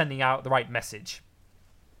FIM sending out the right message.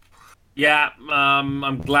 Yeah,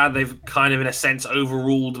 I'm glad they've kind of, in a sense,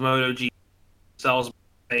 overruled MotoGP themselves.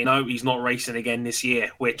 No, he's not racing again this year,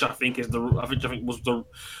 which I think that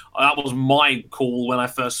was my call when I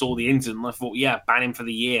first saw the incident. I thought, yeah, ban him for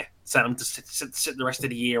the year, set him to sit the rest of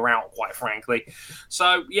the year out, quite frankly.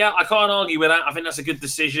 So yeah, I can't argue with that. I think that's a good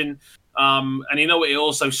decision. And you know what? It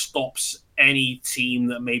also stops any team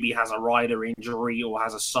that maybe has a rider injury or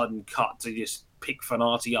has a sudden cut to just pick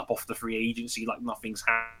Fenati up off the free agency like nothing's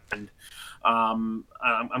happened.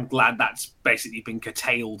 I'm glad that's basically been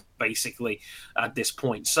curtailed basically at this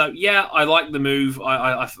point. So yeah, I like the move.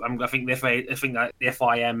 I think the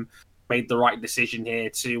FIM made the right decision here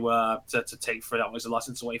to take Fenati's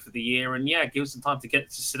license away for the year, and yeah, give us some time to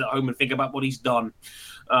sit at home and think about what he's done.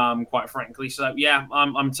 Quite frankly, so yeah,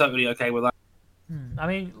 I'm totally okay with that. I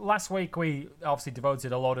mean, last week we obviously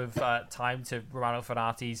devoted a lot of time to Romano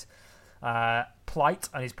Fenati's plight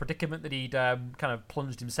and his predicament that he'd kind of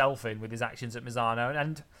plunged himself in with his actions at Misano.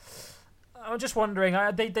 And I'm just wondering,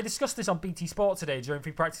 they discussed this on BT Sport today during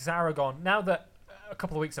Free Practice Aragon. Now that a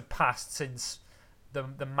couple of weeks have passed since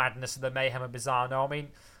the madness and the mayhem of Misano, I mean,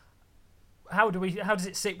 how does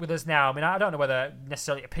it sit with us now? I mean, I don't know whether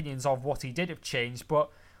necessarily opinions of what he did have changed, but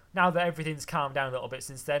now that everything's calmed down a little bit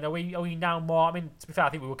since then, are we now more... I mean, to be fair, I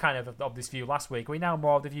think we were kind of this view last week. Are we now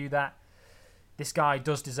more of the view that this guy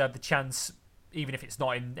does deserve the chance, even if it's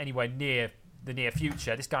not in anywhere near the near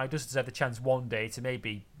future, this guy does deserve the chance one day to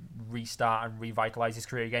maybe restart and revitalise his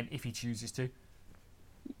career again if he chooses to?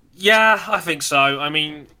 Yeah, I think so. I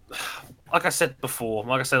mean, like I said before,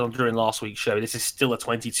 during last week's show, this is still a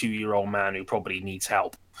 22-year-old man who probably needs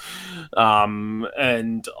help.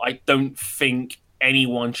 And I don't think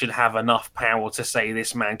anyone should have enough power to say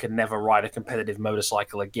this man can never ride a competitive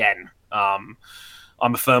motorcycle again.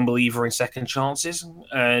 I'm a firm believer in second chances,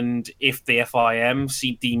 and if the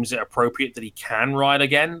FIM deems it appropriate that he can ride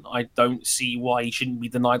again, I don't see why he shouldn't be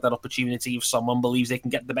denied that opportunity if someone believes they can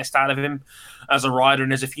get the best out of him as a rider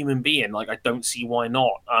and as a human being. Like, I don't see why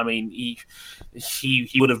not. I mean, he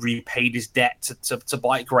would have repaid his debt to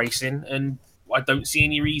bike racing, and I don't see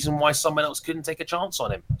any reason why someone else couldn't take a chance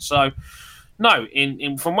on him. So, no,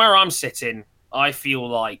 from where I'm sitting, I feel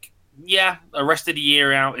like, yeah, the rest of the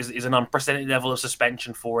year out is an unprecedented level of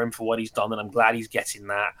suspension for him for what he's done, and I'm glad he's getting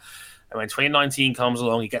that. And when 2019 comes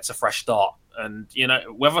along, he gets a fresh start. And, you know,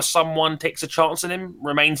 whether someone takes a chance on him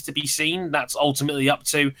remains to be seen. That's ultimately up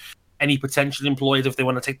to any potential employers if they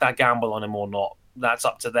want to take that gamble on him or not. That's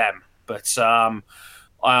up to them. But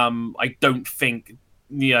I don't think,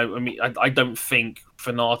 you know, I mean, I don't think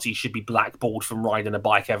Fenati should be blackballed from riding a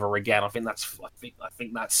bike ever again. I think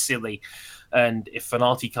that's silly. And if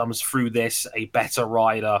Fenati comes through this a better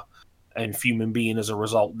rider and human being as a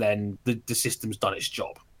result, then the system's done its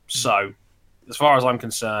job. So, as far as I'm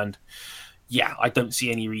concerned, yeah, I don't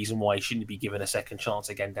see any reason why he shouldn't be given a second chance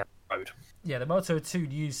again down the road. Yeah, the Moto2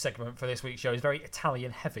 news segment for this week's show is very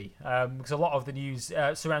Italian heavy because a lot of the news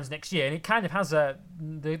surrounds next year, and it kind of has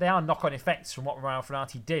they are knock-on effects from what Romano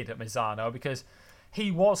Fenati did at Misano, because he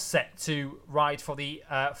was set to ride for the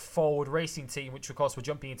Forward Racing team, which of course were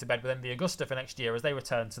jumping into bed with MV Agusta for next year as they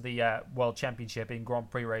return to the World Championship in Grand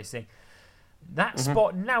Prix racing. That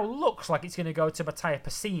spot now looks like it's going to go to Matteo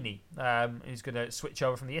Passini, who's going to switch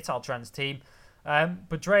over from the Italtrans team.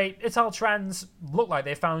 But Dre, Italtrans look like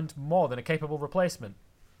they found more than a capable replacement.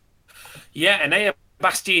 Yeah, and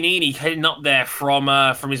Bastianini heading up there from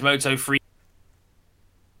his Moto3.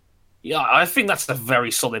 Yeah, I think that's a very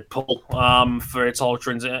solid pull for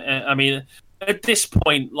Italtrans. I mean, at this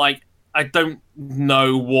point, like, I don't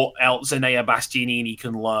know what else Enea Bastianini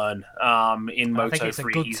can learn in Moto3. I think it's a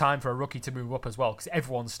good time for a rookie to move up as well, because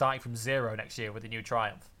everyone's starting from zero next year with the new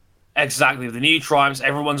Triumph. Exactly, with the new Triumphs,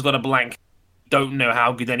 everyone's got a blank. Don't know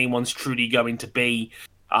how good anyone's truly going to be.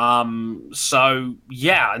 So,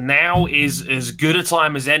 yeah, now is as good a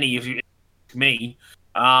time as any, if you ask me,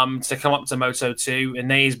 to come up to Moto2.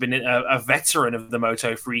 And he's been a veteran of the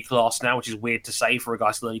Moto3 class now, which is weird to say for a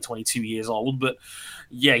guy still only 22 years old. But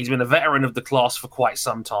yeah, he's been a veteran of the class for quite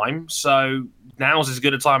some time. So now's as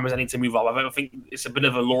good a time as any to move up. I think it's a bit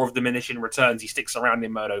of a law of diminishing returns. He sticks around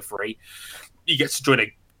in Moto3. He gets to join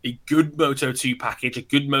a good Moto2 package, a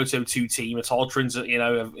good Moto2 team. Italtrans, you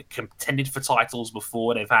know, have contended for titles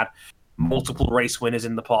before. They've had multiple race winners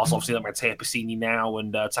in the past, obviously like Matteo Passini now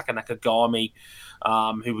and Taka Nakagami,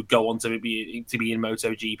 who would go on to be in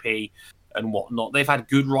MotoGP and whatnot. They've had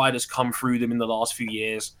good riders come through them in the last few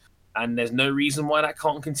years, and there's no reason why that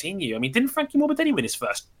can't continue. I mean, didn't Frankie Morbidelli win his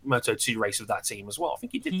first Moto2 race of that team as well? I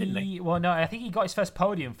think he did, didn't he? Well, no, I think he got his first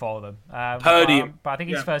podium for them. Podium. But I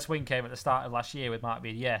think his first win came at the start of last year with Mark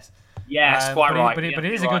BDS. Yes, quite right. But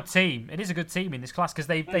it is a good team. It is a good team in this class because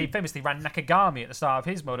they famously ran Nakagami at the start of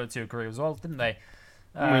his Moto2 career as well, didn't they?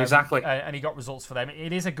 Exactly. And he got results for them.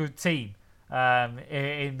 It is a good team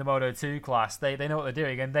in the Moto2 class. They know what they're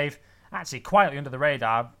doing, and they've actually quietly under the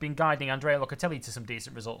radar been guiding Andrea Locatelli to some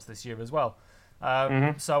decent results this year as well.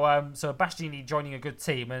 So Bastianini joining a good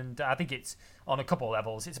team, and I think it's on a couple of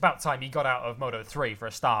levels. It's about time he got out of Moto3 for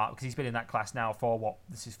a start, because he's been in that class now for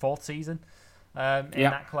this is fourth season in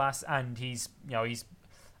that class, and I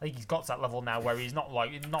think he's got to that level now where he's not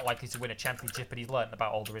likely to win a championship, but he's learned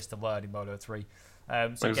about all there is to learn in Moto3.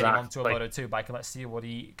 Getting onto a Moto2 bike, and let's see what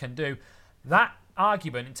he can do. That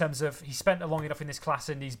argument in terms of he spent long enough in this class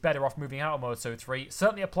and he's better off moving out of Moto3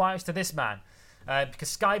 certainly applies to this man, because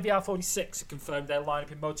Sky VR46 confirmed their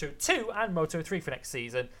lineup in Moto2 and Moto3 for next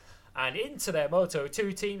season. And into their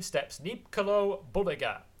Moto2 team steps Nicolo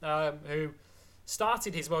Bulega, who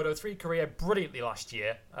started his Moto3 career brilliantly last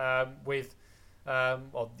year with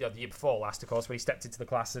the year before last, of course, when he stepped into the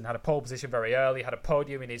class and had a pole position very early, had a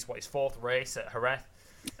podium in his fourth race at Jerez.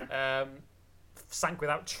 Sank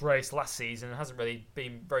without trace last season and hasn't really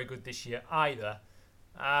been very good this year either.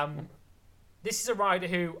 This is a rider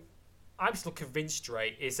who I'm still convinced,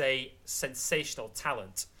 Dre, is a sensational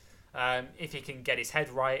talent if he can get his head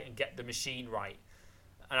right and get the machine right.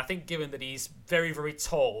 And I think given that he's very, very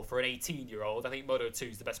tall for an 18-year-old, I think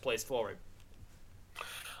Moto2 is the best place for him.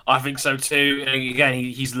 I think so too. And again,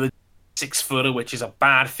 he's the 6-footer, which is a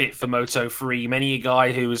bad fit for Moto3. Many a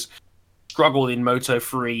guy who has struggled in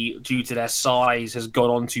Moto3 due to their size has gone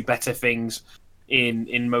on to better things in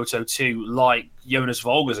Moto2. Like Jonas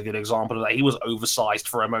Volger is a good example of that. He was oversized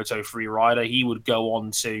for a Moto3 rider. He would go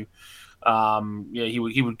on to he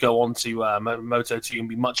would go on to Moto2 and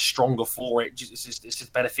be much stronger for it. It's just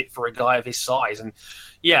a better fit for a guy of his size. And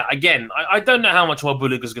yeah, again, I don't know how much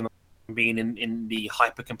Bulega is going to be in the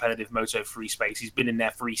hyper competitive Moto3 space. He's been in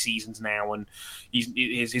there 3 seasons now, and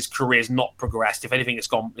his career's not progressed. If anything,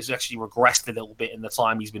 it's actually regressed a little bit in the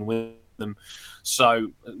time he's been with them.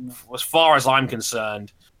 So as far as I'm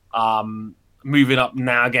concerned, moving up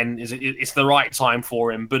now again it's the right time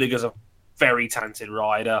for him. Bulega's a very talented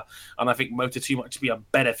rider, and I think Moto2 might be a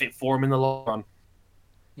better fit for him in the long run.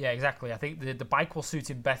 Yeah, exactly. I think the bike will suit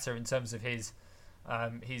him better in terms of his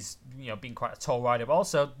being quite a tall rider, but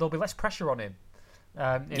also there'll be less pressure on him in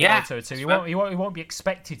Moto2. He won't be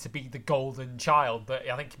expected to be the golden child that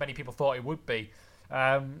I think many people thought he would be.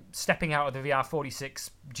 Stepping out of the VR46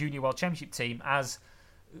 Junior World Championship team as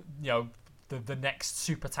the next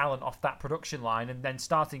super talent off that production line, and then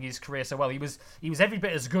starting his career so well. He was every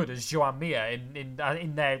bit as good as Joan Mir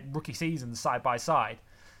in their rookie seasons side by side.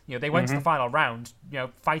 They went to the final round,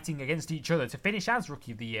 fighting against each other to finish as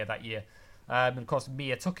Rookie of the Year that year. And of course,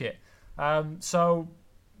 Mir took it. So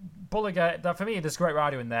Bulega, for me, there's a great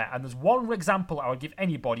rider in there. And there's one example I would give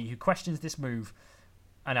anybody who questions this move,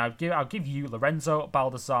 and I'll give you Lorenzo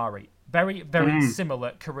Baldassari. Very, very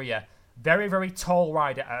similar career. Very, very tall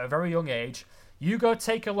rider at a very young age. You go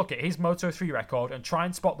take a look at his Moto3 record and try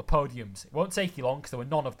and spot the podiums. It won't take you long because there were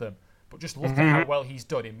none of them. But just look at how well he's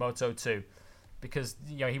done in Moto2. Because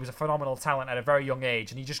he was a phenomenal talent at a very young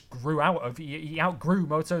age, and he just he outgrew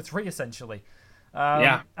Moto3 essentially.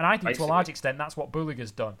 And I think to a large extent that's what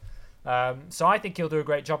Bulega's done. So I think he'll do a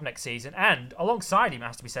great job next season. And alongside him, it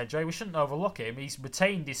has to be said, Jay, we shouldn't overlook him. He's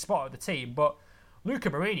retained his spot at the team, but Luca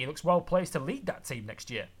Marini looks well placed to lead that team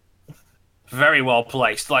next year. Very well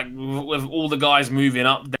placed. Like with all the guys moving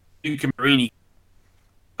up, Luca Marini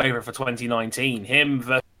favourite for 2019. Him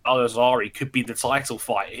versus Baldassari could be the title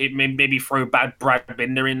fight. Maybe throw Brad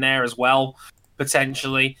Binder in there as well,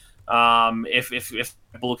 potentially. If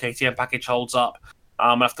Bull KTM package holds up,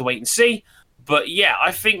 I'll have to wait and see. But yeah,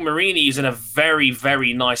 I think Marini is in a very,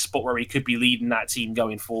 very nice spot where he could be leading that team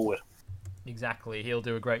going forward. Exactly, he'll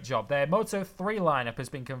do a great job. Their Moto3 lineup has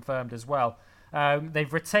been confirmed as well.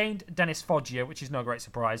 They've retained Dennis Foggia, which is no great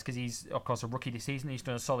surprise because he's, of course, a rookie this season. He's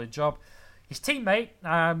done a solid job. His teammate,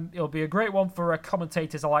 it'll be a great one for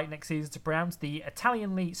commentators alike next season to pronounce, the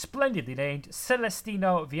Italianly splendidly named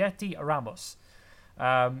Celestino Vietti Ramos,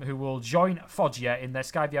 who will join Foggia in their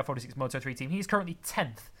Sky VR46 Moto3 team. He's currently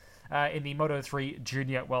 10th in the Moto3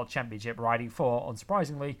 Junior World Championship, riding for,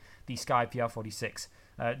 unsurprisingly, the Sky VR46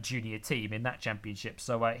 Junior team in that championship.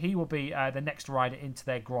 So he will be the next rider into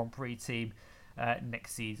their Grand Prix team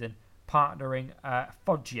next season, partnering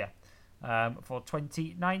Foggia for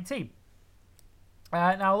 2019.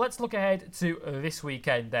 Now let's look ahead to this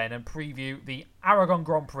weekend then and preview the Aragon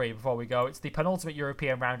Grand Prix before we go. It's the penultimate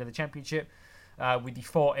European round of the championship with the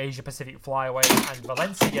 4 Asia-Pacific flyaways and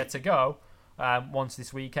Valencia to go once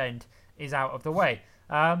this weekend is out of the way.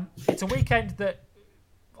 It's a weekend that,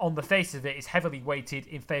 on the face of it, is heavily weighted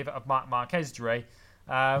in favour of Marc Marquez, Dre.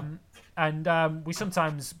 And we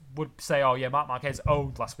sometimes would say, oh yeah, Marc Marquez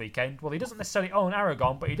owned last weekend. Well, he doesn't necessarily own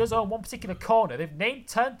Aragon, but he does own one particular corner. They've named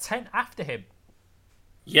Turn 10 after him.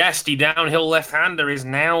 Yes, the downhill left-hander is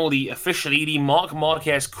now officially the Marc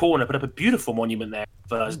Marquez corner. Put up a beautiful monument there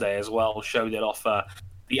Thursday as well. Showed it off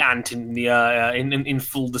the ant in the in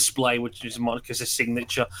full display, which is Marquez's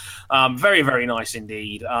signature. Very, very nice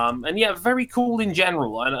indeed. And yeah, very cool in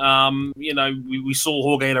general. And we saw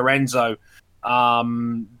Jorge Lorenzo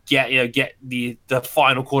get the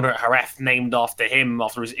final corner at Jerez named after him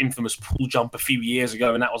after his infamous pool jump a few years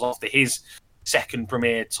ago, and that was after his second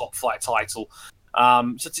premier top flight title.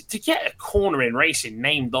 So to get a corner in racing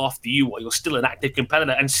named after you while you're still an active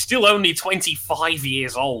competitor and still only 25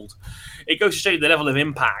 years old, it goes to show you the level of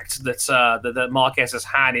impact that Marquez has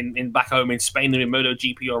had in back home in Spain and in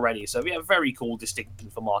MotoGP already. So yeah, very cool distinction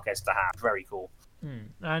for Marquez to have. Very cool.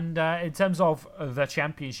 And in terms of the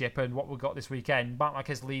championship and what we've got this weekend, Marc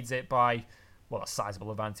Marquez leads it by, well, a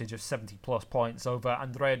sizable advantage of 70-plus points over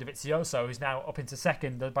Andrea Dovizioso, who's now up into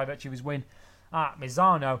second by virtue of his win at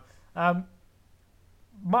Misano.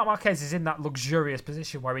 Marc Marquez is in that luxurious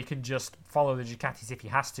position where he can just follow the Ducatis if he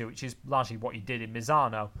has to, which is largely what he did in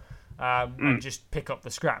Misano, and just pick up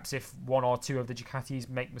the scraps if one or two of the Ducatis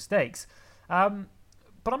make mistakes.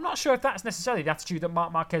 But I'm not sure if that's necessarily the attitude that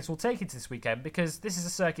Marc Marquez will take into this weekend, because this is a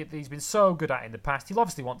circuit that he's been so good at in the past. He'll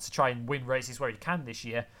obviously want to try and win races where he can this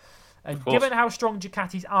year. And given how strong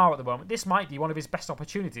Ducatis are at the moment, this might be one of his best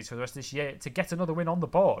opportunities for the rest of this year to get another win on the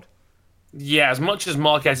board. Yeah, as much as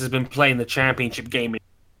Marquez has been playing the championship game,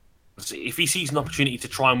 if he sees an opportunity to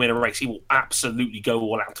try and win a race, he will absolutely go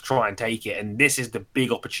all out to try and take it. And this is the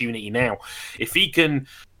big opportunity now. If he can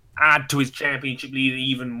add to his championship lead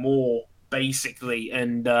even more, basically,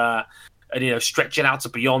 and stretch it out to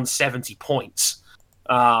beyond 70 points,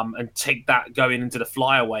 and take that going into the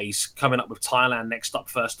flyaways, coming up with Thailand next up,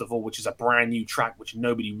 first of all, which is a brand new track, which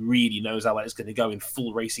nobody really knows how it's going to go in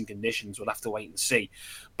full racing conditions. We'll have to wait and see.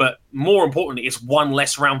 But more importantly, it's one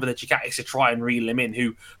less round for the Ducatis to try and reel him in,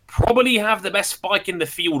 who probably have the best bike in the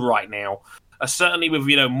field right now. Certainly with,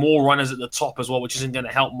 more runners at the top as well, which isn't going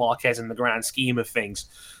to help Marquez in the grand scheme of things.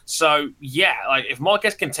 So, yeah, like if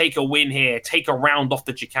Marquez can take a win here, take a round off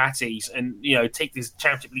the Ducatis and, take this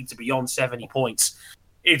championship lead to beyond 70 points,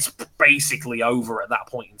 it's basically over at that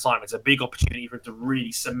point in time. It's a big opportunity for him to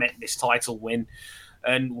really cement this title win.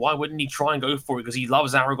 And why wouldn't he try and go for it? Because he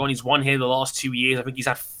loves Aragon. He's won here the last 2 years. I think he's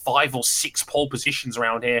had 5 or 6 pole positions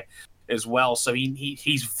around here as well. So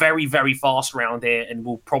he's very, very fast around here and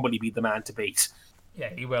will probably be the man to beat. Yeah,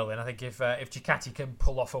 he will. And I think if Ducati can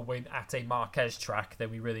pull off a win at a Marquez track,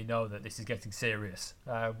 then we really know that this is getting serious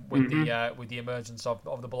with the emergence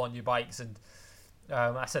of the Bologna bikes. And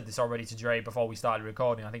I said this already to Dre before we started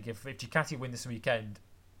recording. I think if Ducati win this weekend,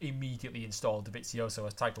 immediately install Dovizioso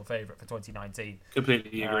as title favourite for 2019.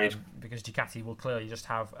 Completely agreed. Because Ducati will clearly just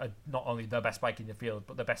have not only the best bike in the field,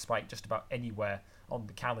 but the best bike just about anywhere on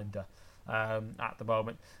the calendar at the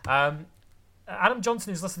moment. Adam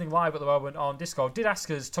Johnson is listening live at the moment on Discord. Did ask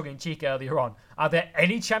us tongue-in-cheek earlier on, are there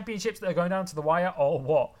any championships that are going down to the wire or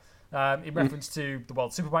what? In reference to the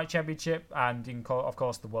World Superbike Championship and, of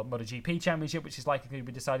course, the World MotoGP Championship, which is likely to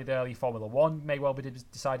be decided early. Formula 1 may well be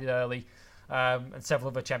decided early. And several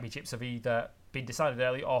other championships have either been decided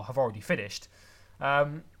early or have already finished.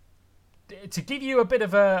 To give you a bit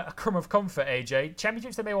of a crumb of comfort, AJ,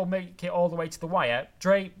 championships that may well make it all the way to the wire.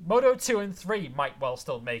 Dre, Moto 2 and 3 might well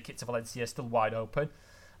still make it to Valencia, still wide open.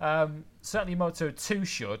 Certainly Moto 2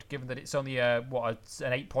 should, given that it's only an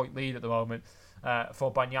 8-point lead at the moment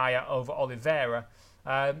for Bagnaia over Oliveira.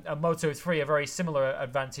 And Moto 3, a very similar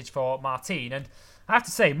advantage for Martin. And I have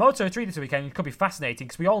to say, Moto 3 this weekend could be fascinating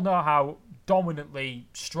because we all know how dominantly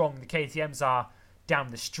strong the KTMs are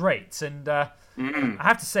down the straights. And I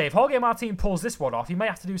have to say, if Jorge Martin pulls this one off, he may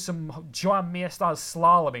have to do some Joan Mir style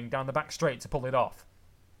slaloming down the back straight to pull it off.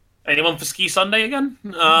 Anyone for Ski Sunday again?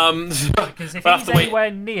 Because if he's anywhere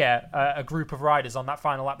near a group of riders on that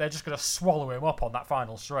final lap, they're just going to swallow him up on that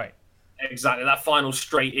final straight. Exactly. That final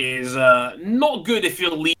straight is not good if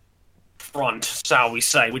you're leading front, shall we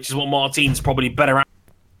say, which is what Martin's probably better at.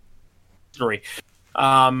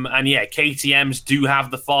 And yeah, KTMs do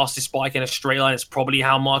have the fastest bike in a straight line. It's probably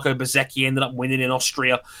how Marco Bezzecchi ended up winning in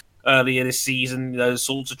Austria earlier this season. Those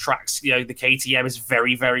sorts of tracks, the KTM is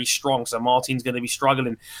very, very strong, so Martin's going to be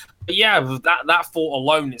struggling. But yeah, that fault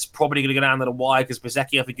alone, it's probably going to go down to the wire because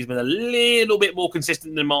Bezzecchi, I think, has been a little bit more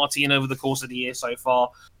consistent than Martin over the course of the year so far.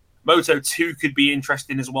 Moto 2 could be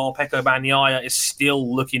interesting as well. Pecco Bagnaia is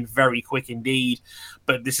still looking very quick indeed.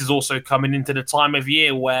 But this is also coming into the time of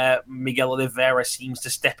year where Miguel Oliveira seems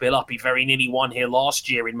to step it up. He very nearly won here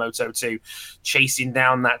last year in Moto 2, chasing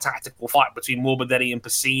down that tactical fight between Morbidelli and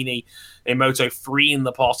Passini. In Moto 3 in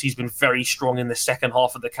the past, he's been very strong in the second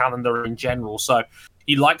half of the calendar in general. So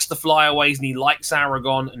he likes the flyaways and he likes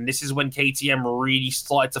Aragon. And this is when KTM really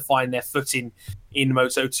started to find their footing in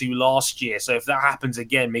Moto 2 last year. So if that happens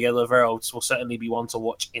again, Miguel Oliveira will certainly be one to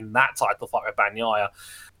watch in that title fight with Bagnaia.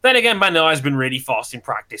 Then again, Bandai's been really fast in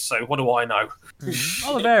practice, so what do I know?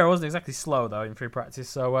 Oliveira wasn't exactly slow, though, in free practice,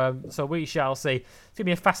 so we shall see. It's going to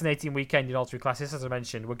be a fascinating weekend in all three classes. As I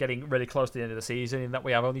mentioned, we're getting really close to the end of the season in that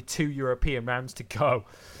we have only 2 European rounds to go.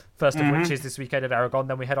 First of which is this weekend at Aragon.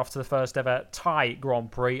 Then we head off to the first ever Thai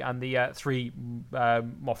Grand Prix and the 3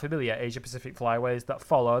 more familiar Asia-Pacific flyways that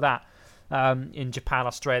follow that in Japan,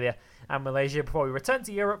 Australia, and Malaysia before we return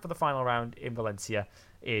to Europe for the final round in Valencia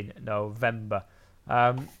in November.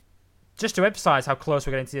 Just to emphasise how close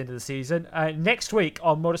we're getting to the end of the season, next week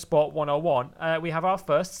on Motorsport 101, we have our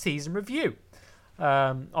first season review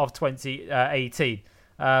of 2018.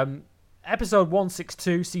 Episode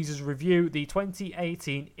 162, Season's Review, the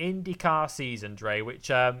 2018 IndyCar season, Dre, which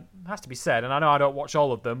has to be said, and I know I don't watch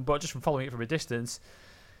all of them, but just from following it from a distance,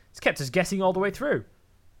 it's kept us guessing all the way through.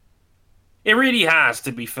 It really has,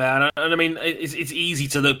 to be fair, and I mean, it's easy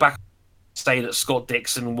to look back and say that Scott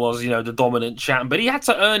Dixon was, the dominant champ, but he had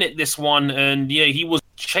to earn it this one, and he was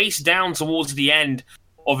chased down towards the end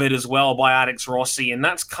of it as well by Alex Rossi, and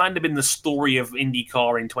that's kind of been the story of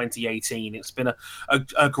IndyCar in 2018. It's been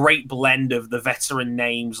a great blend of the veteran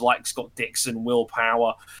names like Scott Dixon, Will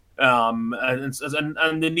Power, and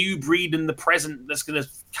the new breed in the present that's going to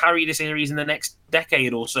carry the series in the next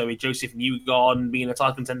decade or so, with Joseph Newgarden being a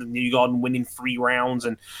title contender, Newgarden winning 3 rounds,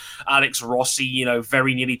 and Alex Rossi,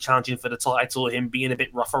 very nearly challenging for the title, him being a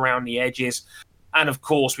bit rough around the edges. And, of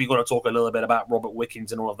course, we've got to talk a little bit about Robert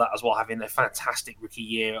Wickens and all of that as well, having a fantastic rookie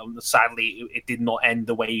year. Sadly, it did not end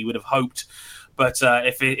the way he would have hoped. But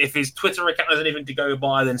if his Twitter account has anything to go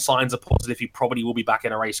by, then signs are positive. He probably will be back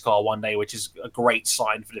in a race car one day, which is a great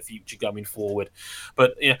sign for the future going forward.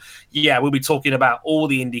 But, we'll be talking about all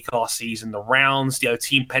the IndyCar season, the rounds,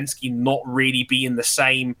 Team Penske not really being the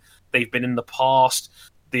same they've been in the past.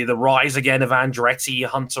 The rise again of Andretti,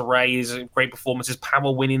 Hunter Ray's great performances,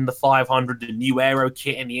 Power winning the 500, the new aero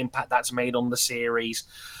kit and the impact that's made on the series.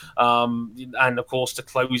 And, of course, to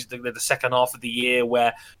close the second half of the year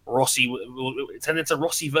where Rossi turned into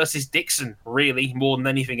Rossi versus Dixon, really, more than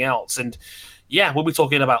anything else. And, we'll be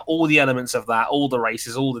talking about all the elements of that, all the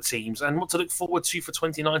races, all the teams, and what to look forward to for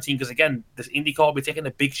 2019. Because, again, this IndyCar will be taking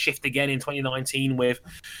a big shift again in 2019 with,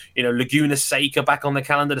 Laguna Seca back on the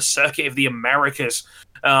calendar, the Circuit of the Americas,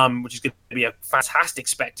 which is going to be a fantastic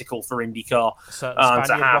spectacle for IndyCar. So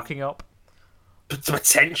to have rocking up.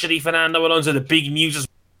 Potentially Fernando Alonso, the big news is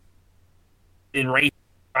in race,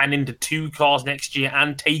 ran into 2 cars next year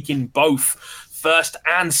and taking both first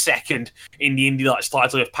and second in the Indy Lights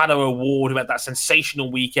title, with Pato O'Ward, who had that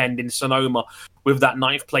sensational weekend in Sonoma with that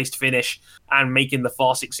 9th placed finish and making the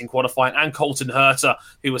Fast 6 in qualifying, and Colton Herta,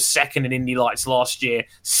 who was second in Indy Lights last year,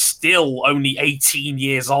 still only 18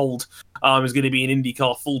 years old, is going to be in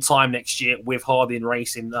IndyCar full-time next year with Hardin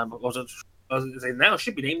Racing. Now it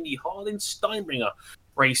should be named the Hardin Steinbringer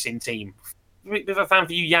Racing Team. Bit of a fan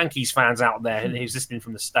for you Yankees fans out there who's listening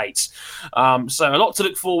from the States. So a lot to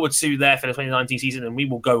look forward to there for the 2019 season, and we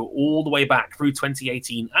will go all the way back through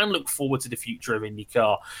 2018 and look forward to the future of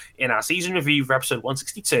IndyCar in our season review for episode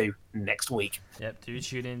 162 next week. Yep, do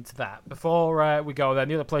tune into that. Before we go there,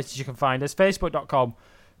 the other places you can find us,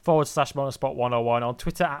 facebook.com/motorsport101, on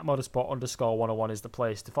Twitter @motorsport_101 is the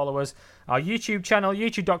place to follow us. Our YouTube channel,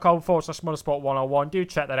 youtube.com/motorsport101. Do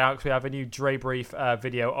check that out because we have a new Dre Brief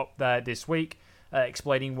video up there this week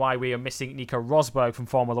explaining why we are missing Nico Rosberg from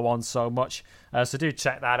Formula One so much. So do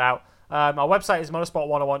check that out. Our website is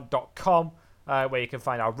motorsport101.com. Where you can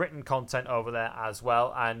find our written content over there as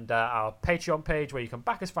well, and our Patreon page where you can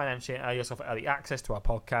back us financially and yourself early access to our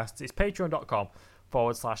podcasts. It's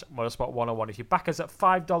patreon.com/motorsport101. If you back us at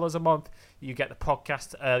 $5 a month, you get the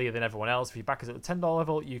podcast earlier than everyone else. If you back us at the $10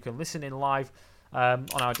 level, you can listen in live on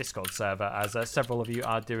our Discord server, as several of you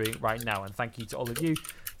are doing right now. And thank you to all of you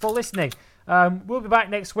for listening. We'll be back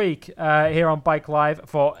next week here on Bike Live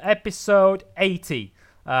for episode 80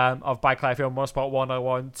 of Bike Live here on Motorsport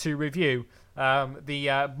 101 to review the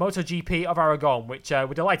MotoGP of Aragon, which we're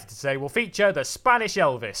delighted to say will feature the Spanish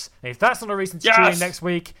Elvis. And if that's not a reason to tune in next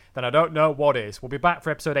week, then I don't know what is. We'll be back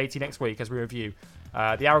for episode 80 next week as we review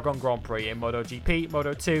the Aragon Grand Prix in MotoGP,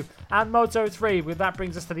 Moto2 and Moto3. With that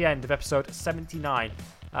brings us to the end of episode 79,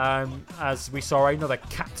 as we saw another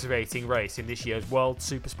captivating race in this year's World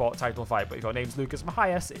Supersport title fight. But if your name's Lucas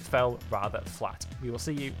Mahias, it fell rather flat. We will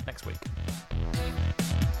see you next week.